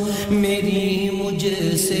मेरी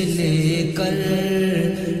मुझसे लेकर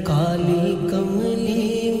काली कमली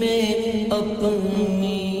में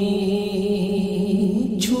अपनी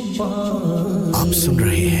छुपा आप सुन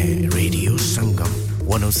रहे हैं रेडियो संगम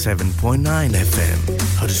 107.9 FM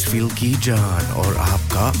हडर्सफील्ड की जान और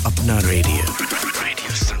आपका अपना रेडियो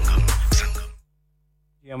संगम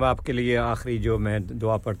हम आपके लिए आखिरी जो मैं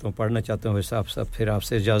दुआ पढ़ता हूं पढ़ना चाहता हूं हिसाब सब फिर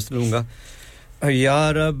आपसे इजाजत लूंगा या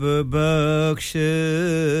रब बख्श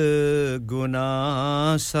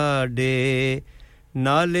गुनाह साडे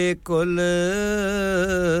नाले कुल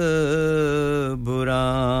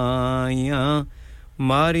बुराइयां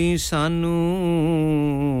मारी सानू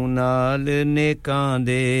नाल नेकां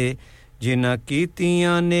दे जिन्हां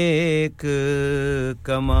कीतियां नेक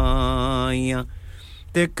कमाइयां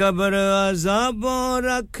ते कब्र अज़ाबों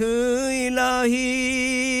रख इलाही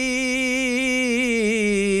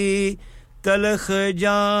तलख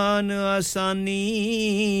जान आसानी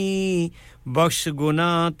बख्श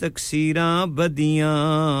गुनाह तकसीरां बदियां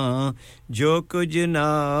जो कुछ ना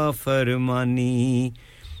फरमानी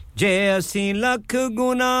जे असी लख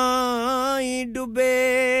गुनाह डुबे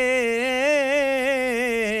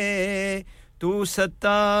तू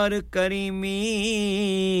सत्तार करीमी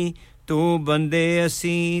तू बंदे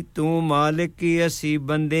असी तू मालिक असी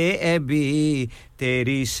बंदे ए भी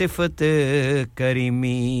तेरी सिफत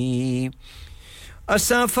करीमी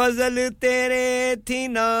असा फजल तेरे थी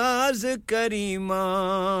नाज करीमा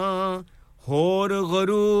होर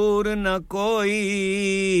गरूर न कोई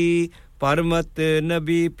परमत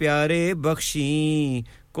नबी प्यारे बख्शी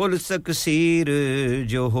कुल सकसीर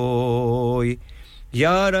जो होई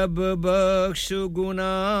या रब बख्श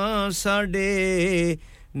गुनाह साडे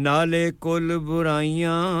नाले कुल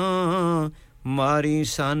बुराइयां मारी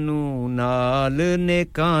सानू नाल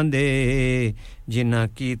नेकां दे जिन्हां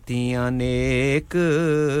कीतियां नेक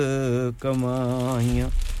कमाइयां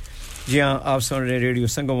जी हां आप सुन रहे रेडियो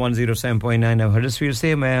संगम 107.9 हडर्सफील्ड से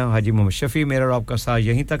मैं हाजी मोहम्मद शफी मेरा और आपका साथ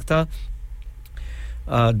यहीं तक था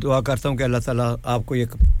दुआ करता हूं कि अल्लाह ताला आपको ये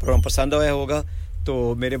प्रोग्राम पसंद आया होगा तो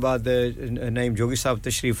मेरे बाद नईम जोगी साहब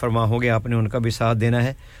तशरीफ फरमा होंगे आपने उनका भी साथ देना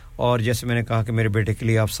है और जैसे मैंने कहा कि मेरे बेटे के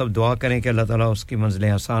लिए आप सब दुआ करें कि अल्लाह ताला उसकी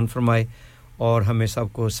मंजिलें आसान फरमाए और हमें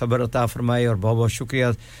सबको सब्र अता फरमाए और बहुत-बहुत शुक्रिया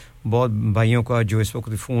बहुत भाइयों का जो इस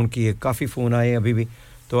वक्त फ़ोन किए काफ़ी फ़ोन आए अभी भी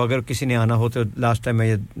तो अगर किसी ने आना हो तो लास्ट टाइम मैं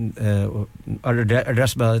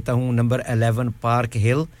एड्रेस बता देता हूं number 11 Park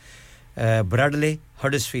Hill Bradley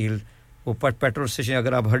Huddersfield ऊपर पेट्रोल स्टेशन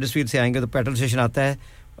अगर आप हडर्सफील्ड से आएंगे तो पेट्रोल स्टेशन आता है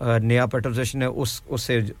नया पेट्रोल स्टेशन है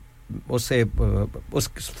उससे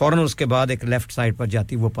फौरन उसके बाद एक लेफ्ट साइड पर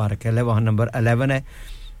जाती वो पार्क है वहां नंबर 11 है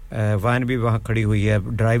वैन भी वहां खड़ी हुई है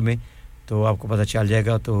ड्राइव में तो आपको पता चल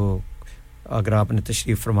जाएगा तो अगर आपने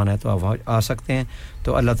तशरीफ फरमाना है तो आप आ सकते हैं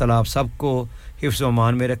तो अल्लाह ताला आप सबको हिफ्ज़ व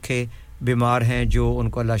अमान में रखे बीमार हैं जो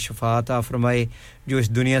उनको अल्लाह शफा अता फरमाए जो इस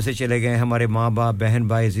दुनिया से चले गए हमारे माँ-बाप बहन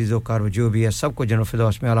भाई अजीज़ व क़रीब जो भी है सबको जन्नत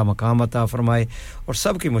फिरदौस में आला मकाम अता फरमाए और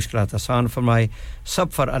सबकी मुश्किलात आसान फरमाए सब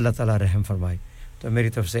पर अल्लाह ताला रहम फरमाए तो मेरी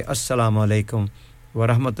तरफ से अस्सलाम वालेकुम व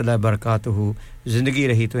रहमतुल्लाहि व बरकातहू ज़िंदगी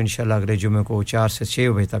रही तो इंशाल्लाह अगले जुमे को 4 से 6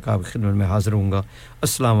 बजे तक आपकी खिदमत में हाज़िर होऊंगा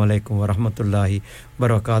अस्सलाम वालेकुम व रहमतुल्लाहि व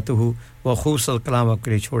बरकातहू व खूबसूरत कलाम आपके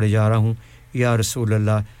लिए छोड़े जा रहा हूं या रसूल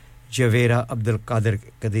अल्लाह जवेरा अब्दुल कादिर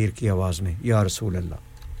कदीर की आवाज में या रसूल अल्लाह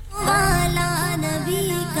वाला नबी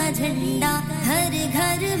का झंडा हर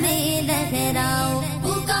घर में लहराओ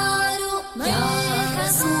पुकारो या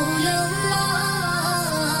रसूल अल्लाह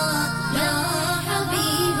या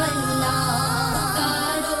हबीब अल्लाह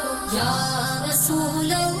पुकारो या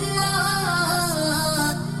रसूल अल्लाह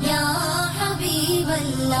या हबीब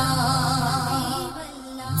अल्लाह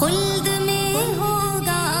खुल्द में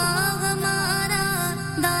होगा हमारा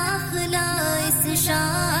दाखिला इस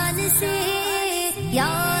शान से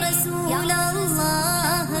या रसूल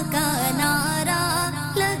अल्लाह का नारा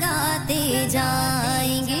लगाते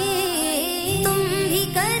जाएंगे तुम भी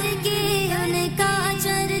करके उनका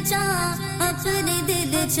चर्चा अपने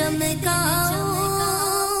दिल चमकाओ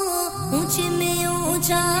ऊंचे में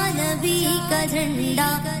ऊंचा नबी का झंडा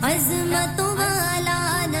अज़मत वाला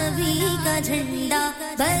नबी का झंडा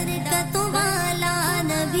बरकत वाला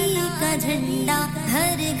नबी का झंडा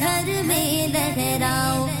हर घर में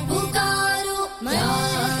लहराओ पुकारो या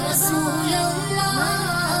रसूल अल्लाह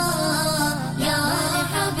या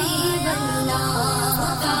हबीब अल्लाह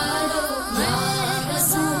पुकारो या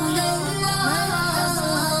रसूल अल्लाह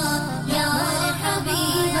या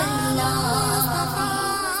हबीब अल्लाह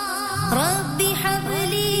रब्बी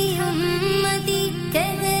हबली उम्मती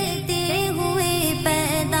कहते हुए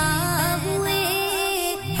पैदा हुए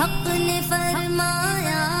हक ने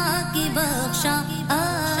फरमाया कि बख्शा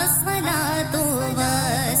अस्सलातु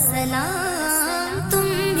वस्सलाम तुम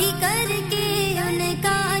भी करके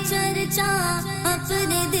उनका चर्चा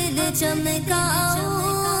अपने दिल चमकाओ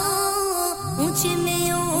ऊंचे में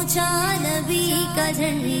ऊंचा नबी का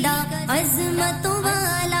झंडा अज़मत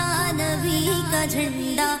वाला नबी का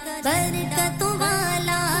झंडा बरकत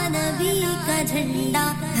वाला नबी का झंडा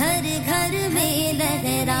हर घर में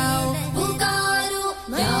लहराओ पुकारो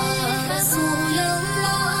या रसूल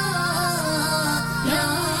अल्लाह या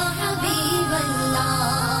हबीब अल्लाह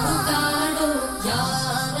पुकारो या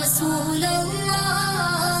रसूल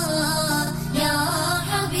अल्लाह या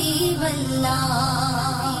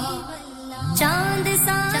चांद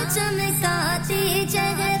सा चमकाते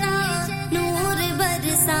चेहरा नूर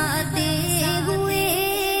बरसाते हुए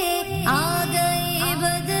आ गए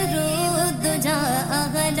बदरो दुजा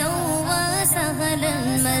अहलो व सहलन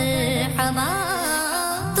मरहबा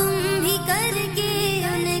तुम भी करके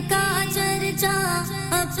उनका चर्चा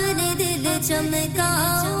अपने दिल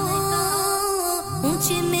चमकाओ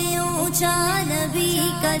ऊंचे में ऊंचा नबी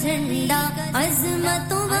का झंडा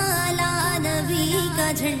अज़मतों वाला नबी का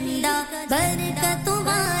झंडा बरकतों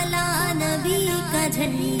वाला नबी का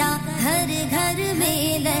झंडा हर घर में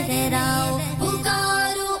लहराओ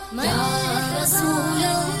पुकारो या रसूल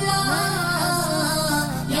अल्लाह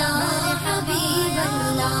या हबीब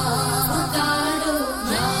अल्लाह पुकारो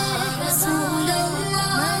या रसूल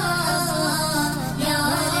अल्लाह या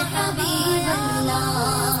हबीब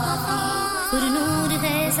अल्लाह पुरनूर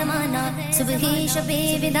है ज़माना सुबह शबे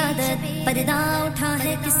विलादत पर्दा उठा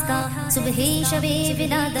है किसका सुबह शबे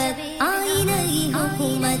विलादत आई नई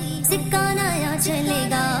हुकूमत सिक्का नया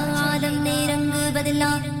चलेगा आलम ने रंग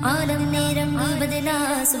बदला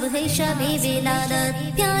सुबह शबे विलादत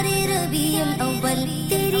प्यारे रबीउल अव्वल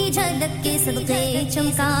तेरी झलक के सदके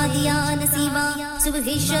चमका दिया नसीबा सुबह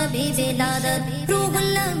शबे विलादत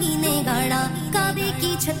रूहुल अमीन ने गाड़ा काबे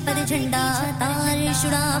की छत पर झंडा तार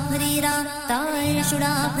शुड़ा फरेरा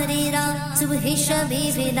सुबह शबे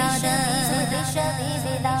विलादत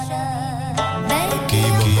की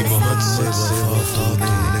मोहब्बत से वफा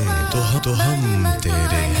तूने तो हम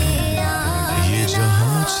तेरे हैं ये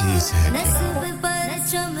जहां चीज है नस्ब पर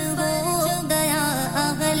चम हो गया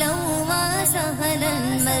अहलो व सहलन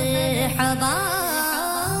मरहबा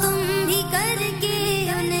तुम भी करके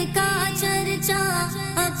उनका चर्चा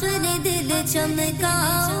अपने दिल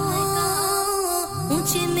चमकाओ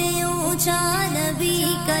ऊंचे में ऊंचा नबी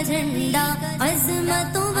का झंडा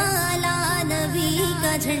अज़मतों वाला नबी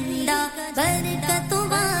का झंडा बरकतों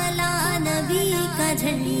वाला नबी का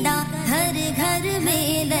झंडा हर घर में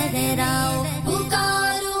लहराओ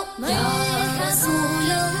पुकारो या रसूल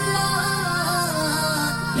अल्लाह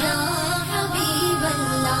या हबीब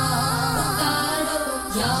अल्लाह पुकारो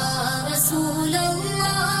या रसूल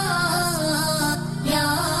अल्लाह या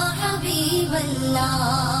हबीब अल्लाह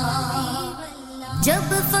जब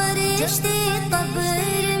फरिश्ते कब्र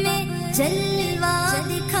में जलवा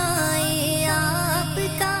दिखाए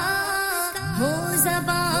आपका हो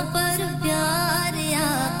ज़बां पर प्यार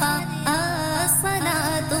आका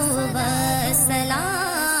अस्सलातु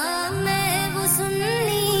वस्सलाम मैं वो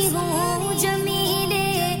सुन्नी हूँ जमीले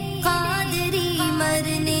कादरी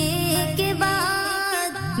मरने के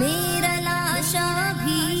बाद मेरा लाशा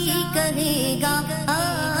भी कहेगा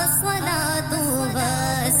अस्सलातु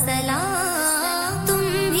वस्सलाम तुम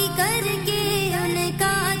भी करके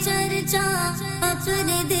उनका चर्चा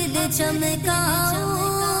अपने दिल चमकाओ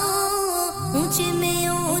ऊंचे में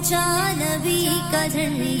ऊंचा नबी का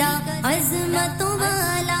झंडा अज़मतों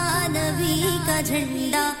वाला नबी का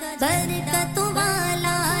झंडा बरकतों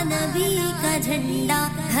वाला नबी का झंडा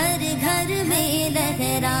हर घर में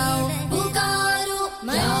लहराओ पुकारो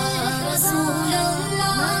या रसूल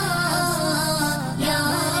अल्लाह या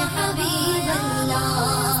हबीब अल्लाह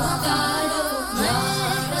पुकारो या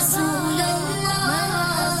रसूल अल्लाह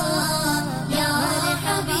या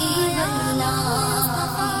हबीब अल्लाह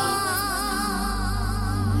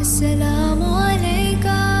अस्सलामु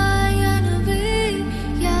अलैका या नबी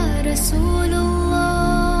या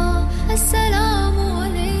रसूलुल्लाह अस्सलामु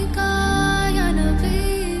अलैका या नबी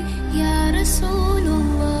या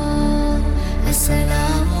रसूलुल्लाह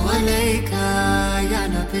अस्सलामु अलैका या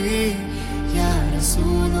नबी या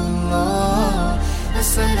रसूलुल्लाह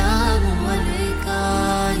अस्सलामु अलैका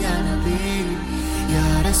या नबी या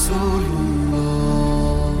रसूलुल्लाह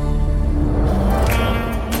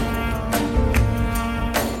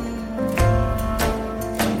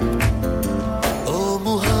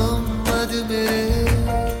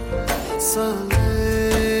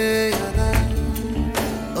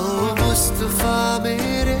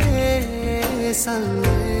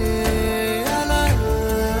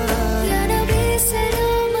या नबी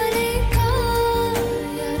सलाम अलैका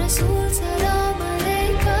या रसूल सलाम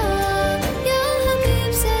अलैका या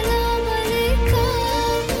हबीब सलाम अलैका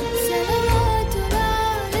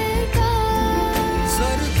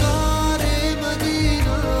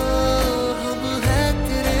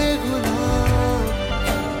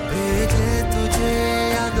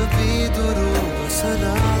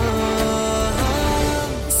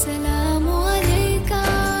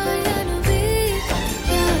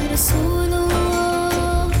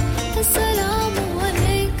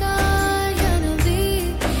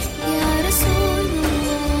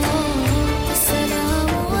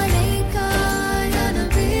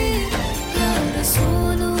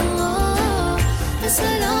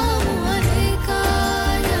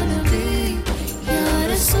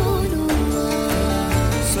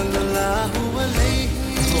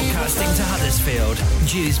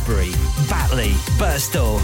store.